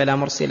يمسك فلا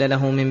مرسل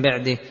له من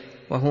بعده،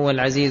 وهو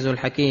العزيز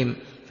الحكيم.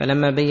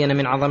 فلما بين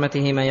من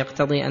عظمته ما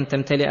يقتضي أن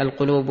تمتلئ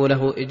القلوب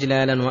له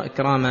إجلالا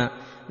وإكراما،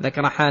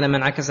 ذكر حال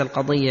من عكس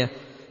القضية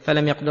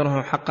فلم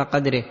يقدره حق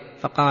قدره،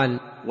 فقال: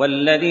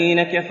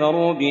 والذين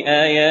كفروا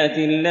بآيات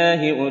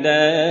الله أولئك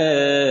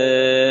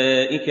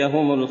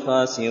هم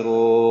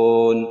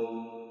الخاسرون.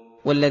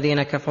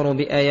 والذين كفروا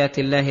بآيات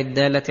الله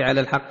الدالة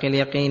على الحق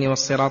اليقين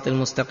والصراط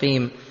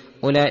المستقيم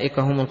أولئك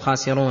هم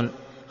الخاسرون.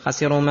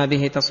 خسروا ما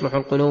به تصلح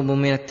القلوب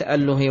من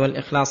التأله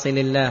والإخلاص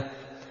لله،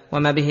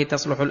 وما به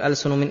تصلح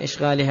الألسن من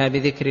إشغالها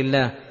بذكر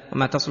الله،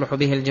 وما تصلح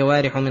به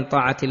الجوارح من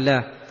طاعة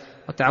الله،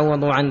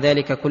 وتعوضوا عن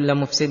ذلك كل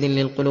مفسد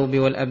للقلوب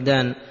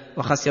والأبدان،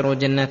 وخسروا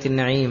جنات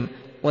النعيم،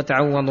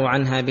 وتعوضوا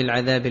عنها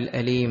بالعذاب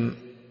الأليم.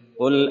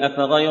 قل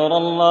أفغير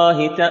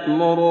الله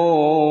تأمروني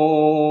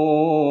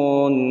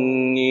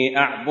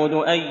أعبد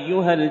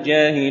أيها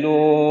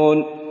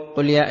الجاهلون.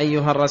 قل يا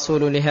أيها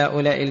الرسول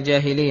لهؤلاء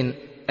الجاهلين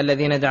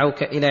الذين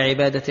دعوك إلى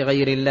عبادة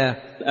غير الله: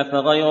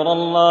 أفغير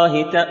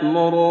الله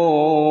تأمروني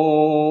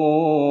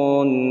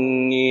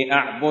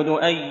أعبد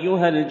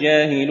أيها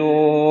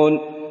الجاهلون.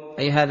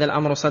 أي هذا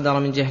الأمر صدر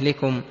من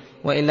جهلكم،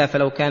 وإلا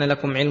فلو كان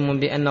لكم علم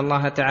بأن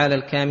الله تعالى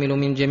الكامل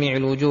من جميع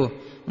الوجوه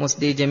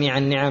مسدي جميع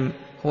النعم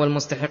هو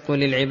المستحق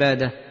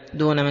للعبادة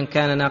دون من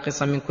كان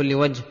ناقصا من كل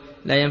وجه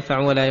لا ينفع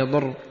ولا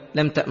يضر،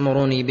 لم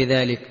تأمروني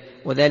بذلك.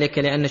 وذلك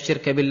لأن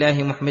الشرك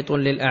بالله محبط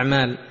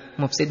للأعمال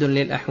مفسد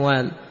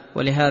للأحوال.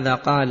 ولهذا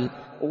قال: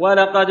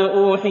 ولقد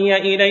أوحي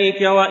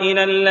إليك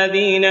وإلى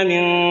الذين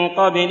من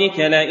قبلك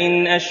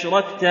لئن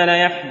أشركت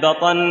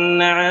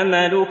ليحبطن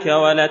عملك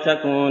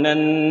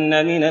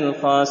ولتكونن من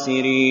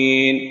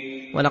الخاسرين.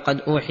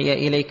 ولقد أوحي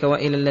إليك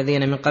وإلى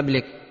الذين من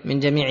قبلك من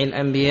جميع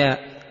الأنبياء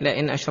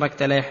لئن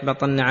أشركت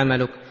ليحبطن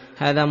عملك،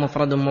 هذا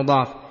مفرد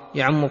مضاف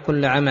يعم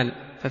كل عمل.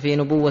 ففي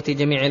نبوة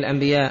جميع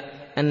الأنبياء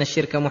أن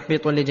الشرك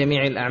محبط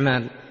لجميع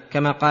الأعمال،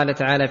 كما قال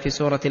تعالى في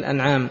سورة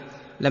الأنعام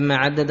لما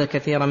عدد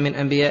كثيرا من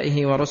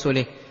أنبيائه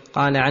ورسله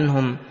قال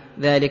عنهم: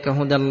 ذلك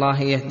هدى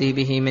الله يهدي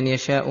به من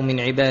يشاء من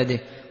عباده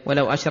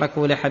ولو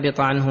أشركوا لحبط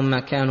عنهم ما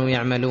كانوا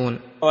يعملون.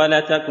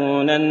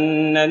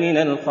 ولتكونن من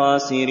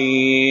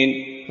الخاسرين.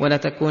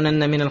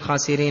 ولتكونن من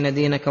الخاسرين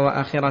دينك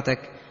وآخرتك،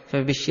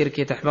 فبالشرك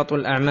تحبط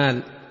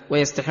الأعمال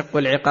ويستحق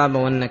العقاب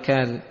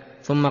والنكال.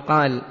 ثم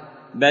قال: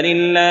 بل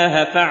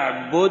الله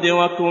فاعبد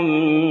وكن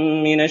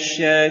من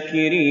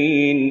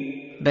الشاكرين.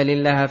 بل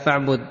الله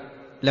فاعبد،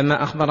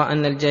 لما أخبر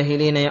أن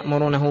الجاهلين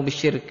يأمرونه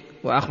بالشرك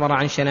وأخبر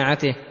عن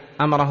شناعته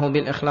أمره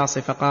بالإخلاص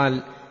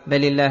فقال: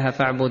 بل الله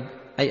فاعبد،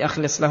 أي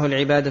أخلص له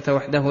العبادة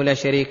وحده لا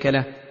شريك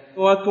له.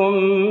 وكن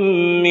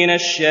من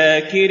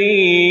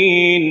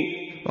الشاكرين.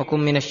 وكن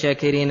من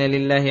الشاكرين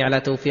لله على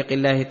توفيق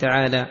الله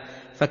تعالى،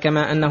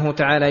 فكما أنه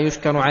تعالى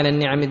يشكر على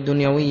النعم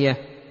الدنيوية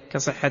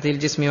كصحة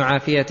الجسم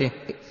وعافيته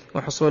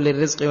وحصول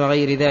الرزق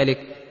وغير ذلك،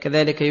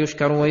 كذلك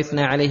يشكر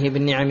ويثنى عليه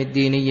بالنعم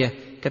الدينية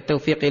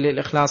كالتوفيق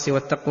للإخلاص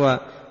والتقوى.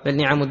 بل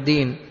نعم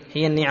الدين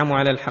هي النعم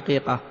على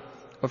الحقيقة،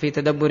 وفي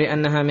تدبر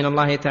أنها من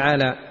الله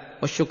تعالى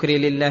والشكر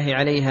لله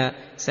عليها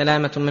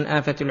سلامة من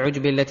آفة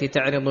العجب التي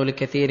تعرض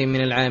لكثير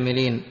من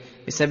العاملين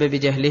بسبب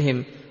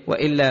جهلهم،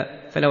 وإلا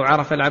فلو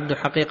عرف العبد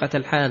حقيقة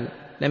الحال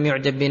لم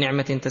يعجب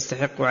بنعمة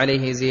تستحق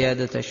عليه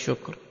زيادة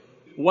الشكر.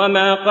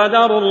 وما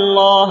قدر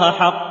الله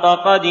حق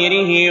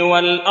قدره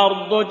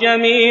والأرض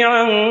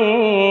جميعا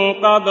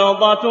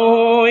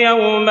قبضته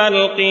يوم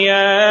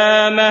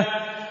القيامة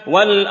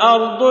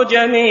والأرض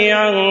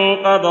جميعا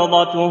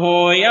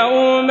قبضته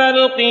يوم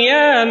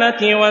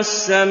القيامة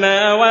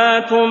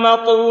والسماوات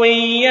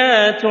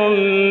مطويات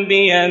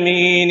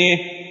بيمينه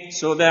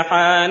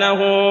سبحانه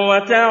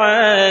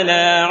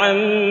وتعالى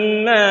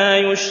عما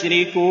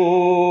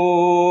يشركون.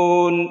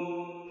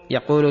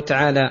 يقول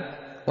تعالى: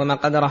 وما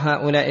قدر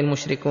هؤلاء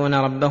المشركون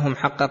ربهم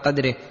حق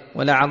قدره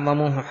ولا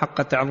عظموه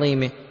حق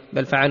تعظيمه،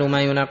 بل فعلوا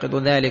ما يناقض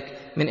ذلك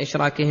من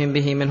إشراكهم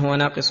به من هو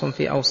ناقص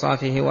في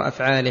أوصافه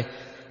وأفعاله،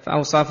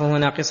 فأوصافه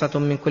ناقصة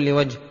من كل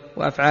وجه،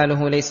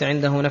 وأفعاله ليس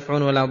عنده نفع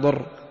ولا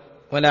ضر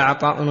ولا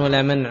عطاء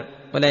ولا منع،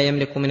 ولا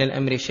يملك من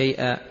الأمر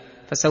شيئا،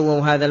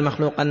 فسووا هذا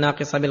المخلوق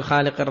الناقص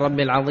بالخالق الرب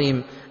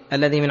العظيم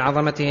الذي من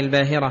عظمته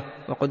الباهرة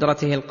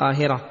وقدرته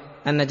القاهرة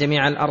أن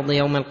جميع الأرض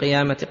يوم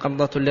القيامة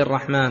قبضة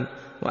للرحمن،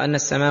 وأن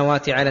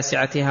السماوات على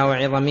سعتها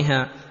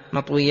وعظمها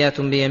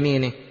مطويات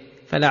بيمينه،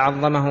 فلا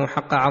عظمه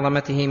حق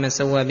عظمته من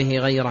سوى به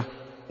غيره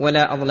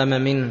ولا أظلم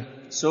منه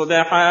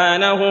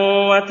سبحانه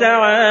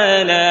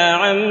وتعالى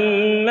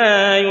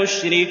عما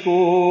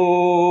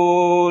يشركون،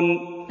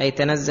 أي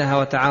تنزه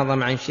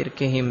وتعاظم عن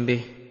شركهم به.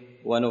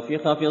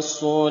 ونفخ في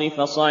الصور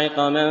فصعق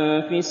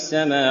من في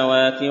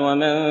السماوات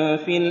ومن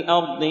في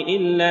الأرض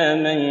إلا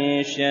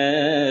من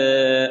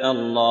شاء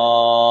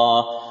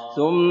الله،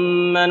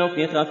 ثم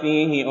نفخ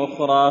فيه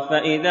أخرى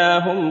فإذا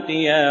هم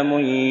قيام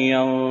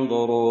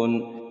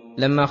ينظرون.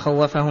 لما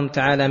خوفهم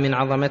تعالى من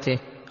عظمته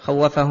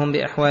خوفهم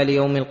بأحوال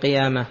يوم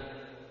القيامة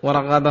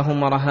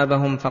ورغبهم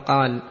ورهبهم،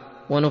 فقال: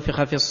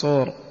 ونفخ في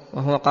الصور،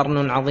 وهو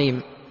قرن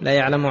عظيم لا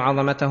يعلم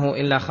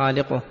عظمته إلا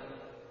خالقه،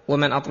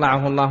 ومن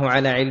أطلعه الله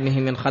على علمه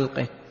من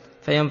خلقه،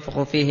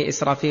 فينفخ فيه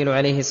إسرافيل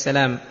عليه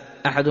السلام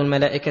أحد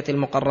الملائكة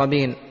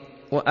المقربين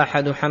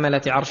وأحد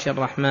حملة عرش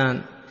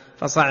الرحمن،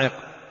 فصعق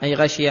أي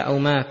غشي أو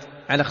مات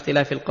على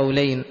اختلاف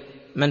القولين،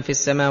 من في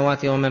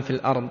السماوات ومن في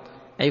الأرض،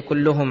 أي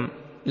كلهم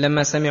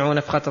لما سمعوا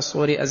نفخة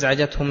الصور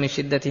أزعجتهم من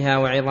شدتها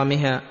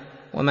وعظمها،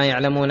 وما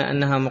يعلمون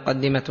أنها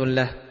مقدمة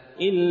له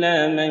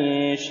إلا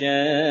من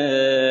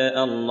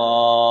شاء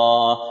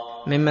الله،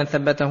 ممن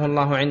ثبته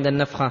الله عند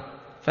النفخة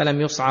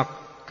فلم يصعق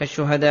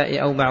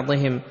كالشهداء أو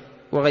بعضهم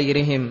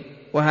وغيرهم.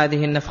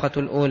 وهذه النفخة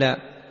الأولى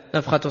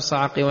نفخة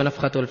الصعق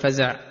ونفخة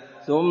الفزع.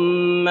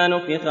 ثم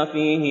نفخ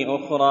فيه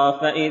أخرى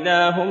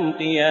فإذا هم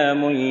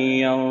قيام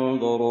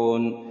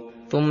ينظرون.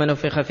 ثم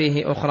نفخ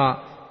فيه أخرى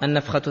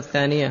النفخة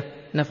الثانية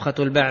نفخة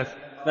البعث،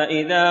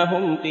 فإذا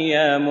هم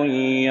قيام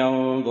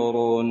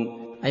ينظرون،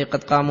 أي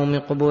قد قاموا من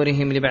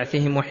قبورهم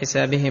لبعثهم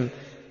وحسابهم،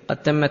 قد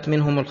تمت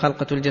منهم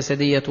الخلقة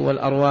الجسدية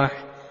والأرواح،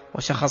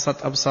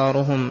 وشخصت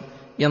أبصارهم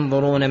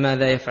ينظرون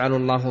ماذا يفعل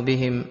الله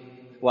بهم.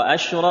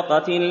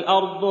 وأشرقت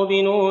الأرض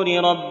بنور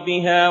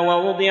ربها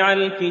ووضع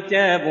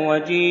الكتاب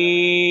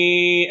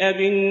وجيء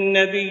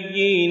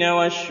بالنبيين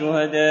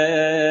والشهداء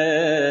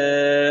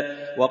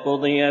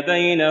وقضي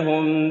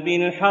بينهم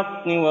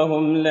بالحق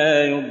وهم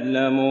لا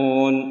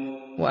يظلمون.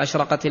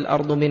 وأشرقت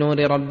الأرض بنور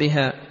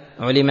ربها،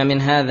 علم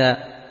من هذا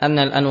أن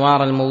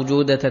الأنوار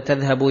الموجودة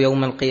تذهب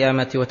يوم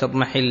القيامة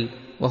وتضمحل،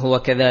 وهو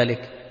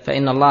كذلك،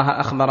 فإن الله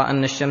أخبر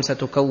أن الشمس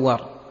تكور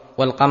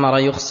والقمر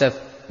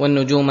يخسف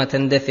والنجوم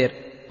تندثر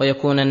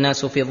ويكون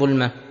الناس في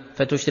ظلمة،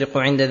 فتشرق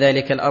عند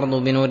ذلك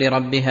الأرض بنور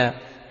ربها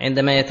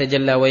عندما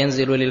يتجلى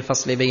وينزل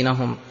للفصل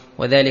بينهم،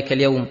 وذلك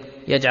اليوم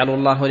يجعل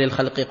الله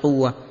للخلق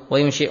قوة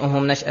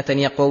وينشئهم نشأة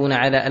يقوون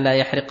على ألا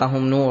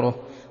يحرقهم نوره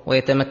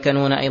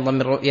ويتمكنون أيضا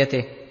من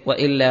رؤيته،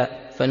 وإلا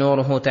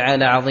فنوره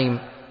تعالى عظيم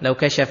لو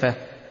كشفه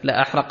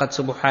لأحرقت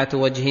سبحات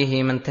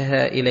وجهه ما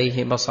انتهى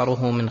إليه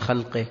بصره من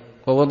خلقه.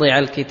 ووضع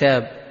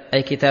الكتاب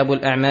أي كتاب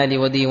الأعمال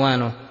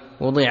وديوانه،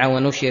 وضع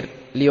ونشر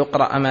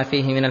ليقرأ ما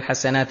فيه من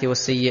الحسنات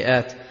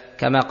والسيئات،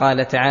 كما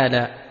قال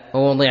تعالى: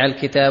 ووضع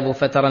الكتاب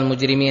فترى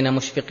المجرمين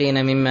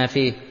مشفقين مما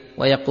فيه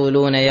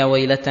ويقولون يا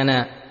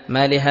ويلتنا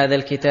ما لهذا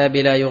الكتاب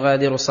لا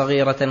يغادر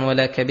صغيرة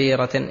ولا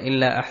كبيرة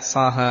إلا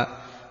أحصاها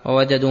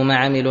ووجدوا ما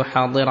عملوا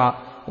حاضرا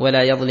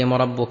ولا يظلم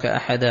ربك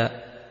أحدا.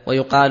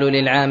 ويقال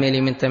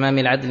للعامل من تمام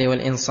العدل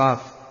والإنصاف: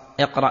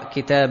 اقرأ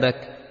كتابك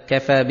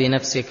كفى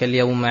بنفسك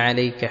اليوم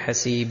عليك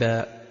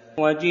حسيبا.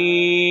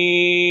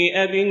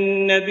 وجيء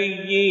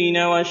بالنبيين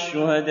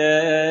والشهداء،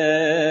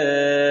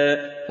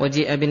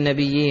 وجيء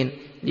بالنبيين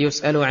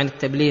ليسألوا عن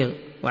التبليغ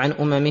وعن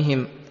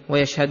أممهم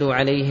ويشهدوا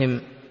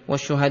عليهم،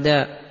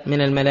 والشهداء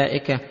من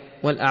الملائكة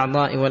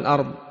والأعضاء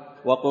والأرض.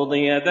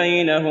 وقضي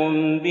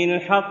بينهم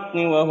بالحق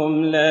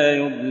وهم لا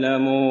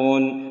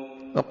يظلمون.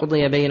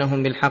 وقضي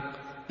بينهم بالحق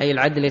أي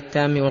العدل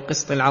التام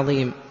والقسط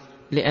العظيم،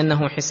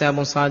 لأنه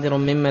حساب صادر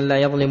ممن لا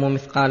يظلم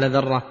مثقال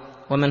ذرة،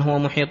 ومن هو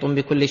محيط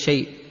بكل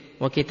شيء،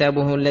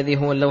 وكتابه الذي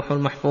هو اللوح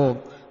المحفوظ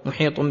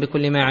محيط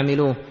بكل ما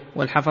عملوه،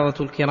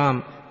 والحفظة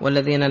الكرام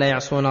والذين لا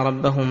يعصون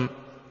ربهم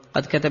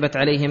قد كتبت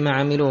عليهم ما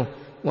عملوه،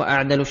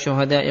 وأعدل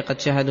الشهداء قد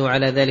شهدوا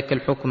على ذلك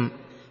الحكم،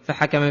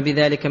 فحكم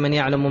بذلك من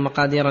يعلم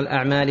مقادير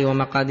الأعمال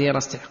ومقادير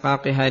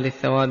استحقاقها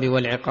للثواب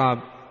والعقاب،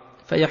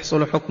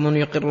 فيحصل حكم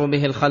يقر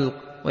به الخلق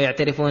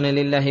ويعترفون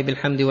لله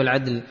بالحمد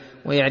والعدل،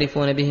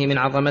 ويعرفون به من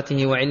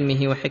عظمته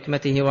وعلمه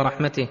وحكمته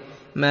ورحمته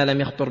ما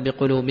لم يخطر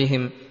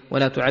بقلوبهم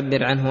ولا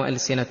تعبر عنه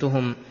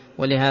ألسنتهم.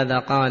 ولهذا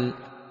قال: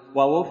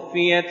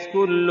 ووفيت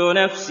كل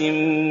نفس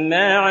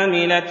ما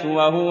عملت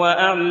وهو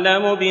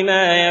أعلم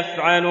بما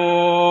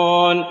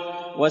يفعلون.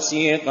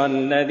 وسيق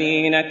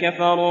الذين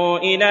كفروا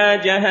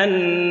إلى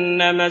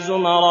جهنم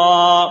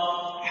زمرا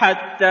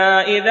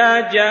حتى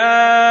إذا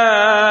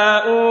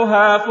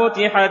جاءوها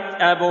فتحت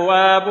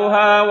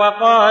أبوابها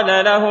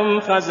وقال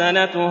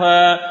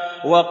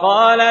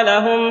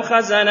لهم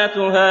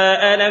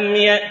خزنتها ألم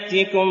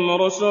يأتكم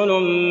رسل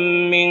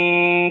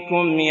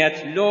منكم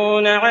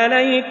يتلون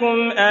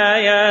عليكم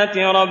آيات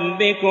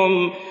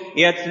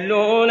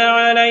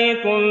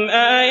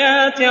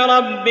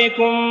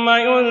ربكم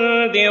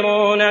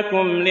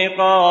وينذرونكم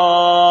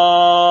لقاء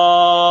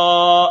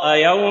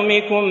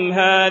يومكم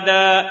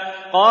هذا؟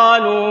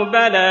 قالوا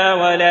بلى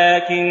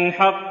ولكن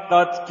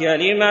حقت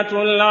كلمة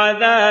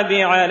العذاب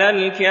على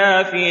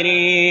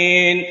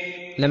الكافرين.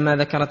 لما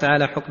ذكر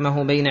تعالى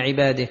حكمه بين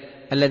عباده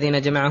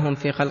الذين جمعهم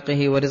في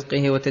خلقه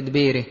ورزقه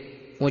وتدبيره،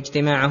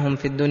 واجتماعهم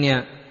في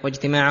الدنيا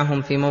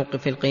واجتماعهم في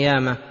موقف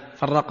القيامة،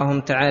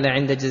 فرقهم تعالى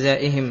عند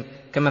جزائهم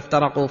كما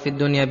افترقوا في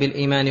الدنيا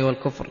بالإيمان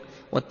والكفر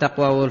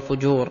والتقوى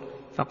والفجور،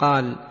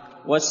 فقال: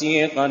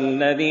 وسيق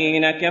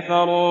الذين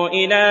كفروا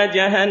إلى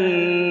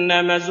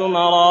جهنم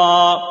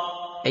زمرا،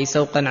 أي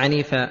سوقا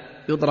عنيفا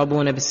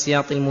يضربون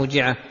بالسياط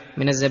الموجعة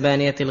من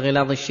الزبانية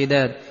الغلاظ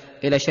الشداد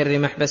إلى شر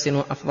محبس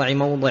وأفظع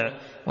موضع،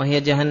 وهي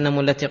جهنم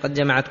التي قد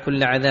جمعت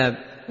كل عذاب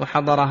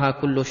وحضرها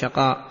كل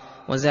شقاء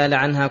وزال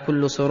عنها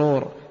كل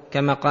سرور،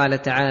 كما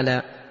قال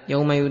تعالى: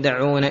 يوم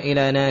يدعون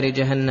إلى نار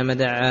جهنم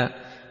دعا،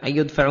 أي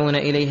يدفعون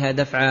إليها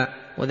دفعا،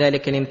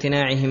 وذلك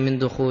لامتناعهم من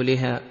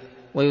دخولها.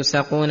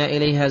 ويساقون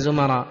إليها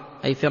زمرا،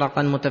 أي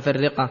فرقا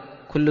متفرقة،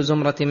 كل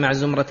زمرة مع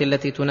زمرة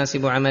التي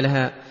تناسب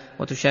عملها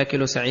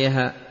وتشاكل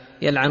سعيها،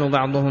 يلعن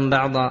بعضهم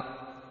بعضا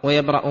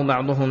ويبرأ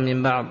بعضهم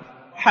من بعض.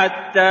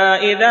 حتى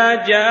إذا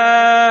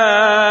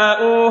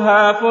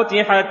جاءوها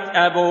فتحت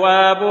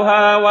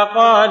أبوابها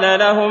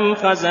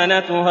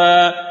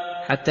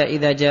حتى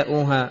إذا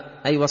جاءوها،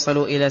 أي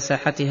وصلوا إلى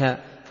ساحتها،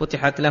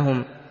 فتحت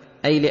لهم،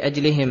 أي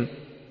لأجلهم،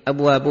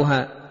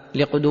 أبوابها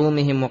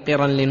لقدومهم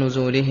وقرا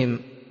لنزولهم.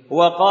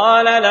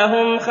 وقال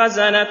لهم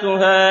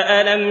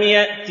خزنتها ألم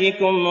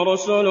يأتكم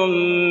رسل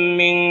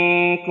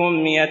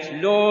منكم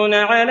يتلون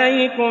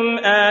عليكم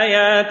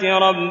آيات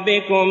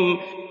ربكم.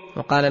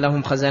 وقال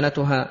لهم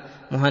خزنتها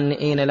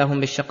مهنئين لهم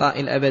بالشقاء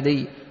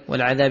الأبدي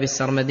والعذاب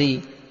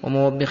السرمدي،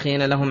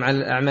 وموبخين لهم على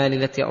الأعمال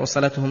التي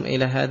أوصلتهم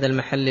إلى هذا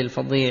المحل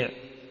الفظيع.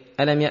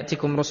 ألم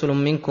يأتكم رسل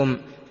منكم،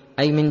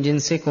 أي من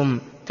جنسكم،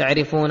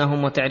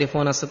 تعرفونهم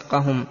وتعرفون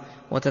صدقهم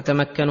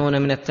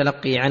وتتمكنون من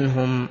التلقي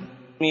عنهم.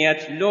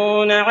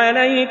 يتلون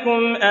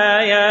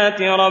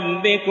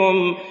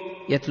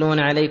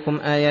عليكم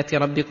آيات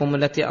ربكم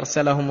التي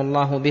أرسلهم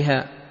الله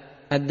بها،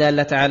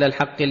 الدالة على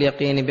الحق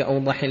اليقين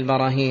بأوضح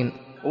البراهين.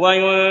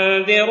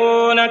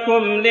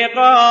 وينذرونكم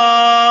لقاء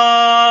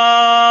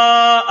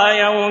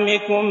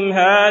يومكم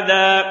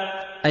هذا،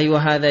 أي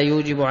وهذا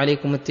يوجب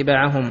عليكم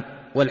اتباعهم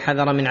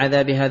والحذر من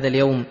عذاب هذا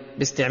اليوم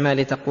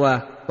باستعمال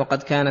تقواه،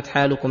 وقد كانت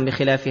حالكم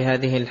بخلاف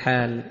هذه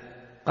الحال.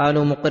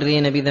 قالوا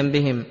مقرين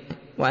بذنبهم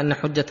وأن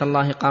حجة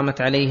الله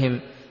قامت عليهم،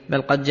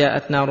 بل قد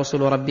جاءتنا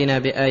رسل ربنا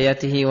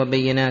بآياته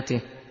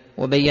وبيناته،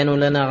 وبينوا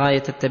لنا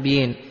غاية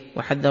التبيين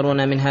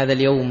وحذرونا من هذا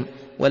اليوم،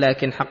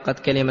 ولكن حقت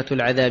كلمة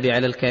العذاب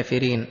على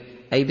الكافرين،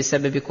 أي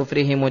بسبب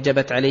كفرهم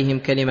وجبت عليهم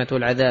كلمة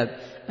العذاب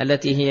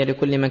التي هي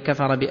لكل من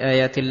كفر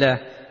بآيات الله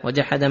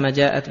وجحد ما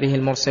جاءت به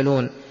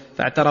المرسلون،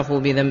 فاعترفوا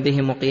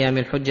بذنبهم وقيام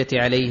الحجة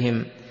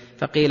عليهم.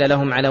 فقيل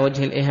لهم على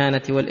وجه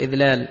الإهانة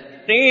والإذلال: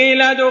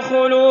 قيل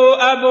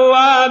ادخلوا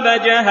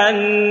أبواب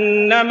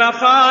جهنم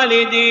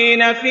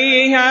خالدين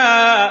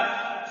فيها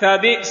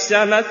فبئس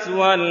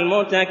مثوى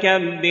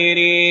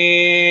المتكبرين.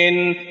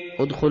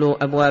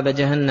 ادخلوا أبواب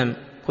جهنم،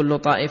 كل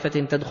طائفة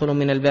تدخل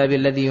من الباب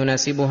الذي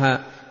يناسبها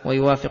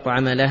ويوافق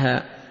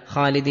عملها،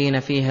 خالدين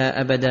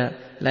فيها أبدا،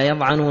 لا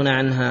يضعنون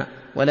عنها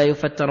ولا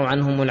يفتر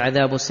عنهم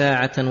العذاب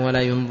ساعة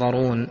ولا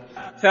ينظرون.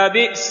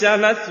 فبئس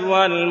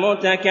مثوى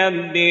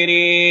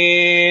المتكبرين،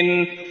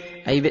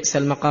 أي بئس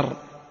المقر،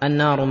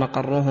 النار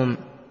مقرهم،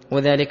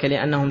 وذلك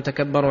لأنهم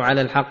تكبروا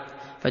على الحق،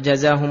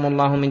 فجزاهم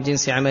الله من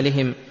جنس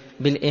عملهم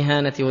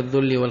بالإهانة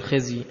والذل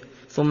والخزي.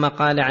 ثم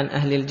قال عن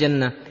أهل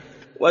الجنة: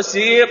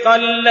 وسيق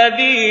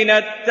الذين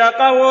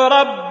اتقوا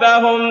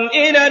ربهم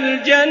إلى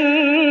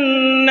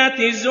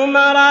الجنة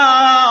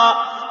زمرا.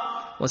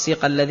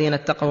 وسيق الذين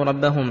اتقوا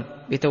ربهم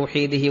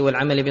بتوحيده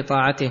والعمل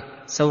بطاعته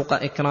سوق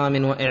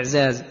إكرام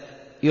وإعزاز،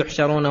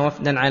 يحشرون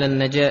وفدا على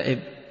النجائب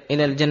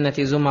إلى الجنة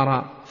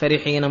زمرا،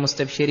 فرحين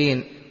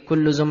مستبشرين،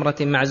 كل زمرة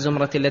مع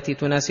الزمرة التي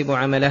تناسب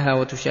عملها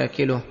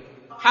وتشاكله.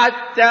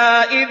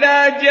 حتى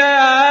إذا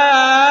جاءوها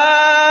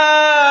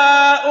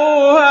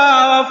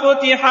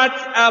وفتحت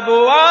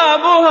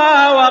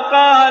أبوابها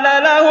وقال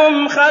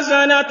لهم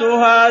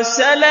خزنتها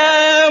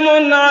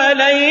سلام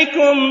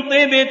عليكم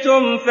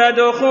طبتم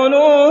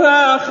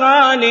فادخلوها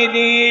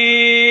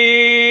خالدين.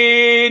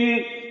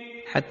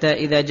 حتى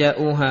إذا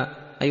جاءوها،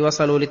 أي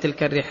وصلوا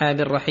لتلك الرحاب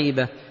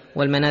الرحيبة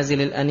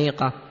والمنازل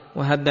الأنيقة،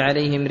 وهب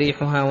عليهم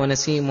ريحها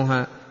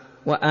ونسيمها،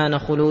 وآن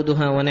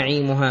خلودها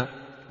ونعيمها،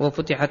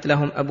 وفتحت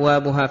لهم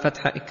أبوابها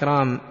فتح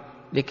إكرام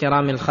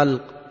لكرام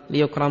الخلق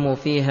ليكرموا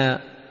فيها،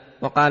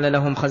 وقال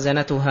لهم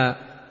خزنتها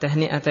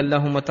تهنئة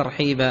لهم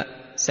وترحيبا: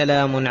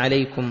 سلام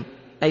عليكم،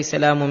 أي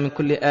سلام من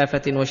كل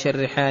آفة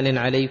وشر حال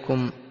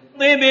عليكم.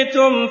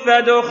 طبتم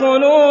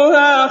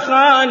فادخلوها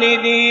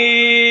خالدين.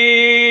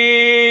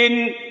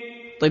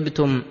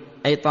 طبتم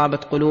أي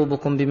طابت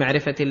قلوبكم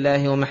بمعرفة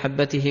الله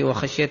ومحبته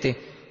وخشيته،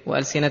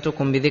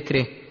 وألسنتكم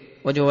بذكره،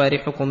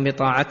 وجوارحكم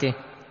بطاعته،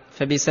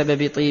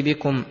 فبسبب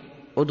طيبكم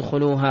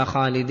ادخلوها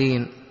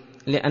خالدين،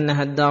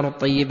 لأنها الدار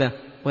الطيبة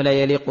ولا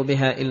يليق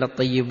بها إلا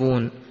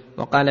الطيبون.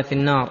 وقال في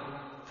النار: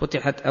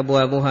 فتحت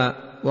أبوابها،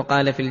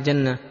 وقال في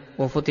الجنة: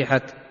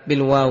 وفتحت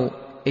بالواو،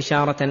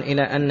 إشارة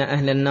إلى أن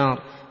أهل النار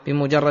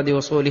بمجرد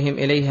وصولهم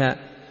إليها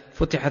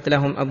فتحت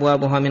لهم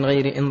أبوابها من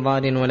غير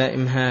إنظار ولا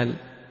إمهال،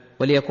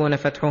 وليكون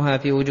فتحها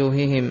في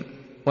وجوههم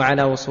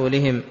وعلى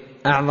وصولهم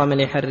أعظم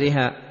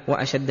لحرها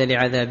وأشد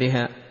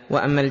لعذابها.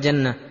 وأما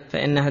الجنة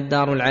فإنها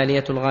الدار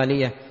العالية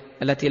الغالية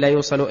التي لا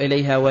يوصل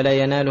إليها ولا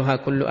ينالها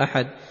كل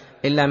أحد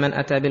إلا من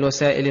أتى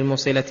بالوسائل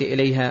الموصلة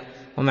إليها،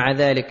 ومع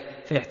ذلك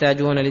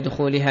فيحتاجون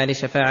لدخولها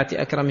لشفاعة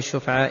أكرم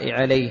الشفعاء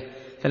عليه،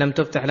 فلم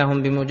تفتح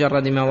لهم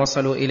بمجرد ما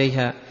وصلوا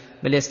إليها،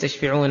 بل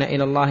يستشفعون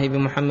إلى الله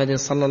بمحمد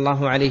صلى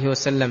الله عليه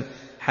وسلم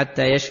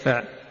حتى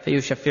يشفع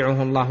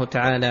فيشفعه الله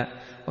تعالى.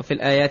 وفي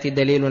الآيات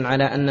دليل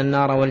على أن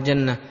النار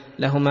والجنة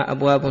لهما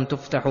أبواب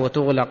تفتح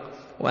وتغلق،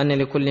 وأن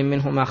لكل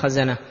منهما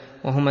خزنة،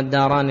 وهما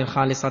الداران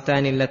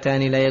الخالصتان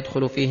اللتان لا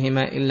يدخل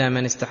فيهما إلا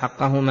من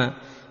استحقهما،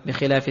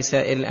 بخلاف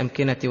سائر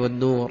الأمكنة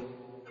والدور.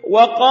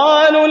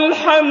 وقالوا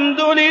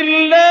الحمد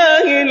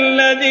لله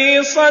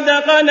الذي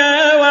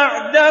صدقنا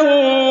وعده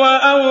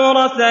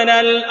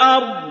وأورثنا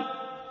الأرض.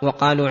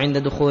 وقالوا عند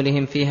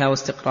دخولهم فيها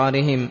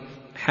واستقرارهم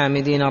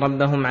حامدين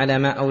ربهم على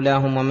ما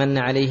أولاهم ومن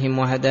عليهم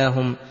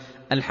وهداهم: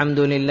 الحمد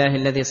لله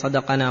الذي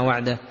صدقنا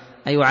وعده،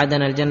 أي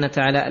وعدنا الجنة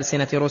على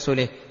ألسنة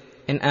رسله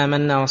إن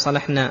آمنا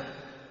وصلحنا،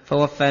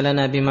 فوفى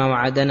لنا بما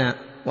وعدنا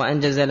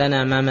وأنجز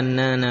لنا ما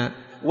منانا.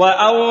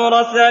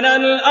 وأورثنا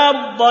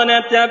الأرض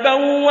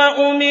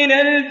نتبوأ من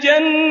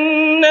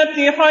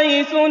الجنة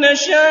حيث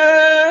نشاء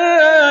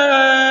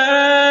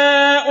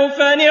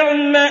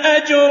فنعم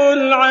أجر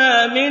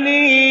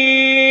العاملين.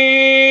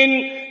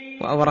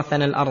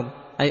 وأورثنا الأرض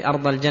أي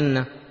أرض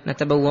الجنة،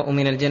 نتبوأ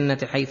من الجنة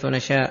حيث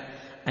نشاء،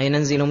 أي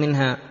ننزل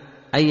منها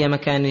أي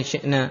مكان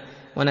شئنا،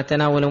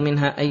 ونتناول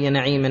منها أي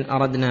نعيم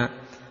أردنا،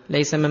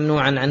 ليس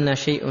ممنوعا عنا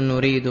شيء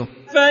نريده.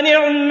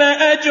 فنعم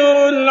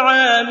أجر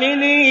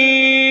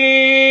العاملين.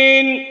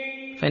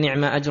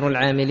 فنعم أجر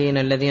العاملين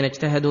الذين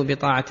اجتهدوا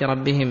بطاعة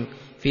ربهم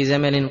في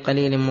زمن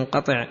قليل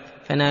منقطع،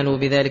 فنالوا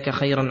بذلك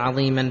خيرا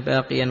عظيما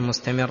باقيا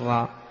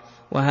مستمرا.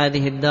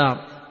 وهذه الدار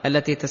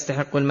التي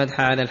تستحق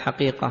المدح على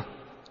الحقيقة،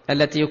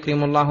 التي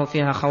يكرم الله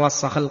فيها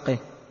خواص خلقه،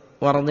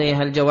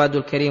 ورضيها الجواد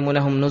الكريم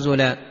لهم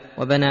نزلا،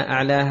 وبنى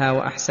أعلاها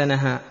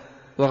وأحسنها،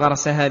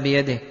 وغرسها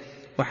بيده،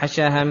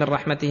 وحشاها من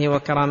رحمته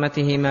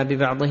وكرامته ما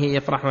ببعضه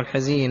يفرح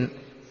الحزين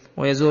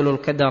ويزول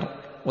الكدر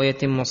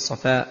ويتم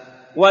الصفاء.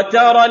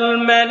 وترى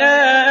الملائكة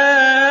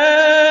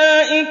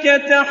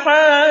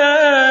حافين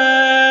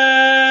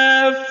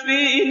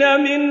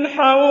من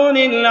حول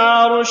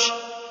العرش.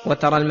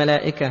 وترى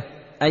الملائكة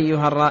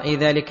أيها الرائي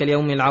ذلك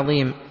اليوم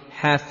العظيم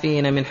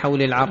حافين من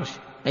حول العرش،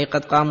 أي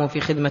قد قاموا في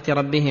خدمة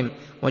ربهم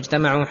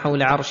واجتمعوا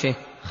حول عرشه،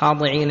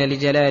 خاضعين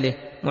لجلاله،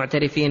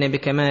 معترفين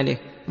بكماله،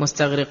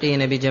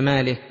 مستغرقين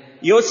بجماله،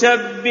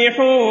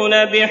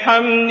 يسبحون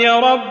بحمد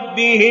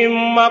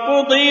ربهم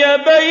وقضي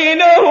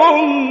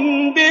بينهم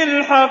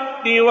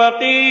بالحق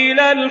وقيل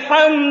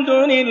الحمد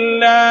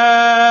لله.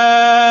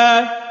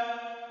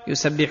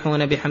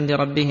 يسبحون بحمد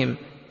ربهم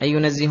أي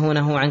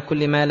ينزهونه عن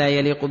كل ما لا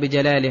يليق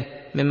بجلاله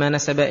مما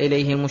نسب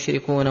إليه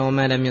المشركون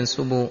وما لم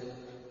ينسبوا.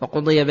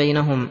 وقضي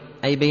بينهم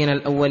أي بين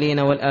الأولين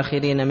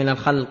والآخرين من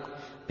الخلق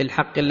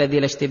بالحق الذي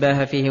لا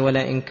اشتباه فيه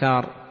ولا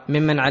إنكار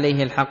ممن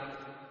عليه الحق.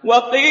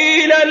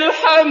 وقيل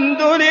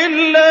الحمد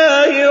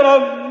لله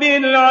رب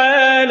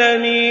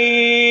العالمين.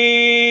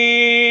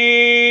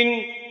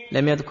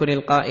 لم يذكر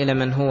القائل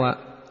من هو،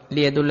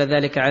 ليدل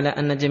ذلك على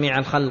أن جميع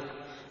الخلق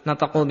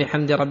نطقوا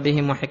بحمد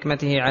ربهم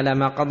وحكمته على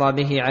ما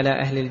قضى به على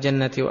أهل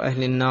الجنة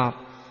وأهل النار،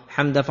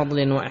 حمد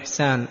فضل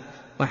وإحسان،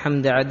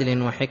 وحمد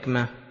عدل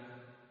وحكمة.